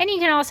 And you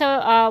can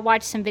also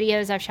watch some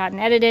videos I've shot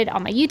and edited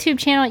on my YouTube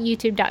channel at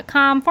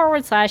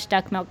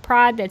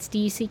youtube.com/DuckMilkProd. That's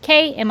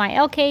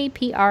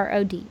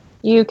DuckMilkProd.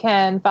 You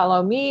can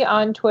follow me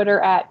on Twitter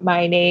at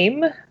my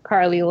name,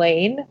 Carly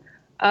Lane.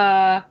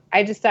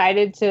 I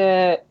decided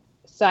to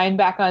sign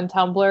back on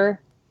Tumblr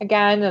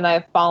again, and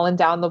I've fallen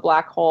down the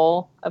black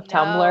hole of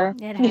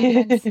Tumblr. It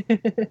happens.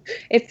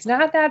 It's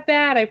not that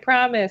bad, I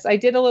promise. I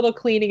did a little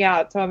cleaning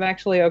out, so I'm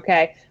actually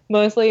okay.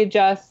 Mostly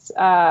just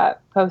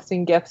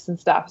posting GIFs and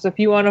stuff. So if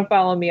you want to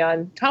follow me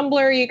on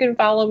Tumblr, you can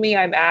follow me.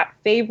 I'm at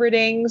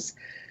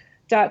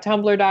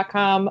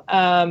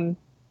favoritings.tumblr.com.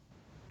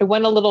 I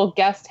went a little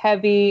guest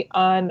heavy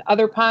on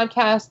other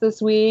podcasts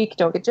this week.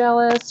 Don't get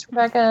jealous,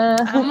 Rebecca.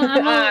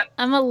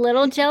 I'm a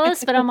little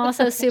jealous, but I'm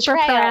also super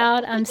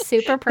proud. I'm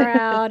super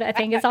proud. I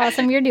think it's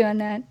awesome you're doing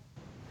that.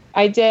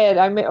 I did.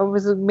 I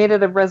made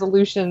it a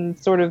resolution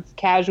sort of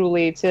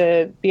casually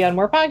to be on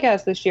more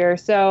podcasts this year.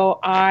 So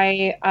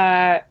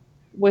I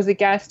was a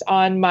guest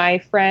on my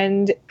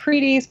friend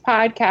Preeti's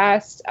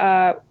podcast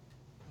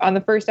on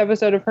the first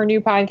episode of her new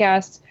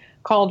podcast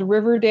called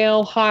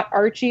Riverdale Hot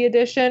Archie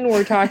Edition.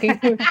 We talked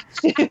about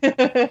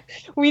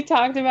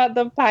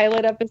the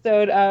pilot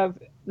episode of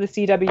the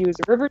CW's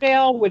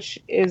Riverdale, which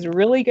is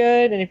really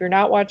good. And if you're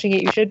not watching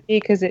it, you should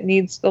be, because it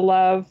needs the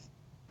love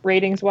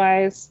ratings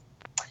wise.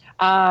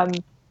 So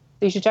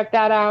you should check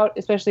that out,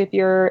 especially if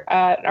you're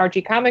an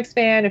Archie Comics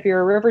fan, if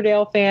you're a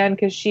Riverdale fan,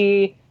 because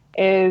she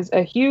is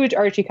a huge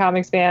Archie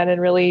Comics fan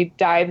and really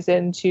dives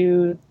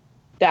into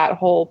that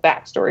whole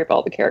backstory of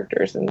all the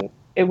characters. And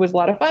it was a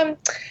lot of fun.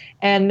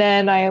 And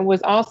then I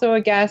was also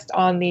a guest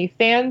on the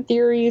Fan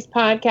Theories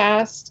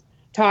podcast,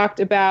 talked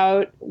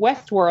about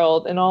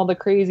Westworld and all the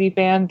crazy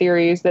fan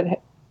theories that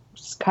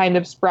kind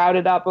of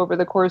sprouted up over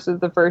the course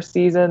of the first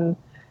season,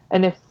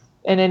 and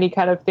any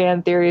kind of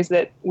fan theories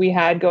that we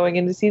had going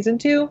into season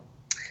 2.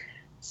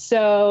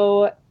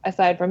 So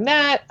aside from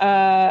that,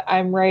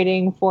 I'm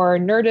writing for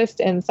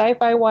Nerdist and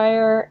Sci-Fi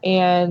Wire,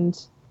 and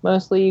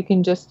mostly you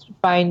can just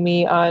find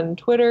me on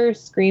Twitter,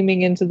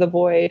 screaming into the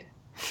void.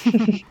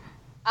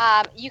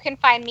 You can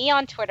find me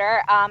on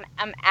Twitter. I'm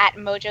at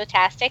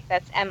Mojotastic.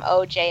 That's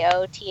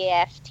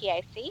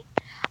MOJOTASTIC.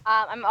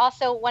 I'm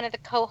also one of the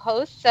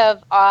co-hosts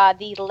of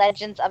the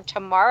Legends of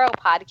Tomorrow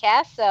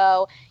podcast,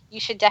 so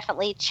you should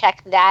definitely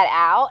check that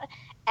out.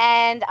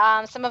 And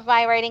some of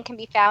my writing can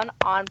be found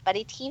on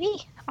Buddy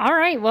TV. All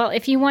right. Well,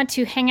 if you want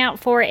to hang out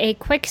for a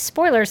quick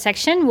spoiler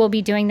section, we'll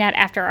be doing that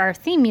after our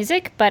theme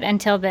music. But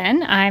until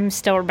then, I'm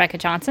still Rebecca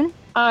Johnson.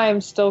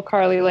 I'm still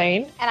Carly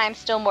Lane. And I'm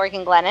still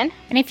Morgan Glennon.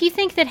 And if you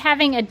think that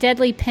having a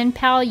deadly pen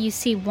pal you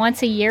see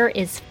once a year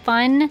is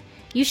fun,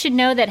 you should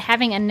know that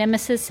having a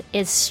nemesis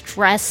is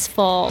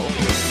stressful.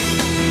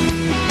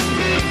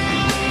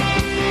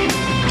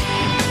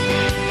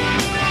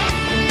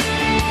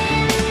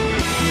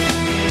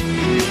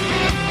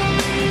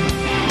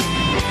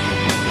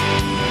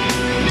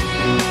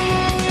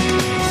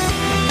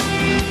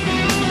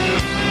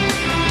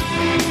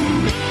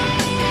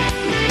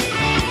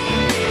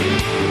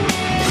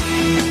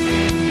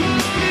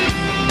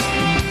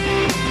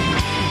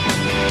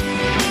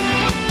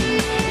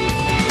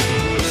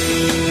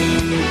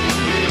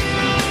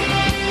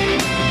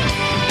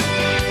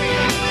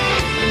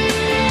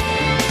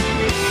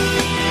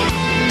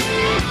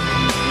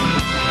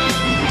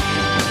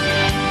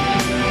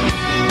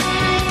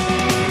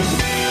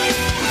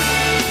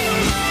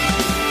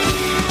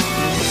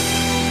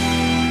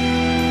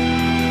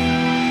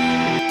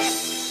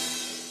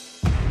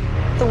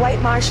 The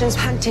White Martian's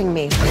hunting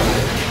me.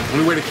 The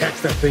only way to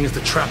catch that thing is to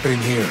trap it in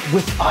here.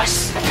 With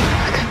us.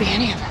 It could be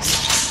any of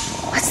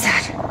us. What's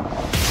that?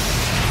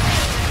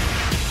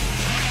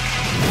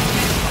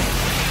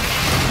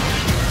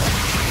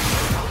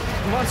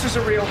 The monsters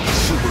are real.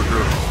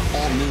 Supergirl,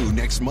 all new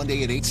next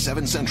Monday at 8,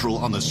 7 Central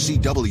on the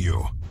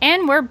CW.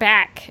 And we're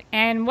back.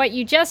 And what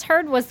you just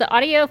heard was the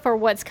audio for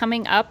what's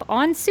coming up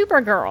on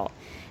Supergirl.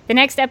 The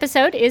next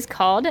episode is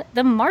called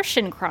The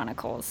Martian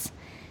Chronicles.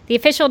 The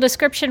official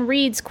description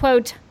reads,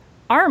 quote,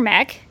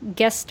 Armek,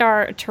 guest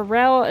star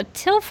Terrell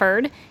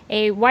Tilford,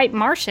 a white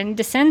Martian,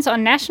 descends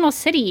on National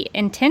City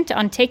intent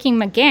on taking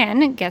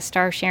McGann, guest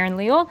star Sharon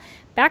Leal,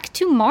 back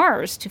to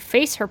Mars to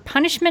face her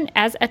punishment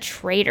as a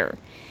traitor.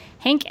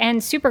 Hank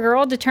and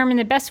Supergirl determine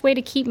the best way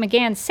to keep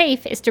McGann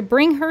safe is to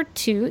bring her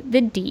to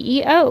the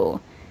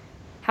DEO.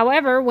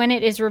 However, when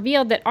it is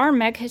revealed that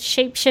Armek has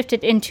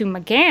shapeshifted into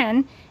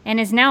McGann and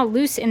is now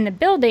loose in the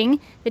building,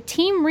 the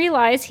team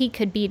realize he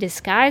could be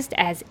disguised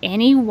as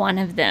any one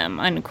of them,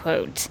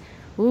 unquote.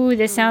 Ooh,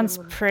 this sounds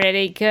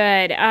pretty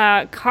good.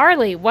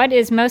 Carly, what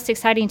is most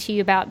exciting to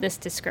you about this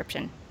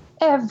description?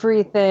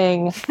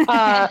 Everything.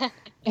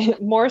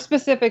 More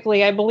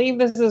specifically, I believe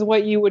this is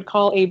what you would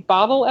call a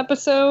bottle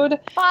episode.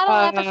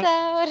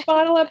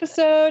 Bottle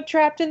episode,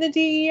 trapped in the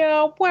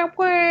DEO. Wah,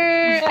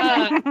 wah.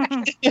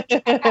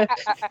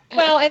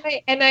 Well,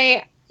 and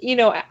I, you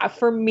know,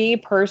 for me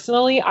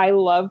personally, I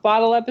love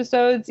bottle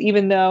episodes,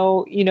 even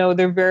though, you know,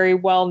 they're very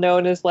well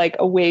known as like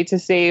a way to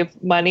save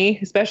money,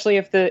 especially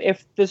if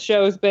the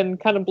show's been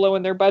kind of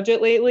blowing their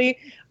budget lately.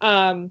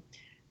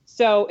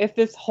 So if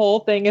this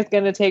whole thing is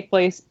going to take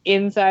place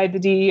inside the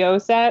DEO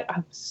set,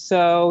 I'm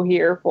so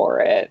here for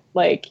it.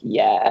 Like,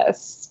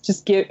 yes,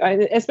 just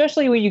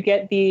especially when you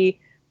get the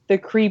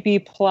creepy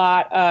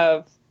plot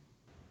of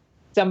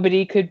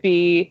somebody could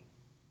be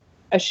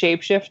a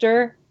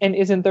shapeshifter and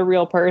isn't the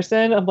real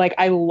person. I'm like,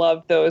 I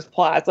love those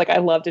plots. Like, I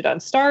loved it on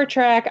Star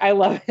Trek. I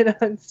love it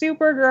on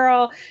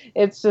Supergirl.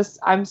 It's just,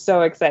 I'm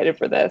so excited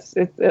for this.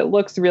 It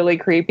looks really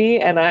creepy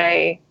and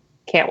I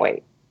can't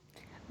wait.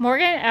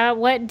 Morgan,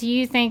 what do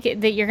you think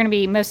that you're going to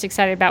be most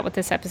excited about with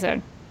this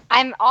episode?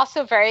 I'm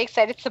also very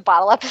excited it's a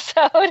bottle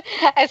episode.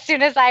 As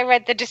soon as I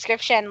read the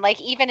description,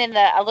 like even in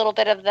a little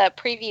bit of the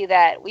preview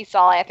that we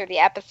saw after the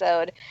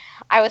episode,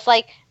 I was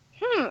like,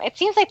 it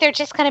seems like they're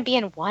just going to be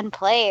in one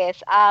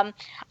place.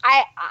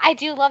 I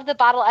do love the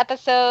bottle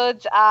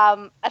episodes,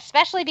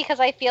 especially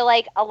because I feel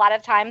like a lot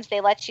of times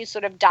they let you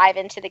sort of dive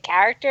into the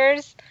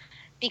characters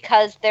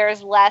because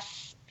there's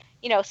less,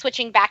 you know,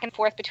 switching back and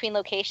forth between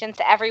locations.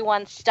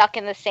 Everyone's stuck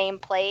in the same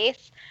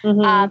place.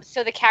 Mm-hmm.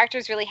 So the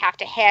characters really have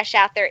to hash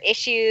out their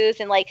issues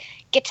and like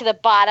get to the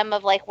bottom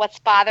of like what's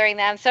bothering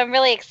them. So I'm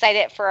really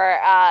excited for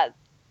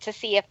to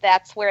see if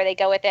that's where they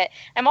go with it.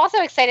 I'm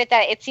also excited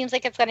that it seems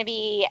like it's going to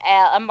be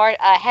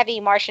a heavy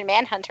Martian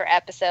Manhunter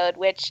episode,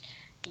 which,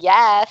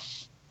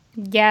 yes.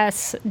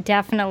 Yes,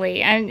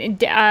 definitely. And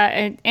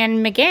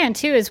McGann,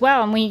 too, as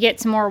well. And when you get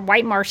some more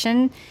White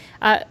Martian,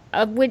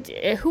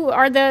 who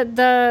are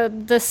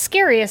the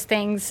scariest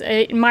things,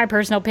 in my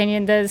personal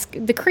opinion,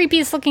 the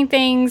creepiest looking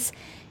things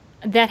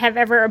that have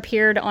ever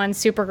appeared on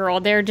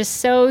Supergirl. They're just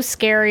so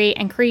scary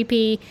and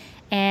creepy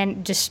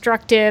and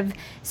destructive.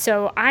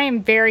 So I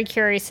am very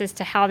curious as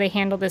to how they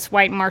handle this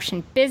White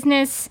Martian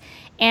business.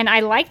 And I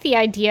like the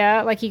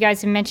idea, like you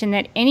guys have mentioned,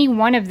 that any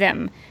one of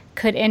them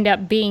could end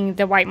up being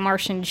the White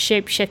Martian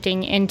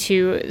shape-shifting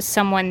into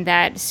someone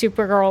that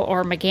Supergirl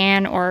or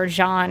McGann or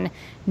Jean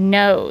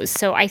knows.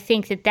 So I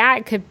think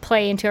that could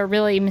play into a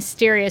really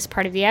mysterious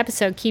part of the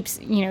episode. Keeps,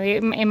 you know,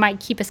 it might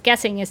keep us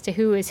guessing as to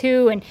who is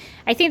who. And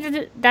I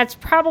think that's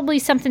probably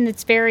something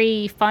that's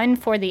very fun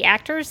for the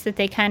actors, that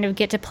they kind of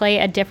get to play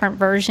a different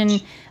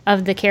version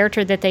of the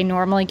character that they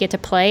normally get to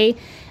play.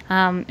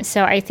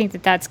 So I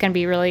think that's going to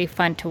be really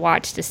fun to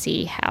watch, to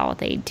see how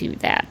they do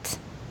that.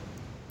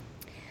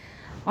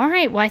 All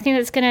right. Well, I think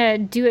that's going to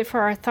do it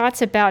for our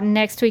thoughts about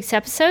next week's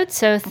episode.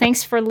 So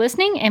thanks for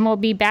listening, and we'll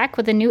be back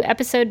with a new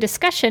episode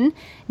discussion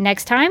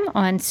next time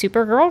on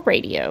Supergirl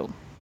Radio.